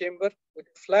anterior chamber with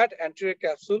flat anterior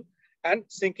capsule and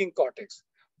sinking cortex.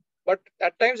 But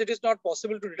at times it is not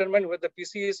possible to determine whether the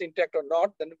PC is intact or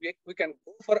not. Then we can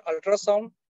go for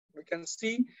ultrasound. We can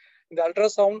see in the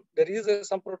ultrasound there is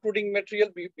some protruding material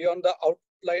beyond the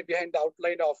outline, behind the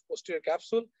outline of posterior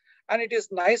capsule, and it is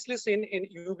nicely seen in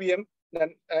UBM.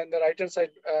 Then in the right hand side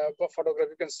photograph,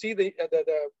 you can see the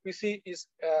PC is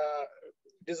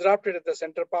disrupted at the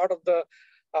center part of the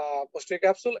posterior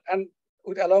capsule and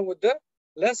along with the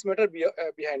lens matter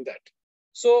behind that.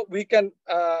 So we can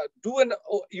do an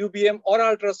UBM or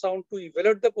ultrasound to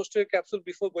evaluate the posterior capsule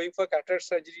before going for cataract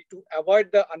surgery to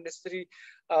avoid the unnecessary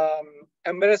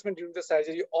embarrassment during the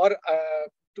surgery or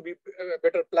to be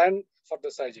better planned for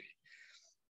the surgery.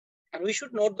 And we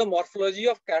should note the morphology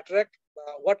of cataract,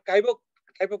 what type of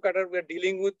cataract we are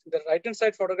dealing with. The right hand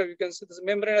side photograph, you can see this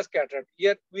membranous cataract.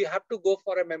 Here we have to go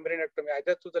for a membranectomy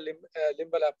either through the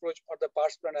limbal approach or the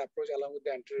pars plana approach along with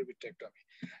the anterior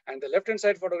vitrectomy. And the left hand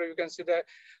side photograph, you can see the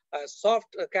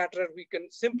soft cataract. We can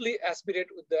simply aspirate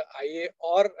with the IA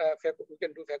or we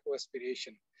can do phaco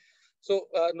aspiration. So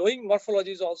knowing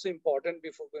morphology is also important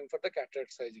before going for the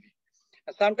cataract surgery.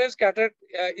 And sometimes cataract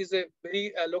is a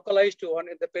very localized one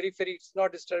in the periphery. It's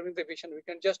not disturbing the vision. We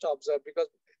can just observe because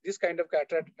this kind of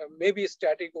cataract may be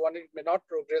static one. It may not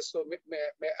progress, so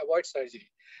may avoid surgery.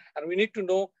 And we need to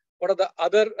know what are the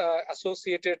other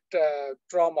associated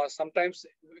traumas. Sometimes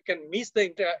we can miss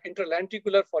the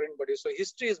interlenticular foreign body. So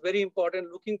history is very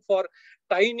important. Looking for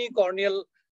tiny corneal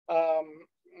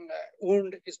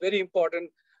wound is very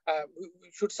important. We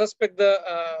should suspect the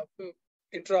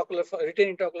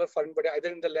retained intraocular foreign body either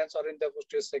in the lens or in the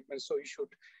posterior segment. So you should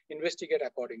investigate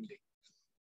accordingly.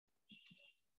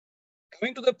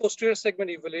 Coming to the posterior segment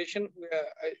evaluation,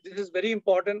 this is very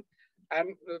important.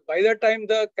 And by the time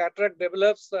the cataract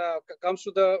develops, comes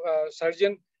to the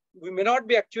surgeon, we may not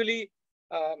be actually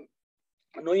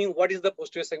knowing what is the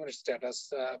posterior segment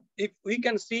status. If we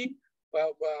can see,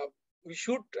 we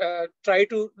should try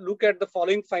to look at the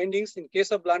following findings in case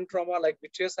of blunt trauma like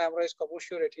vitreous hemorrhage,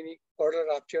 commotio retini, choroidal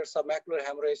rupture, submacular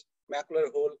hemorrhage,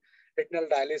 macular hole, retinal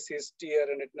dialysis, tear,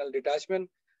 and retinal detachment.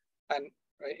 And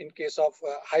in case of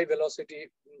high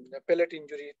velocity pellet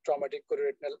injury, traumatic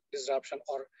chorioretinal disruption,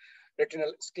 or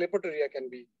retinal scleroturia can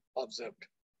be observed.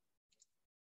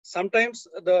 Sometimes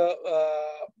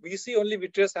we see only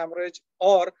vitreous hemorrhage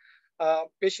or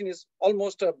patient is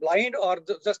almost blind or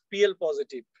just PL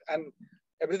positive and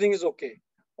everything is okay.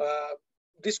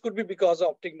 This could be because of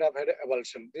optic nerve head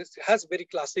avulsion. This has very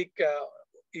classic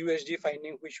USG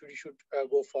finding which we should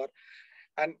go for.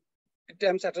 And in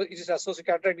terms of it is associated,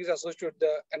 cataract is associated with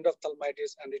the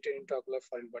endophthalmitis and retained intraocular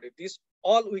foreign body. These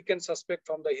all we can suspect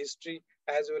from the history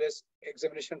as well as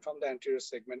examination from the anterior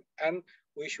segment. And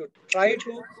we should try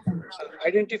to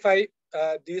identify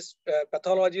these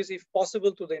pathologies if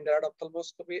possible through the indirect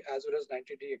ophthalmoscopy as well as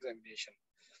 90-day examination.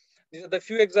 These are the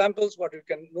few examples what you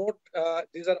can note.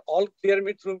 These are all clear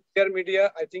through clear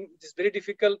media. I think it's very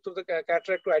difficult to the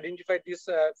cataract to identify these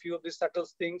few of these subtle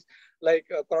things like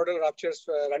choroidal ruptures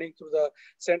running through the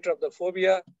center of the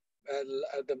fovea,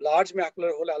 the large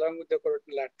macular hole along with the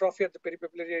choroidal atrophy at the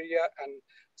peripapillary area, and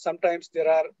sometimes there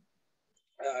are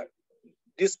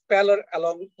disc pallor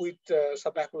along with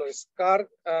submacular scar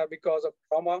because of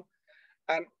trauma.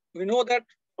 And we know that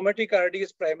traumatic RD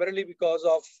is primarily because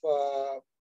of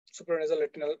supranasal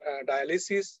retinal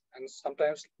dialysis and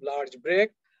sometimes large break.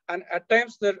 And at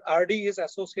times the RD is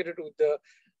associated with the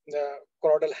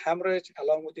choroidal hemorrhage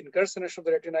along with incarceration of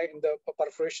the retina in the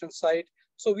perforation site.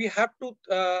 So we have to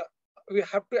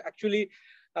actually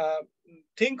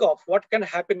think of what can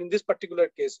happen in this particular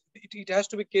case. It has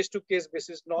to be case-to-case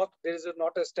basis. There is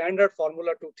not a standard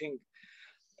formula to think.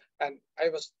 And I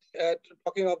was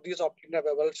talking of this optic nerve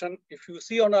avulsion. If you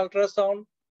see on ultrasound,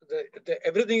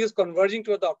 everything is converging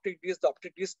to the optic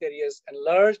disc area is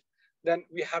enlarged, then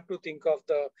we have to think of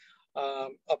the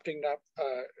optic nerve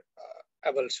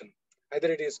avulsion.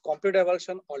 Either it is complete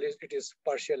avulsion or it is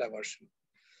partial avulsion.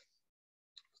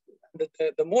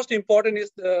 The most important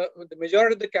is the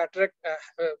majority of the cataract,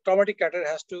 traumatic cataract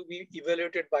has to be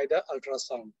evaluated by the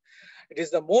ultrasound. It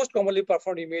is the most commonly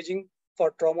performed imaging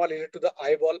for trauma related to the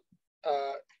eyeball.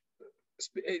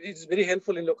 It is very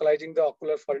helpful in localizing the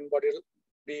ocular foreign body,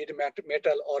 be it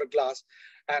metal or glass,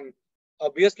 and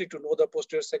obviously to know the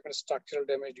posterior segment structural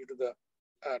damage due to the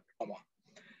trauma.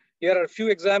 Here are a few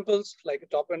examples, like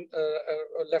top and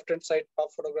left-hand side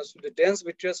top photographs with the dense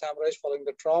vitreous hemorrhage following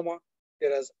the trauma.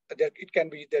 It can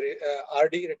be the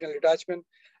RD, retinal detachment,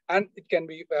 and it can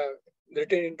be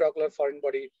retained intraocular foreign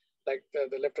body, like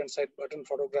the left-hand side button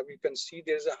photograph. You can see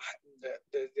there is a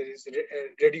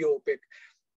radio opaque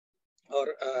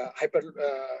or hyper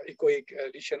echoic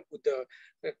lesion with the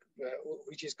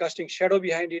which is casting shadow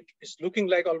behind it. It's looking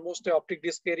like almost an optic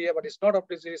disc area, but it's not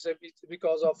optic disc. It's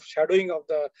because of shadowing of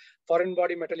the foreign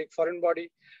body, metallic foreign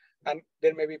body. And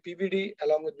there may be PVD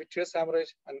along with vitreous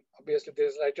hemorrhage, and obviously there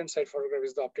is right-hand side photograph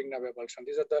is the optic nerve avulsion.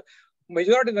 These are the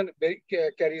majority that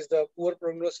carries the poor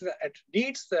prognosis and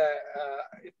needs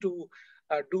to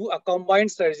do a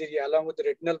combined surgery along with the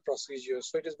retinal procedures.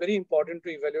 So it is very important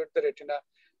to evaluate the retina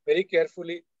very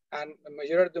carefully, and the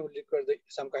majority of them will require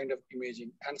some kind of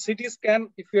imaging. And CT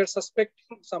scan, if you are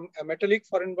suspecting some metallic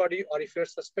foreign body, or if you are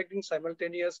suspecting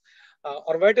simultaneous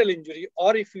orbital injury,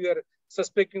 or if you are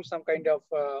suspecting some kind of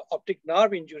optic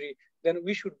nerve injury, then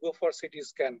we should go for CT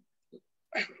scan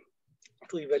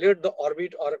to evaluate the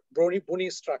orbit or bony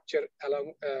structure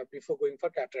along before going for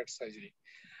cataract surgery.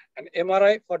 And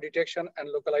MRI for detection and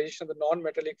localization of the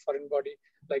non-metallic foreign body,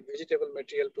 like vegetable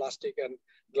material, plastic, and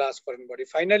glass foreign body.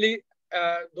 Finally,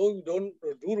 though we don't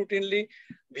do routinely,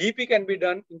 VP can be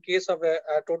done in case of a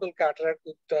total cataract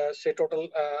with, say, total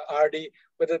RD,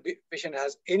 whether the patient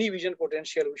has any vision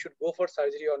potential, we should go for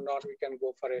surgery or not, we can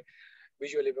go for a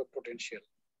visual evoked potential.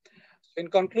 In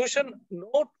conclusion,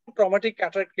 no traumatic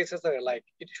cataract cases are alike.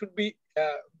 It should be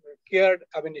cared,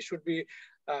 it should be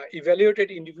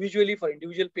evaluated individually for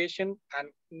individual patient, and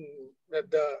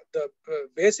the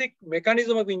basic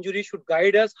mechanism of injury should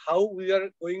guide us how we are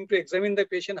going to examine the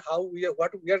patient,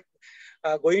 what we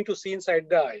are going to see inside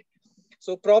the eye.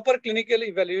 So proper clinical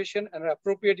evaluation and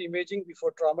appropriate imaging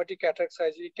before traumatic cataract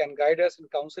surgery can guide us in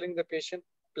counseling the patient,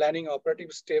 planning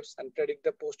operative steps, and predict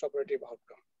the post-operative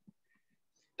outcome.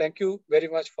 Thank you very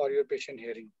much for your patient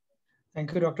hearing.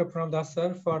 Thank you, Dr. Pranav Das,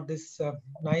 sir, for this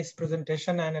nice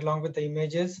presentation and along with the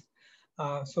images.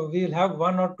 So we'll have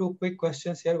one or two quick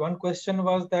questions here. One question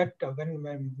was that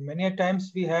when many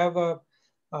times we have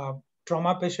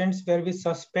trauma patients where we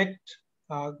suspect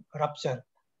rupture,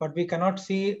 but we cannot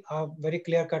see a very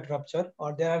clear-cut rupture,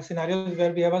 or there are scenarios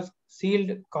where we have a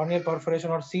sealed corneal perforation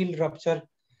or sealed rupture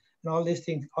and all these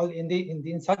things.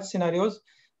 In such scenarios,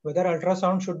 whether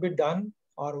ultrasound should be done,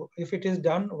 or if it is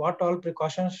done, what all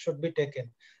precautions should be taken?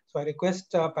 So I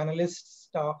request panelists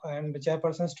and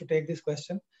chairpersons to take this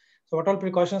question. So what all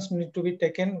precautions need to be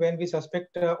taken when we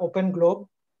suspect open globe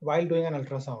while doing an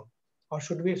ultrasound, or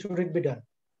should it be done?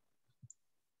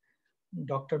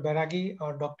 Dr. Bairagi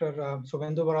or Dr.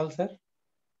 Subhendu Baral, sir?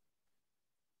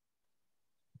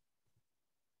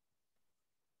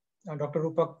 Dr.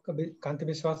 Rupa Kanti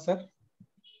Biswas, sir?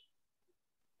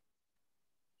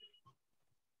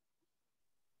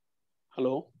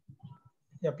 Hello.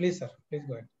 Yeah, please, sir. Please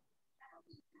go ahead.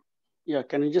 Yeah,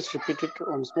 can you just repeat it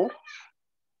once more?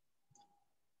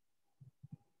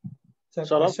 Sir,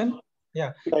 question?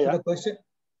 Yeah. So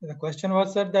the question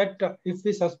was, sir, that if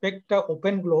we suspect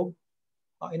open globe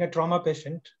in a trauma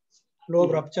patient,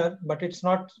 globe rupture, but it's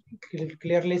not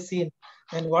clearly seen,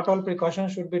 then what all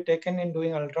precautions should be taken in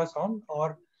doing ultrasound?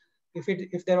 Or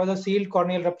if there was a sealed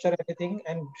corneal rupture, anything,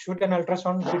 and should an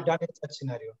ultrasound be done in such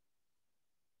scenario?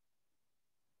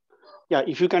 Yeah,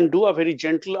 if you can do a very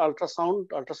gentle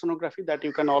ultrasonography, that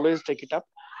you can always take it up.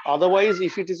 Otherwise,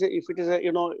 if it is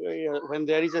when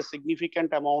there is a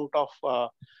significant amount of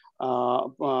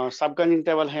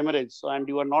subconjunctival hemorrhage, so, and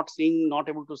you are not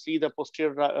able to see the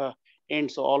posterior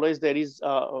end, so always there is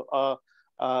subtle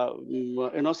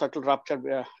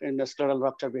rupture in the scleral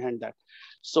rupture behind that.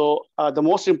 So the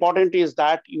most important is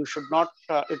that you should not.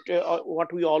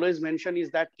 What we always mention is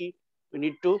that we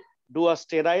need to do a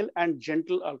sterile and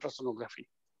gentle ultrasonography.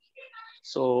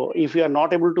 So if you are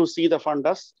not able to see the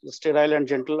fundus, the sterile and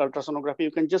gentle ultrasonography, you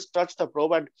can just touch the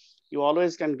probe and you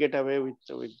always can get away with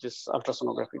this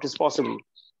ultrasonography. It is possible.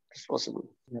 It's possible.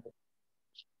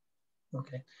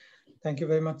 Okay. Thank you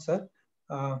very much, sir.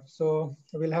 So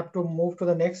we'll have to move to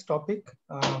the next topic.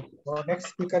 Our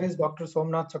next speaker is Dr.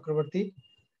 Somnath Chakravarti,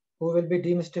 who will be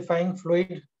demystifying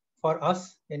fluid for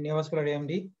us in neovascular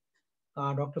AMD.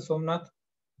 Dr. Somnath,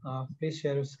 please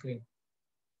share your screen.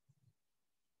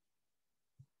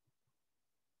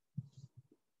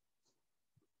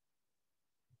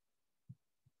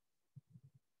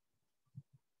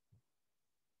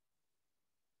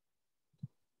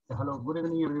 Hello, good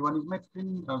evening, everyone. Is my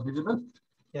screen visible?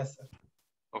 Yes, sir.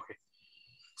 Okay.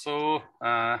 So,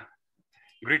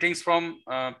 greetings from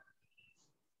North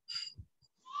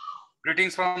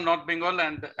Bengal,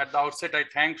 and at the outset, I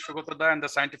thank Shugotada and the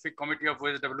Scientific Committee of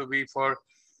OSWB for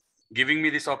giving me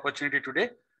this opportunity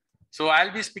today. So,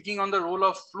 I'll be speaking on the role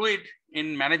of fluid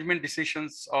in management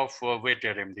decisions of wet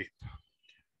AMD.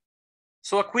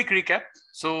 So a quick recap.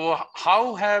 So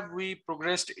how have we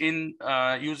progressed in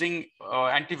using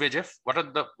anti-VEGF?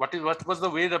 What was the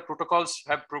way the protocols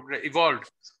have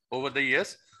evolved over the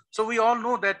years? So we all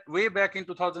know that way back in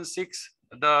 2006,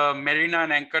 the Retina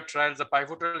and Anchor trials, the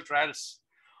pivotal trials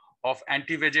of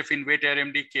anti-VEGF in wet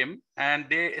AMD came, and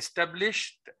they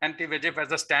established anti-VEGF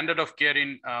as a standard of care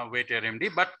in wet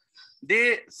AMD, but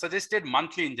they suggested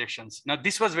monthly injections. Now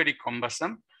this was very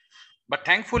cumbersome. But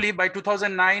thankfully, by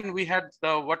 2009, we had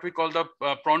what we call the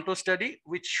Pronto study,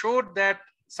 which showed that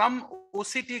some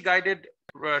OCT-guided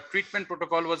treatment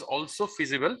protocol was also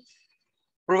feasible,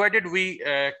 provided we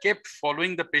kept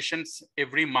following the patients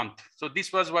every month. So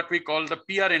this was what we call the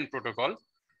PRN protocol.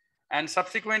 And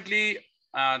subsequently,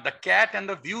 the CAT and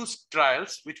the VIEWS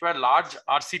trials, which were large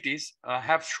RCTs,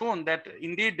 have shown that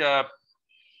indeed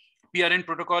PRN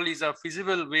protocol is a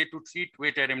feasible way to treat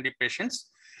wet AMD patients.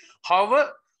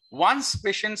 However, once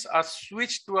patients are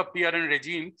switched to a PRN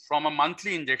regime from a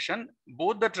monthly injection,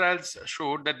 both the trials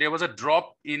showed that there was a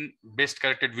drop in best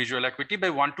corrected visual acuity by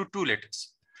 1 to 2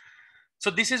 letters. So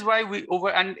this is why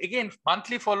and again,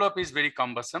 monthly follow-up is very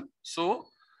cumbersome. So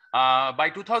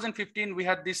by 2015, we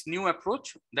had this new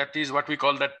approach, that is what we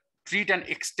call the treat and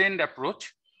extend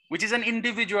approach, which is an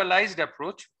individualized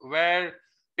approach where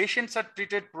patients are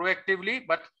treated proactively,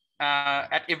 but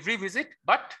at every visit,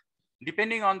 but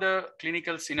depending on the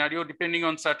clinical scenario, depending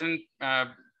on certain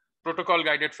protocol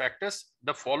guided factors,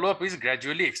 the follow-up is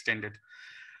gradually extended.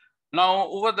 Now,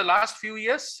 over the last few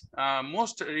years,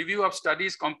 most review of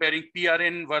studies comparing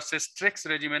PRN versus TREX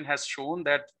regimen has shown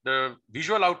that the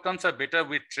visual outcomes are better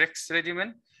with TREX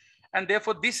regimen. And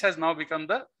therefore, this has now become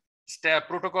the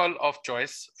protocol of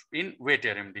choice in wet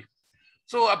AMD.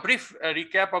 So a brief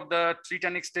recap of the treat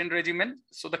and extend regimen.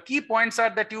 So the key points are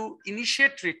that you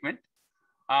initiate treatment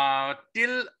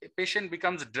till a patient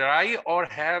becomes dry or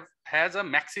has a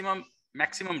maximum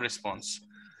response.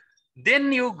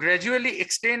 Then you gradually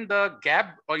extend the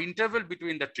gap or interval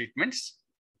between the treatments.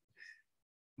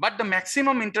 But the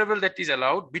maximum interval that is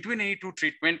allowed between any two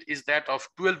treatment is that of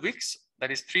 12 weeks,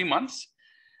 that is 3 months.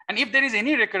 And if there is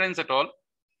any recurrence at all,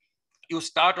 you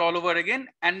start all over again.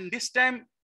 And this time,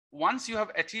 once you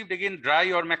have achieved again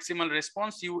dry or maximal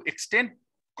response, you extend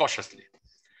cautiously.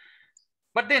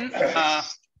 But then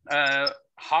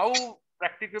how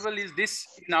practicable is this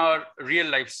in our real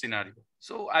life scenario?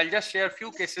 So I'll just share a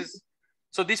few cases.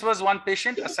 So this was one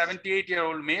patient, a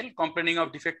 78-year-old male complaining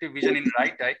of defective vision in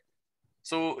right eye.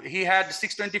 So he had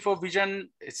 624 vision,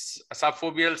 it's a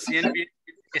subfoveal CNV,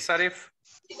 SRF.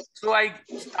 So I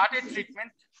started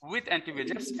treatment with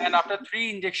anti-VEGFs, and after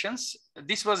 3 injections,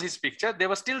 this was his picture. There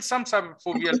was still some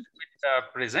subfoveal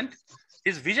present.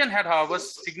 His vision had, however,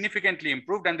 significantly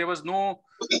improved, and there was no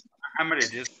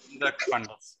hemorrhages in the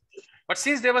fundus. But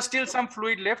since there was still some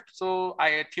fluid left, so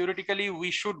theoretically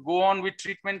we should go on with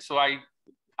treatment. So I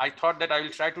thought that I will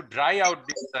try to dry out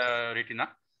this retina.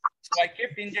 So I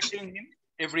kept injecting him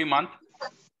every month.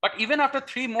 But even after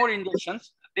 3 more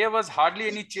injections, there was hardly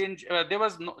any change.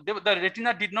 The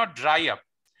retina did not dry up,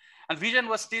 and vision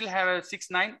was still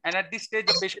 6/9. And at this stage,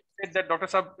 the patient said that, Dr.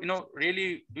 Saab,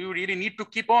 really, do you really need to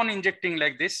keep on injecting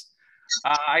like this?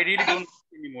 I really don't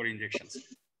need any more injections.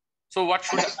 So what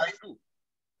should I do?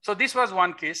 So this was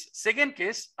one case. Second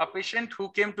case, a patient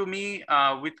who came to me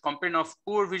with complaint of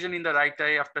poor vision in the right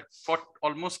eye for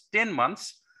almost 10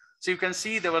 months. So you can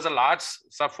see there was a large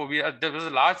subfovea, there was a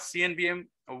large CNVM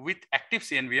with active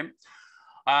CNVM,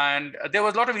 and there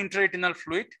was a lot of intraretinal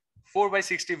fluid,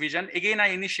 4/60 vision. Again, I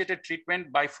initiated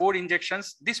treatment by 4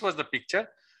 injections. This was the picture.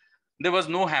 There was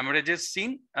no hemorrhages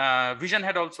seen. Vision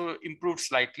had also improved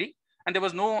slightly, and there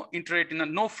was no intraretinal,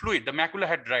 no fluid. The macula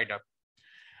had dried up.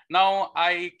 Now,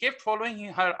 I kept following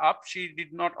her up. She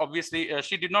did not, obviously,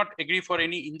 she did not agree for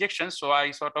any injections. So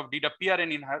I sort of did a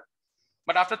PRN in her.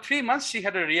 But after 3 months, she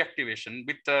had a reactivation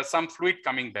with some fluid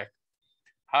coming back.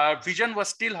 Her vision was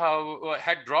still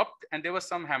had dropped, and there was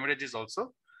some hemorrhages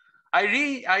also.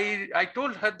 I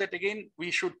told her that again, we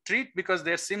should treat because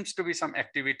there seems to be some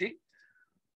activity.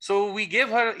 So we gave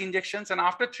her injections, and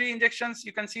after 3 injections,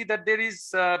 you can see that there is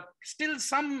still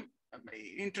some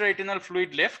intraretinal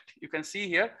fluid left. You can see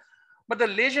here, but the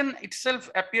lesion itself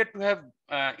appeared to have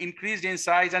increased in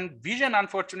size, and vision,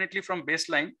 unfortunately, from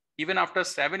baseline, even after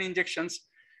 7 injections,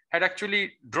 had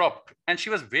actually dropped and she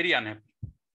was very unhappy.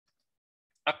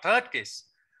 A third case,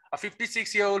 a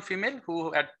 56-year-old female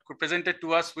who had presented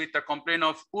to us with a complaint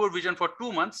of poor vision for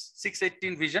 2 months,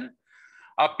 6/18 vision,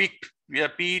 a peaked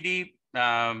PED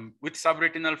with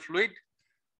subretinal fluid.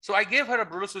 So I gave her a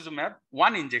brolucizumab,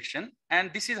 1 injection,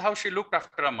 and this is how she looked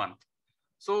after a month.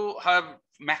 So her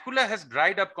macula has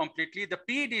dried up completely. The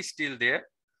PED is still there.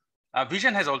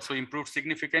 Vision has also improved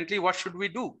significantly. What should we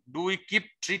do? Do we keep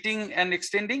treating and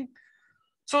extending?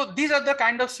 So these are the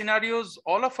kind of scenarios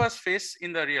all of us face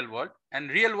in the real world, and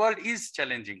real world is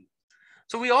challenging.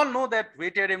 So we all know that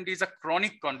wet AMD is a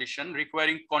chronic condition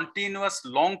requiring continuous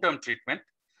long-term treatment.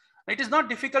 It is not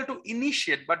difficult to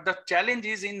initiate, but the challenge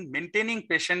is in maintaining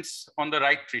patients on the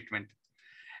right treatment.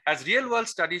 As real world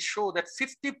studies show that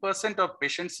 50% of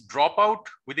patients drop out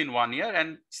within 1 year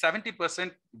and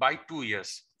 70% by 2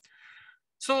 years.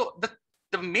 So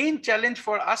the main challenge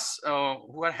for us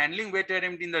who are handling wet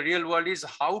AMD in the real world is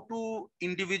how to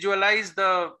individualize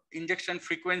the injection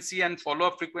frequency and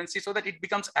follow-up frequency so that it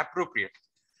becomes appropriate.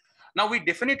 Now, we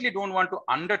definitely don't want to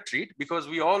undertreat because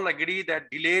we all agree that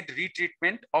delayed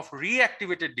retreatment of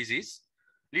reactivated disease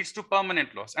leads to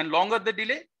permanent loss, and longer the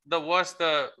delay, the worse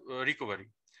the recovery.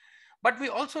 But we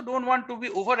also don't want to be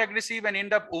over-aggressive and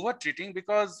end up over-treating,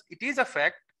 because it is a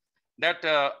fact that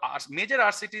major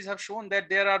RCTs have shown that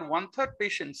there are 1/3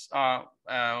 patients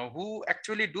who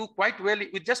actually do quite well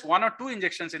with just 1 or 2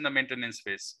 injections in the maintenance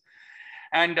phase.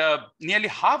 And nearly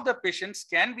half the patients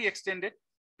can be extended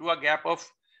to a gap of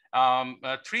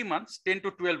 3 months, 10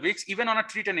 to 12 weeks, even on a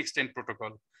treat and extend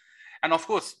protocol. And of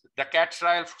course, the CAT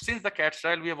trial, since the CAT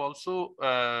trial, we have also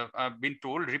been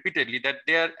told repeatedly that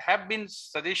there have been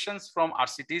suggestions from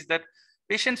RCTs that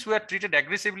patients who are treated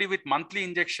aggressively with monthly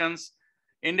injections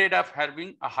ended up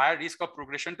having a higher risk of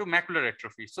progression to macular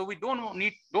atrophy. So we don't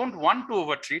want to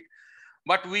overtreat,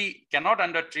 but we cannot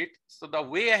undertreat. So the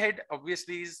way ahead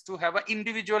obviously is to have an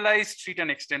individualized treat and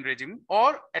extend regime,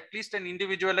 or at least an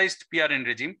individualized PRN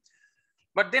regime.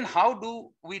 But then how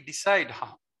do we decide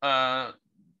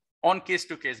on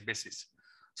case-to-case basis?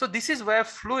 So this is where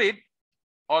fluid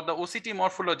or the OCT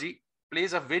morphology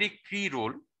plays a very key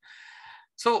role.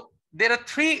 So there are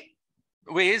 3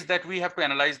 ways that we have to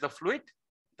analyze the fluid: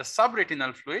 the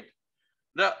subretinal fluid,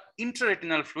 the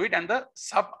intraretinal fluid, and the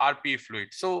sub-RPE fluid.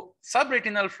 So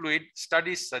subretinal fluid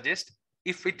studies suggest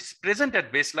if it's present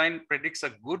at baseline predicts a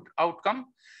good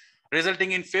outcome,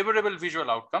 resulting in favorable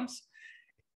visual outcomes.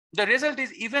 The result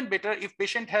is even better if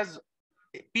patient has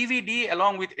PVD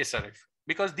along with SRF,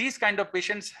 because these kind of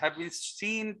patients have been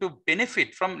seen to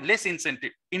benefit from less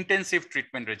intensive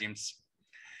treatment regimes.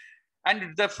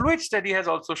 And the fluid study has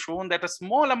also shown that a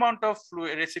small amount of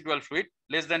residual fluid,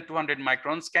 less than 200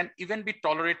 microns, can even be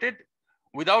tolerated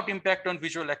without impact on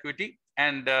visual acuity,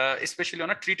 and especially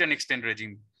on a treat and extend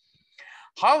regime.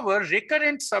 However,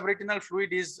 recurrent subretinal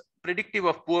fluid is predictive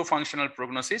of poor functional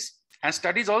prognosis, and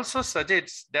studies also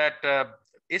suggest that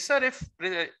SRF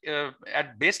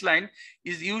at baseline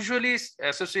is usually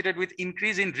associated with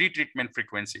increase in retreatment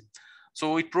frequency.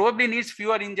 So it probably needs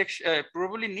fewer injections,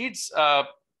 probably needs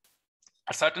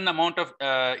a certain amount of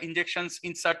injections,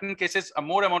 in certain cases a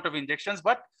more amount of injections,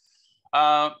 but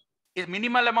a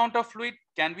minimal amount of fluid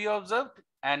can be observed,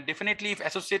 and definitely if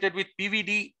associated with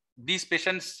PVD, these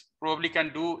patients probably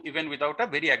can do even without a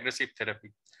very aggressive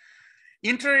therapy.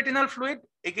 Intraretinal fluid,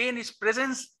 again, its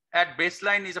presence at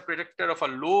baseline is a predictor of a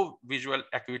low visual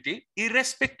acuity,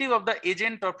 irrespective of the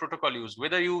agent or protocol used,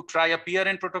 whether you try a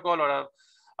PRN protocol or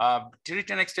a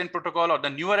treat and extend protocol, or the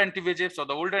newer anti-VEGFs or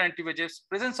the older anti-VEGFs.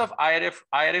 Presence of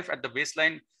IRF at the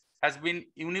baseline has been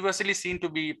universally seen to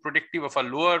be predictive of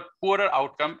a poorer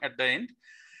outcome at the end.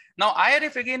 Now,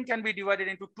 IRF again can be divided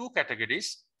into 2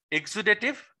 categories: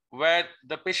 exudative, where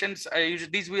the patients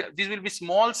these will be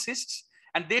small cysts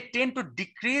and they tend to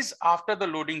decrease after the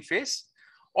loading phase,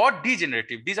 or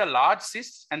degenerative. These are large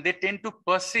cysts and they tend to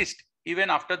persist even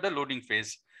after the loading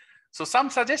phase. So some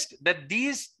suggest that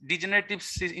these degenerative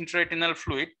intraretinal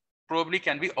fluid probably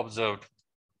can be observed.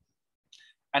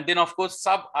 And then of course,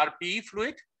 sub-RPE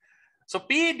fluid. So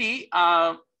PED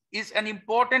is an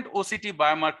important OCT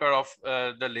biomarker of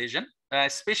the lesion,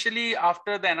 especially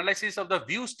after the analysis of the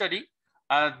VIEW study.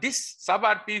 This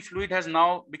sub-RPE fluid has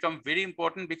now become very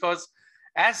important, because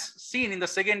as seen in the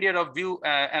second year of VIEW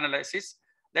analysis,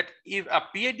 that if a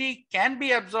PAD can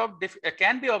be observed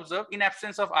in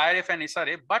absence of IRF and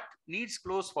SRA, but needs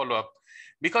close follow-up,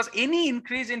 because any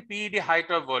increase in PED height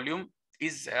or volume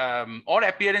is or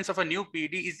appearance of a new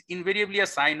PED is invariably a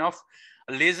sign of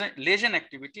lesion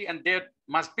activity, and they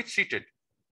must be treated.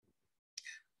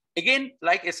 Again,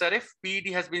 like SRF,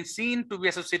 PED has been seen to be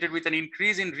associated with an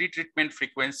increase in retreatment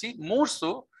frequency, more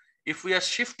so if we are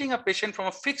shifting a patient from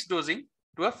a fixed dosing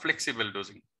to a flexible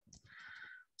dosing.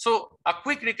 So a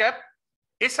quick recap,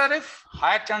 SRF,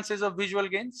 higher chances of visual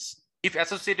gains. If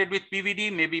associated with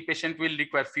PVD, maybe patient will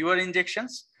require fewer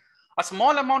injections. A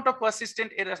small amount of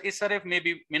persistent SRF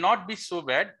may not be so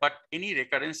bad, but any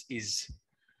recurrence is.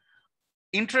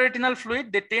 Intraretinal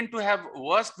fluid, they tend to have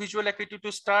worst visual acuity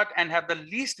to start and have the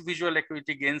least visual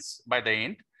acuity gains by the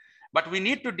end. But we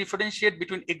need to differentiate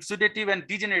between exudative and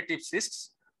degenerative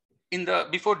cysts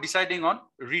before deciding on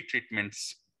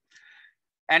retreatments.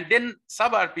 And then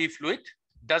sub-RPE fluid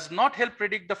does not help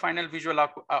predict the final visual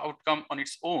outcome on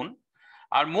its own,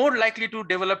 are more likely to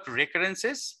develop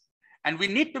recurrences. And we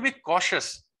need to be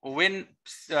cautious when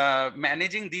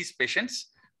managing these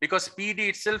patients, because PED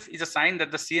itself is a sign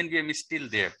that the CNVM is still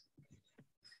there.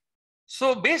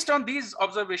 So based on these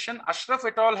observations, Ashraf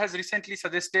et al. Has recently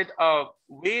suggested a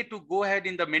way to go ahead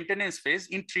in the maintenance phase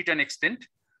in treat and extend.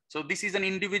 So this is an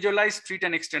individualized treat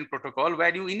and extend protocol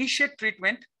where you initiate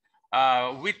treatment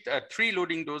with 3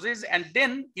 loading doses and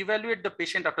then evaluate the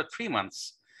patient after 3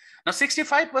 months. Now,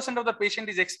 65% of the patient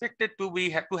is expected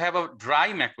to have a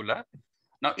dry macula.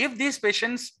 Now, if these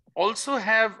patients also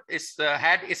have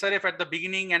had SRF at the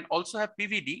beginning and also have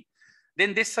PVD,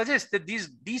 then they suggest that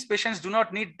these patients do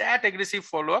not need that aggressive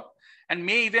follow-up and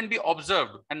may even be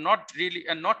observed and not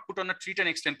put on a treat and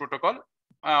extend protocol,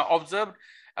 observed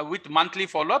with monthly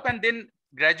follow-up and then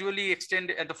gradually extend,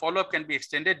 and the follow-up can be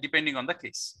extended depending on the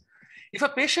case. If a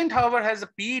patient, however, has a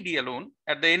PED alone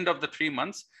at the end of the 3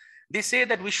 months, they say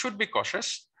that we should be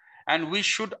cautious and we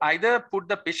should either put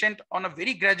the patient on a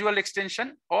very gradual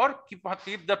extension or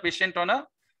keep the patient on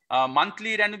a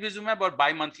monthly ranibizumab or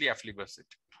bi-monthly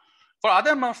aflibercept. For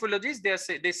other morphologies,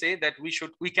 they say that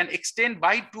we can extend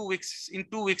by 2 weeks in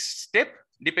 2 weeks step,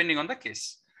 depending on the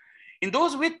case. In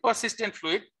those with persistent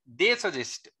fluid, they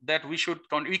suggest that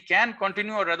we can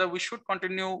continue, or rather we should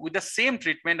continue with the same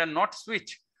treatment and not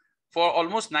switch for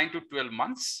almost 9 to 12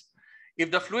 months. If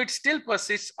the fluid still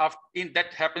persists,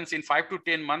 that happens in 5 to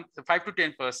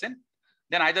 10%,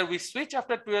 then either we switch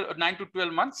after 9 to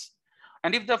 12 months.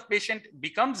 And if the patient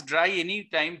becomes dry any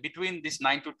time between this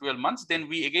 9 to 12 months, then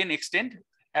we again extend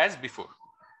as before.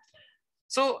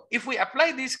 So if we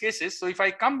apply these cases, so if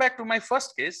I come back to my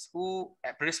first case who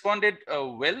responded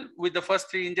well with the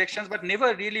first 3 injections, but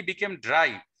never really became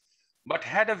dry, but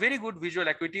had a very good visual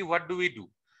acuity, what do we do?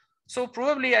 So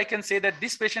probably I can say that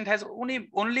this patient has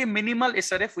only minimal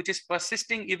SRF, which is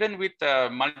persisting even with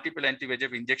multiple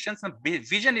anti-VEGF injections. And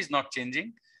vision is not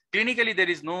changing. Clinically, there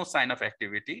is no sign of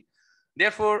activity.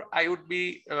 Therefore, I would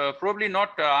be probably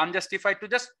not unjustified to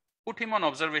just put him on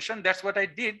observation. That's what I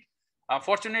did.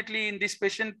 Fortunately, in this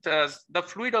patient, the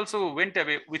fluid also went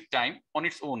away with time on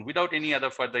its own without any other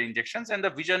further injections, and the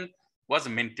vision was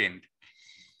maintained.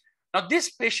 Now,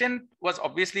 this patient was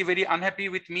obviously very unhappy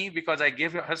with me because I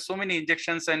gave her so many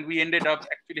injections and we ended up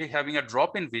actually having a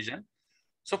drop in vision.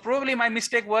 So probably my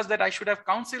mistake was that I should have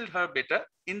counseled her better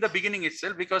in the beginning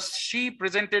itself, because she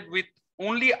presented with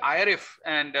only IRF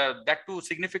and that too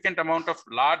significant amount of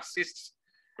large cysts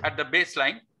at the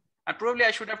baseline. And probably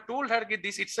I should have told her that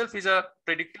this itself is a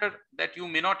predictor that you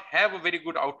may not have a very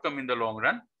good outcome in the long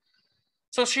run.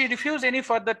 So she refused any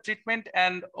further treatment,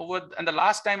 and the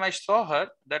last time I saw her,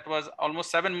 that was almost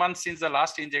 7 months since the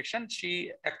last injection,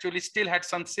 she actually still had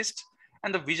some cysts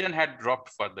and the vision had dropped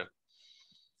further.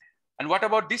 And what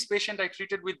about this patient I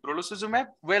treated with brolucizumab?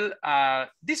 Well,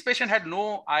 this patient had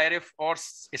no IRF or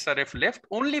SRF left,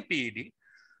 only PED.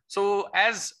 So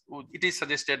as it is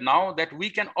suggested now that we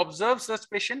can observe such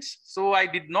patients, so I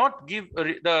did not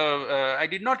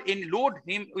load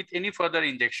him with any further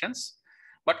injections,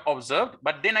 but observed.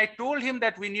 But then I told him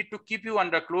that we need to keep you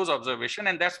under close observation,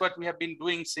 and that's what we have been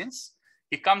doing since.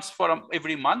 He comes for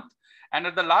every month, and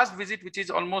at the last visit, which is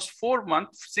almost 4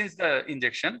 months since the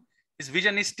injection, his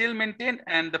vision is still maintained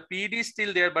and the PED is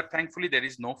still there, but thankfully there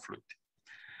is no fluid.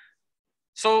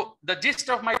 So the gist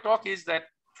of my talk is that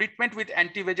treatment with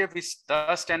anti-VEGF is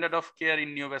the standard of care in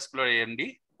neovascular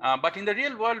AMD, but in the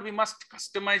real world, we must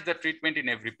customize the treatment in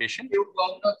every patient.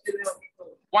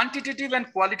 Quantitative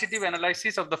and qualitative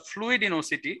analysis of the fluid in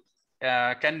OCT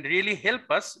can really help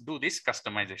us do this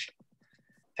customization.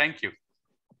 Thank you.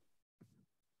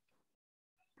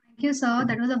 Thank you, sir.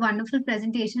 That was a wonderful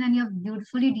presentation and you have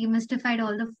beautifully demystified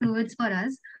all the fluids for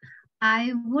us.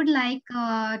 I would like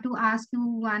to ask you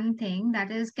one thing,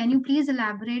 that is, can you please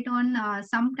elaborate on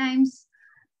sometimes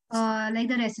like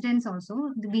the residents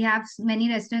also, we have many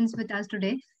residents with us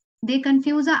today, they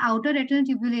confuse the outer retinal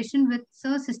tubulation with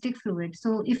cystic fluid.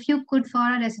 So if you could for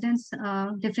our residents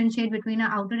differentiate between an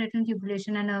outer retinal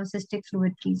tubulation and a cystic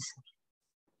fluid, please.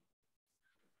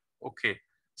 Okay.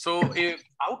 So if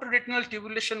outer retinal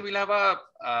tubulation will have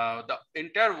the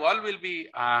entire wall will be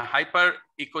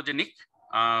hyper-echogenic.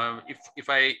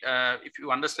 If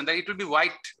you understand that, it will be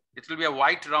white. It will be a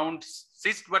white round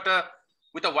cyst, but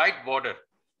with a white border.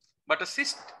 But a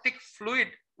cystic fluid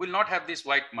will not have this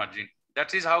white margin.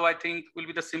 That is how I think will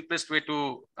be the simplest way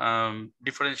to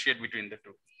differentiate between the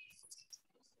two.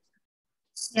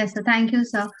 Yes, sir. Thank you,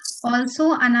 sir.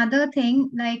 Also, another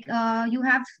thing, like you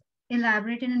have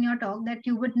elaborated in your talk that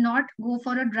you would not go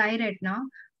for a dry retina,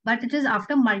 but it is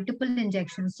after multiple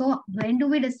injections. So when do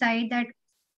we decide that,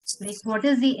 like, what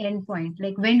is the end point?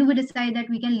 Like, when do we decide that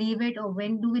we can leave it, or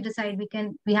when do we decide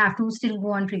we have to still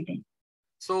go on treating?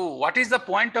 So what is the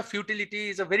point of futility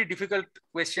is a very difficult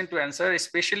question to answer,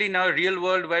 especially in our real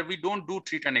world where we don't do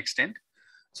treat and extend.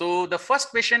 So the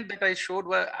first patient that I showed,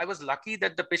 I was lucky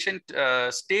that the patient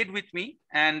stayed with me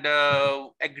and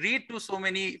agreed to so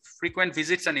many frequent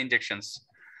visits and injections.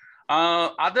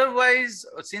 Otherwise,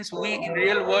 since we in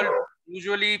real world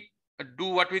usually do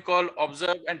what we call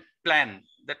observe and plan.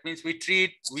 That means we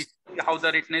treat, we see how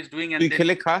the retina is doing, and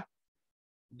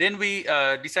then we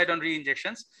decide on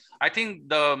re-injections. I think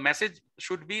the message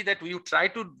should be that you try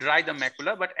to dry the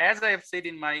macula, but as I have said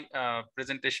in my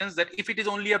presentations, that if it is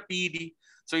only a PED,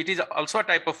 so it is also a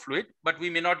type of fluid, but we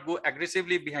may not go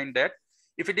aggressively behind that.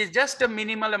 If it is just a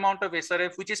minimal amount of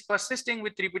SRF, which is persisting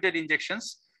with repeated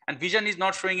injections, and vision is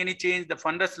not showing any change, the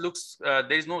fundus looks,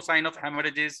 there is no sign of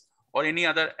hemorrhages or any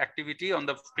other activity on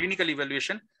the clinical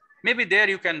evaluation, maybe there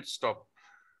you can stop.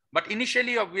 But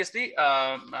initially, obviously,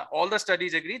 all the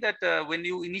studies agree that when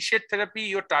you initiate therapy,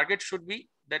 your target should be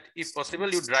that if possible,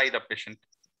 you dry the patient.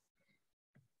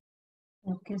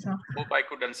 Okay, sir. Hope I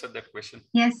could answer that question.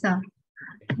 Yes, sir.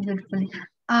 Beautifully.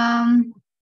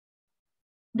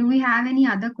 Do we have any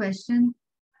other question?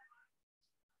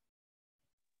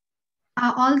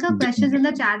 All the questions in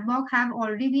the chat box have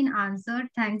already been answered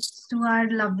thanks to our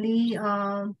lovely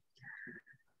one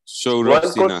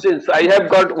question. I have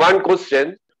got one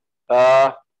question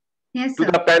yes, to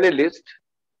sir. the panelist.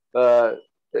 A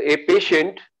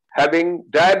patient having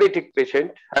diabetic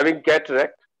patient having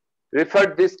cataract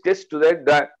referred this case to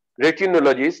the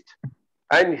retinologist,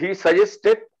 and he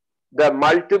suggested the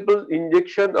multiple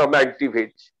injection of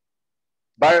anti-VEGF.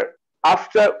 But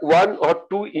after 1 or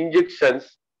 2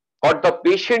 injections or the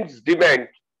patient's demand,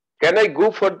 can I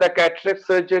go for the cataract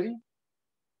surgery?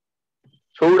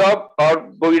 Saurabh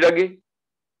or Boiragi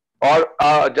or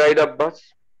Jaid Abbas?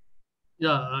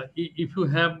 Yeah, if you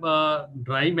have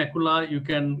dry macula, you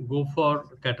can go for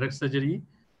cataract surgery.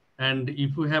 And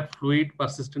if you have fluid,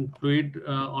 persistent fluid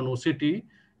on OCT,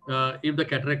 if the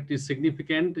cataract is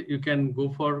significant, you can go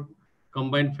for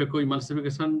combined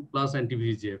phacoemulsification plus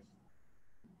anti-VEGF.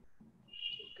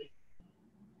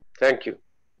 Thank you.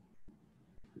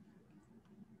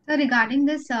 So regarding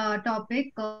this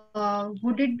topic,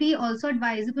 would it be also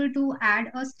advisable to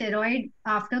add a steroid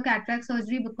after cataract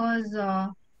surgery? Because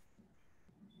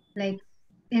like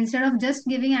instead of just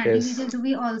giving anti-VEGF, do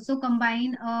we also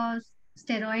combine a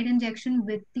steroid injection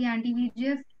with the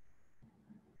anti-VEGF?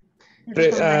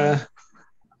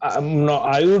 No,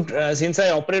 I would, since I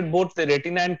operate both the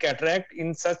retina and cataract,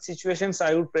 in such situations,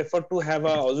 I would prefer to have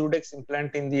a Ozurdex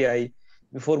implant in the eye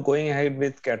before going ahead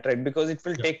with cataract, because it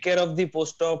will take care of the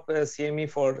post-op CME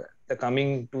for the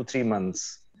coming 2-3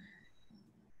 months.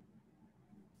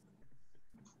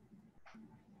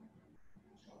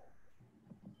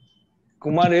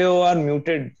 Kumar, you are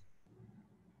muted.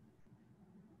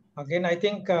 Again, I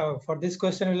think for this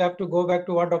question, we'll have to go back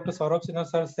to what Dr. Saurabh Sinha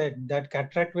sir said, that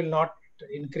cataract will not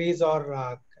increase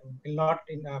or will not,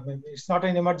 it's not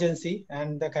an emergency,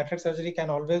 and the cataract surgery can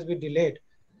always be delayed.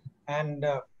 And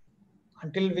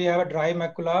until we have a dry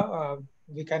macula,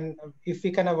 we can, if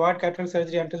we can avoid cataract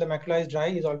surgery until the macula is dry,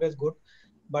 is always good.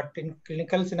 But in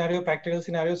clinical scenario, practical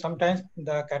scenario, sometimes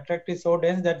the cataract is so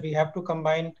dense that we have to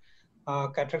combine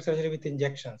cataract surgery with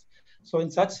injections. So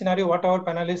in such scenario, what our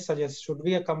panelists suggest, should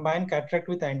we combine cataract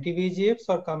with anti-VEGFs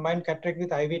or combine cataract with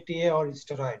IVTA or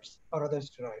steroids or other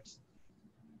steroids?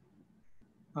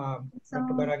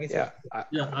 Dr. Baragi, sir.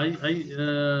 Yeah,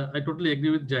 I totally agree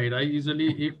with Jahid. I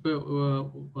usually, if the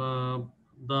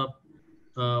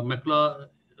macula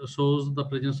shows the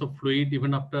presence of fluid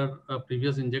even after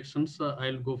previous injections,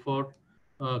 I'll go for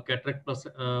cataract plus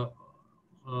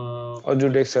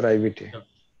Ozurdex or IVT. Yeah.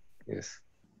 Yes.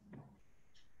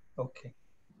 Okay.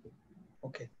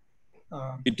 Okay.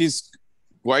 It is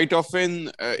quite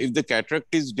often, if the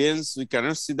cataract is dense, we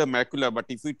cannot see the macula, but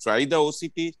if we try the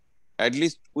OCT, at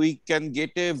least we can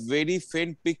get a very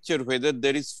faint picture whether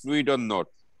there is fluid or not.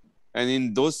 And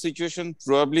in those situations,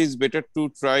 probably it's better to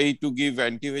try to give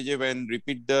anti-VEGF and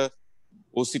repeat the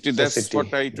OCT, that's OCT.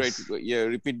 what I try to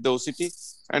repeat the OCT.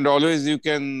 And always you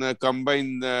can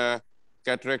combine the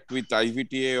cataract with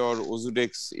IVTA or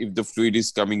Ozurdex if the fluid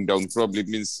is coming down. Probably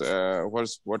means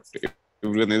what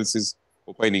everyone else is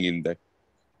opining in that.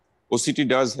 OCT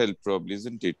does help probably,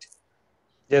 isn't it?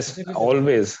 Yes,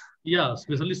 always. Yeah,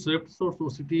 especially swept source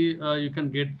OCT, you can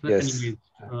get an Yes. image.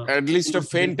 At least a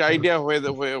faint idea where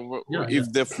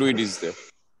if the fluid is there.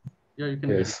 Yeah, you can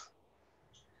get it.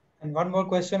 And one more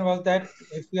question was that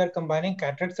if we are combining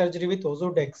cataract surgery with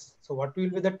Ozurdex, so what will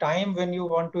be the time when you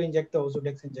want to inject the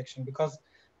Ozurdex injection? Because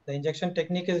the injection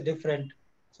technique is different.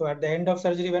 So at the end of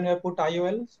surgery, when you put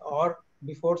IOLs, or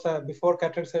before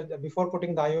cataract surgery, before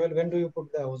putting the IOL, when do you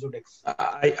put the Ozurdex?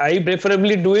 I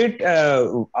preferably do it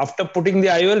after putting the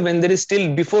IOL when there is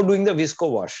still before doing the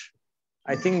visco wash.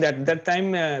 I think that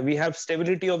time we have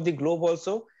stability of the globe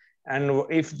also. And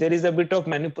if there is a bit of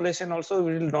manipulation also,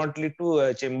 it will not lead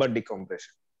to chamber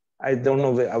decompression. I don't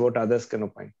know about others can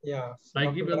opine. Yeah. So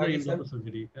I give at the end of the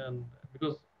surgery, and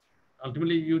because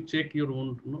ultimately you check your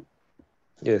own,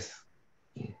 Yes.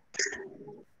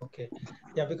 Okay.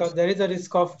 Yeah, because there is a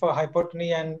risk of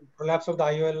hypotony and prolapse of the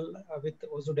IOL with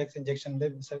Ozurdex injection.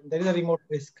 There is a remote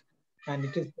risk, and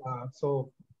it is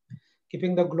so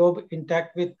keeping the globe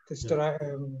intact with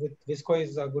with visco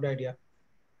is a good idea.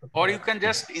 Or you can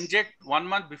just inject 1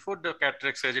 month before the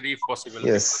cataract surgery if possible.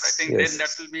 Yes, Because I think then that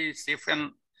will be safe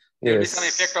and there will be some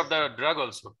effect of the drug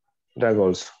also. Drug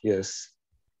also, yes.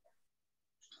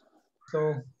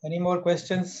 So any more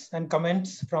questions and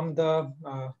comments from the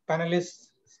panelists,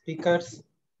 speakers,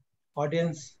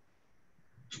 audience?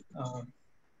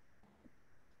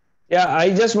 Yeah, I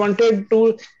just wanted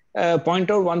to point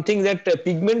out one thing that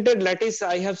pigmented lattice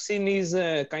I have seen is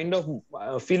kind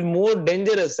of feel more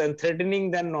dangerous and threatening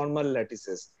than normal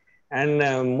lattices. And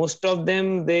most of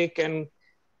them, they can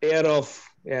tear off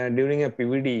during a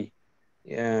PVD.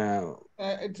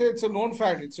 It's a known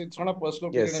fact. It's not a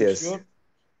personal opinion, I'm sure.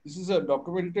 This is a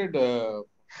documented.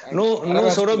 No,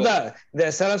 Saurabh,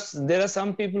 there are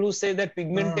some people who say that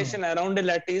pigmentation around a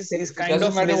lattice is kind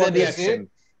of laser reaction.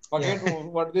 Forget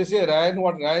what they say.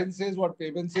 What Ryan says, what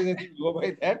Payman says, I think go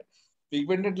by that.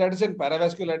 Pigmented lattice and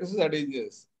paravascular lattices are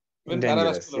dangerous. Even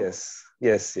Dangerous,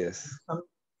 yes.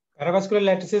 Paravascular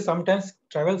lattices sometimes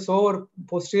travel so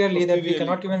posteriorly that we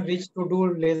cannot even reach to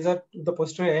do laser to the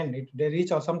posterior end. They reach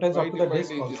sometimes up to the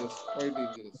disc. Quite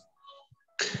dangerous.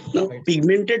 No,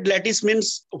 pigmented lattice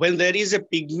means when there is a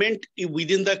pigment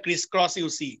within the crisscross you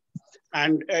see.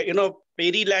 And,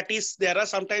 peri-lattice, there are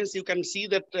sometimes you can see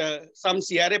that some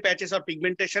CRA patches or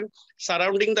pigmentation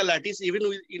surrounding the lattice, even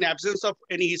in absence of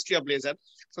any history of laser.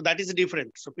 So that is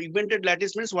different. So pigmented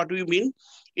lattice means what we mean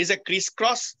is a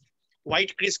crisscross,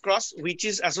 white crisscross, which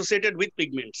is associated with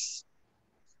pigments.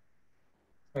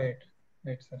 Right,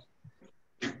 sir.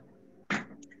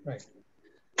 Right.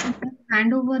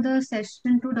 Hand over the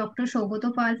session to Dr.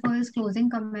 Shogotopal for his closing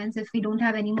comments if we don't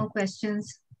have any more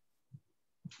questions.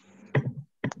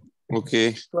 Okay.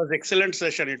 It was excellent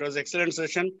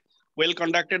session. Well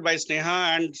conducted by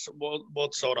Sneha and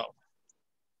both Saurabh.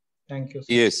 Thank you, sir.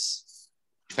 Yes.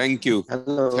 Thank you.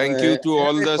 Hello. Thank you to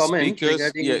all the speakers.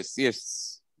 Regarding...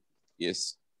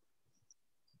 Yes.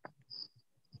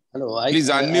 Hello. Please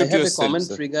unmute I have yourself, a comment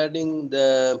sir. regarding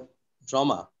the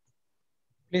trauma.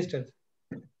 Please tell.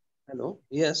 Hello.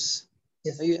 Yes.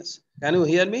 Can you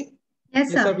hear me?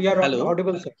 Yes, sir. We are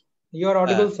audible, sir. You are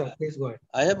audible, sir. Please go ahead.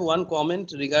 I have one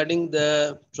comment regarding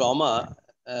the trauma,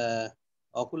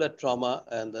 ocular trauma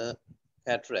and the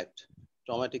cataract,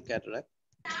 traumatic cataract.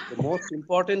 The most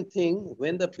important thing,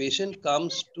 when the patient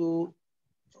comes to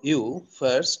you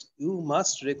first, you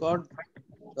must record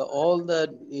all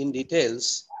the in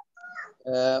details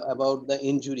about the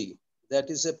injury. That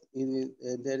is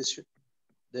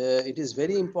it is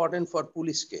very important for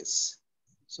police case.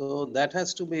 So that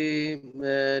has to be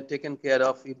taken care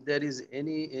of if there is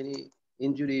any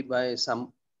injury by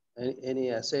any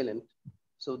assailant.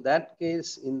 So in that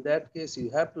case, you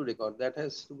have to record.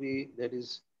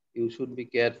 You should be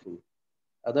careful.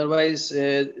 Otherwise,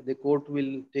 the court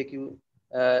will take you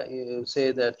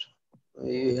say that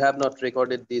you have not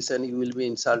recorded this and you will be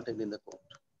insulted in the court.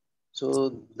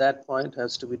 So that point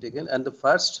has to be taken. And the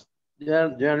first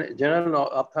general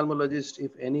ophthalmologist,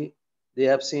 if any, they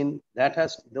have seen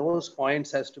those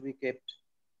points has to be kept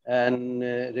and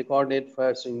recorded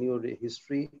first in your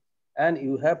history. And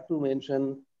you have to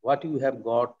mention what you have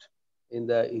got in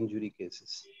the injury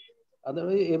cases.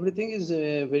 Otherwise, everything is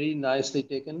very nicely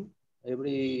taken.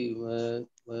 Every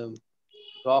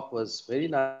talk was very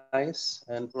nice,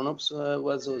 and Pranab's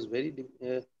was very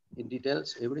in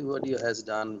details. Everybody has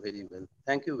done very well.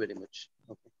 Thank you very much.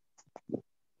 Okay.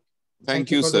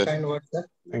 Thank you, for sir. the kind words, sir.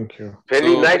 Thank you.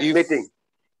 Very nice meeting.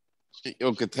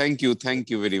 Okay, thank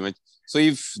you very much. So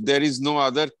if there is no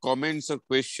other comments or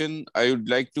question, I would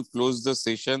like to close the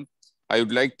session. I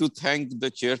would like to thank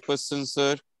the chairperson,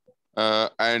 sir,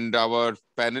 and our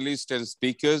panelists and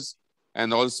speakers,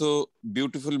 and also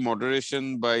beautiful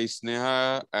moderation by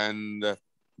Sneha and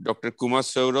Dr. Kumar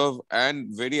Saurav, and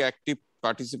very active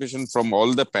participation from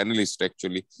all the panelists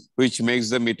actually, which makes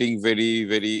the meeting very,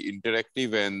 very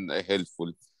interactive and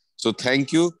helpful. So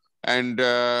thank you. And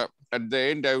at the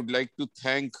end, I would like to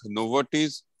thank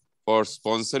Novartis for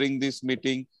sponsoring this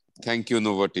meeting. Thank you,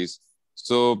 Novartis.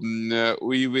 So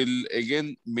we will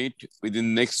again meet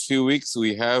within next few weeks.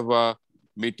 We have a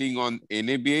meeting on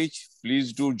NABH.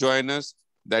 Please do join us.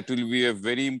 That will be a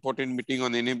very important meeting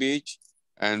on NABH,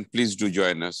 and please do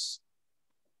join us.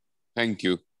 Thank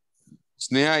you.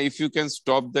 Sneha, if you can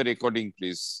stop the recording,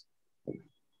 please.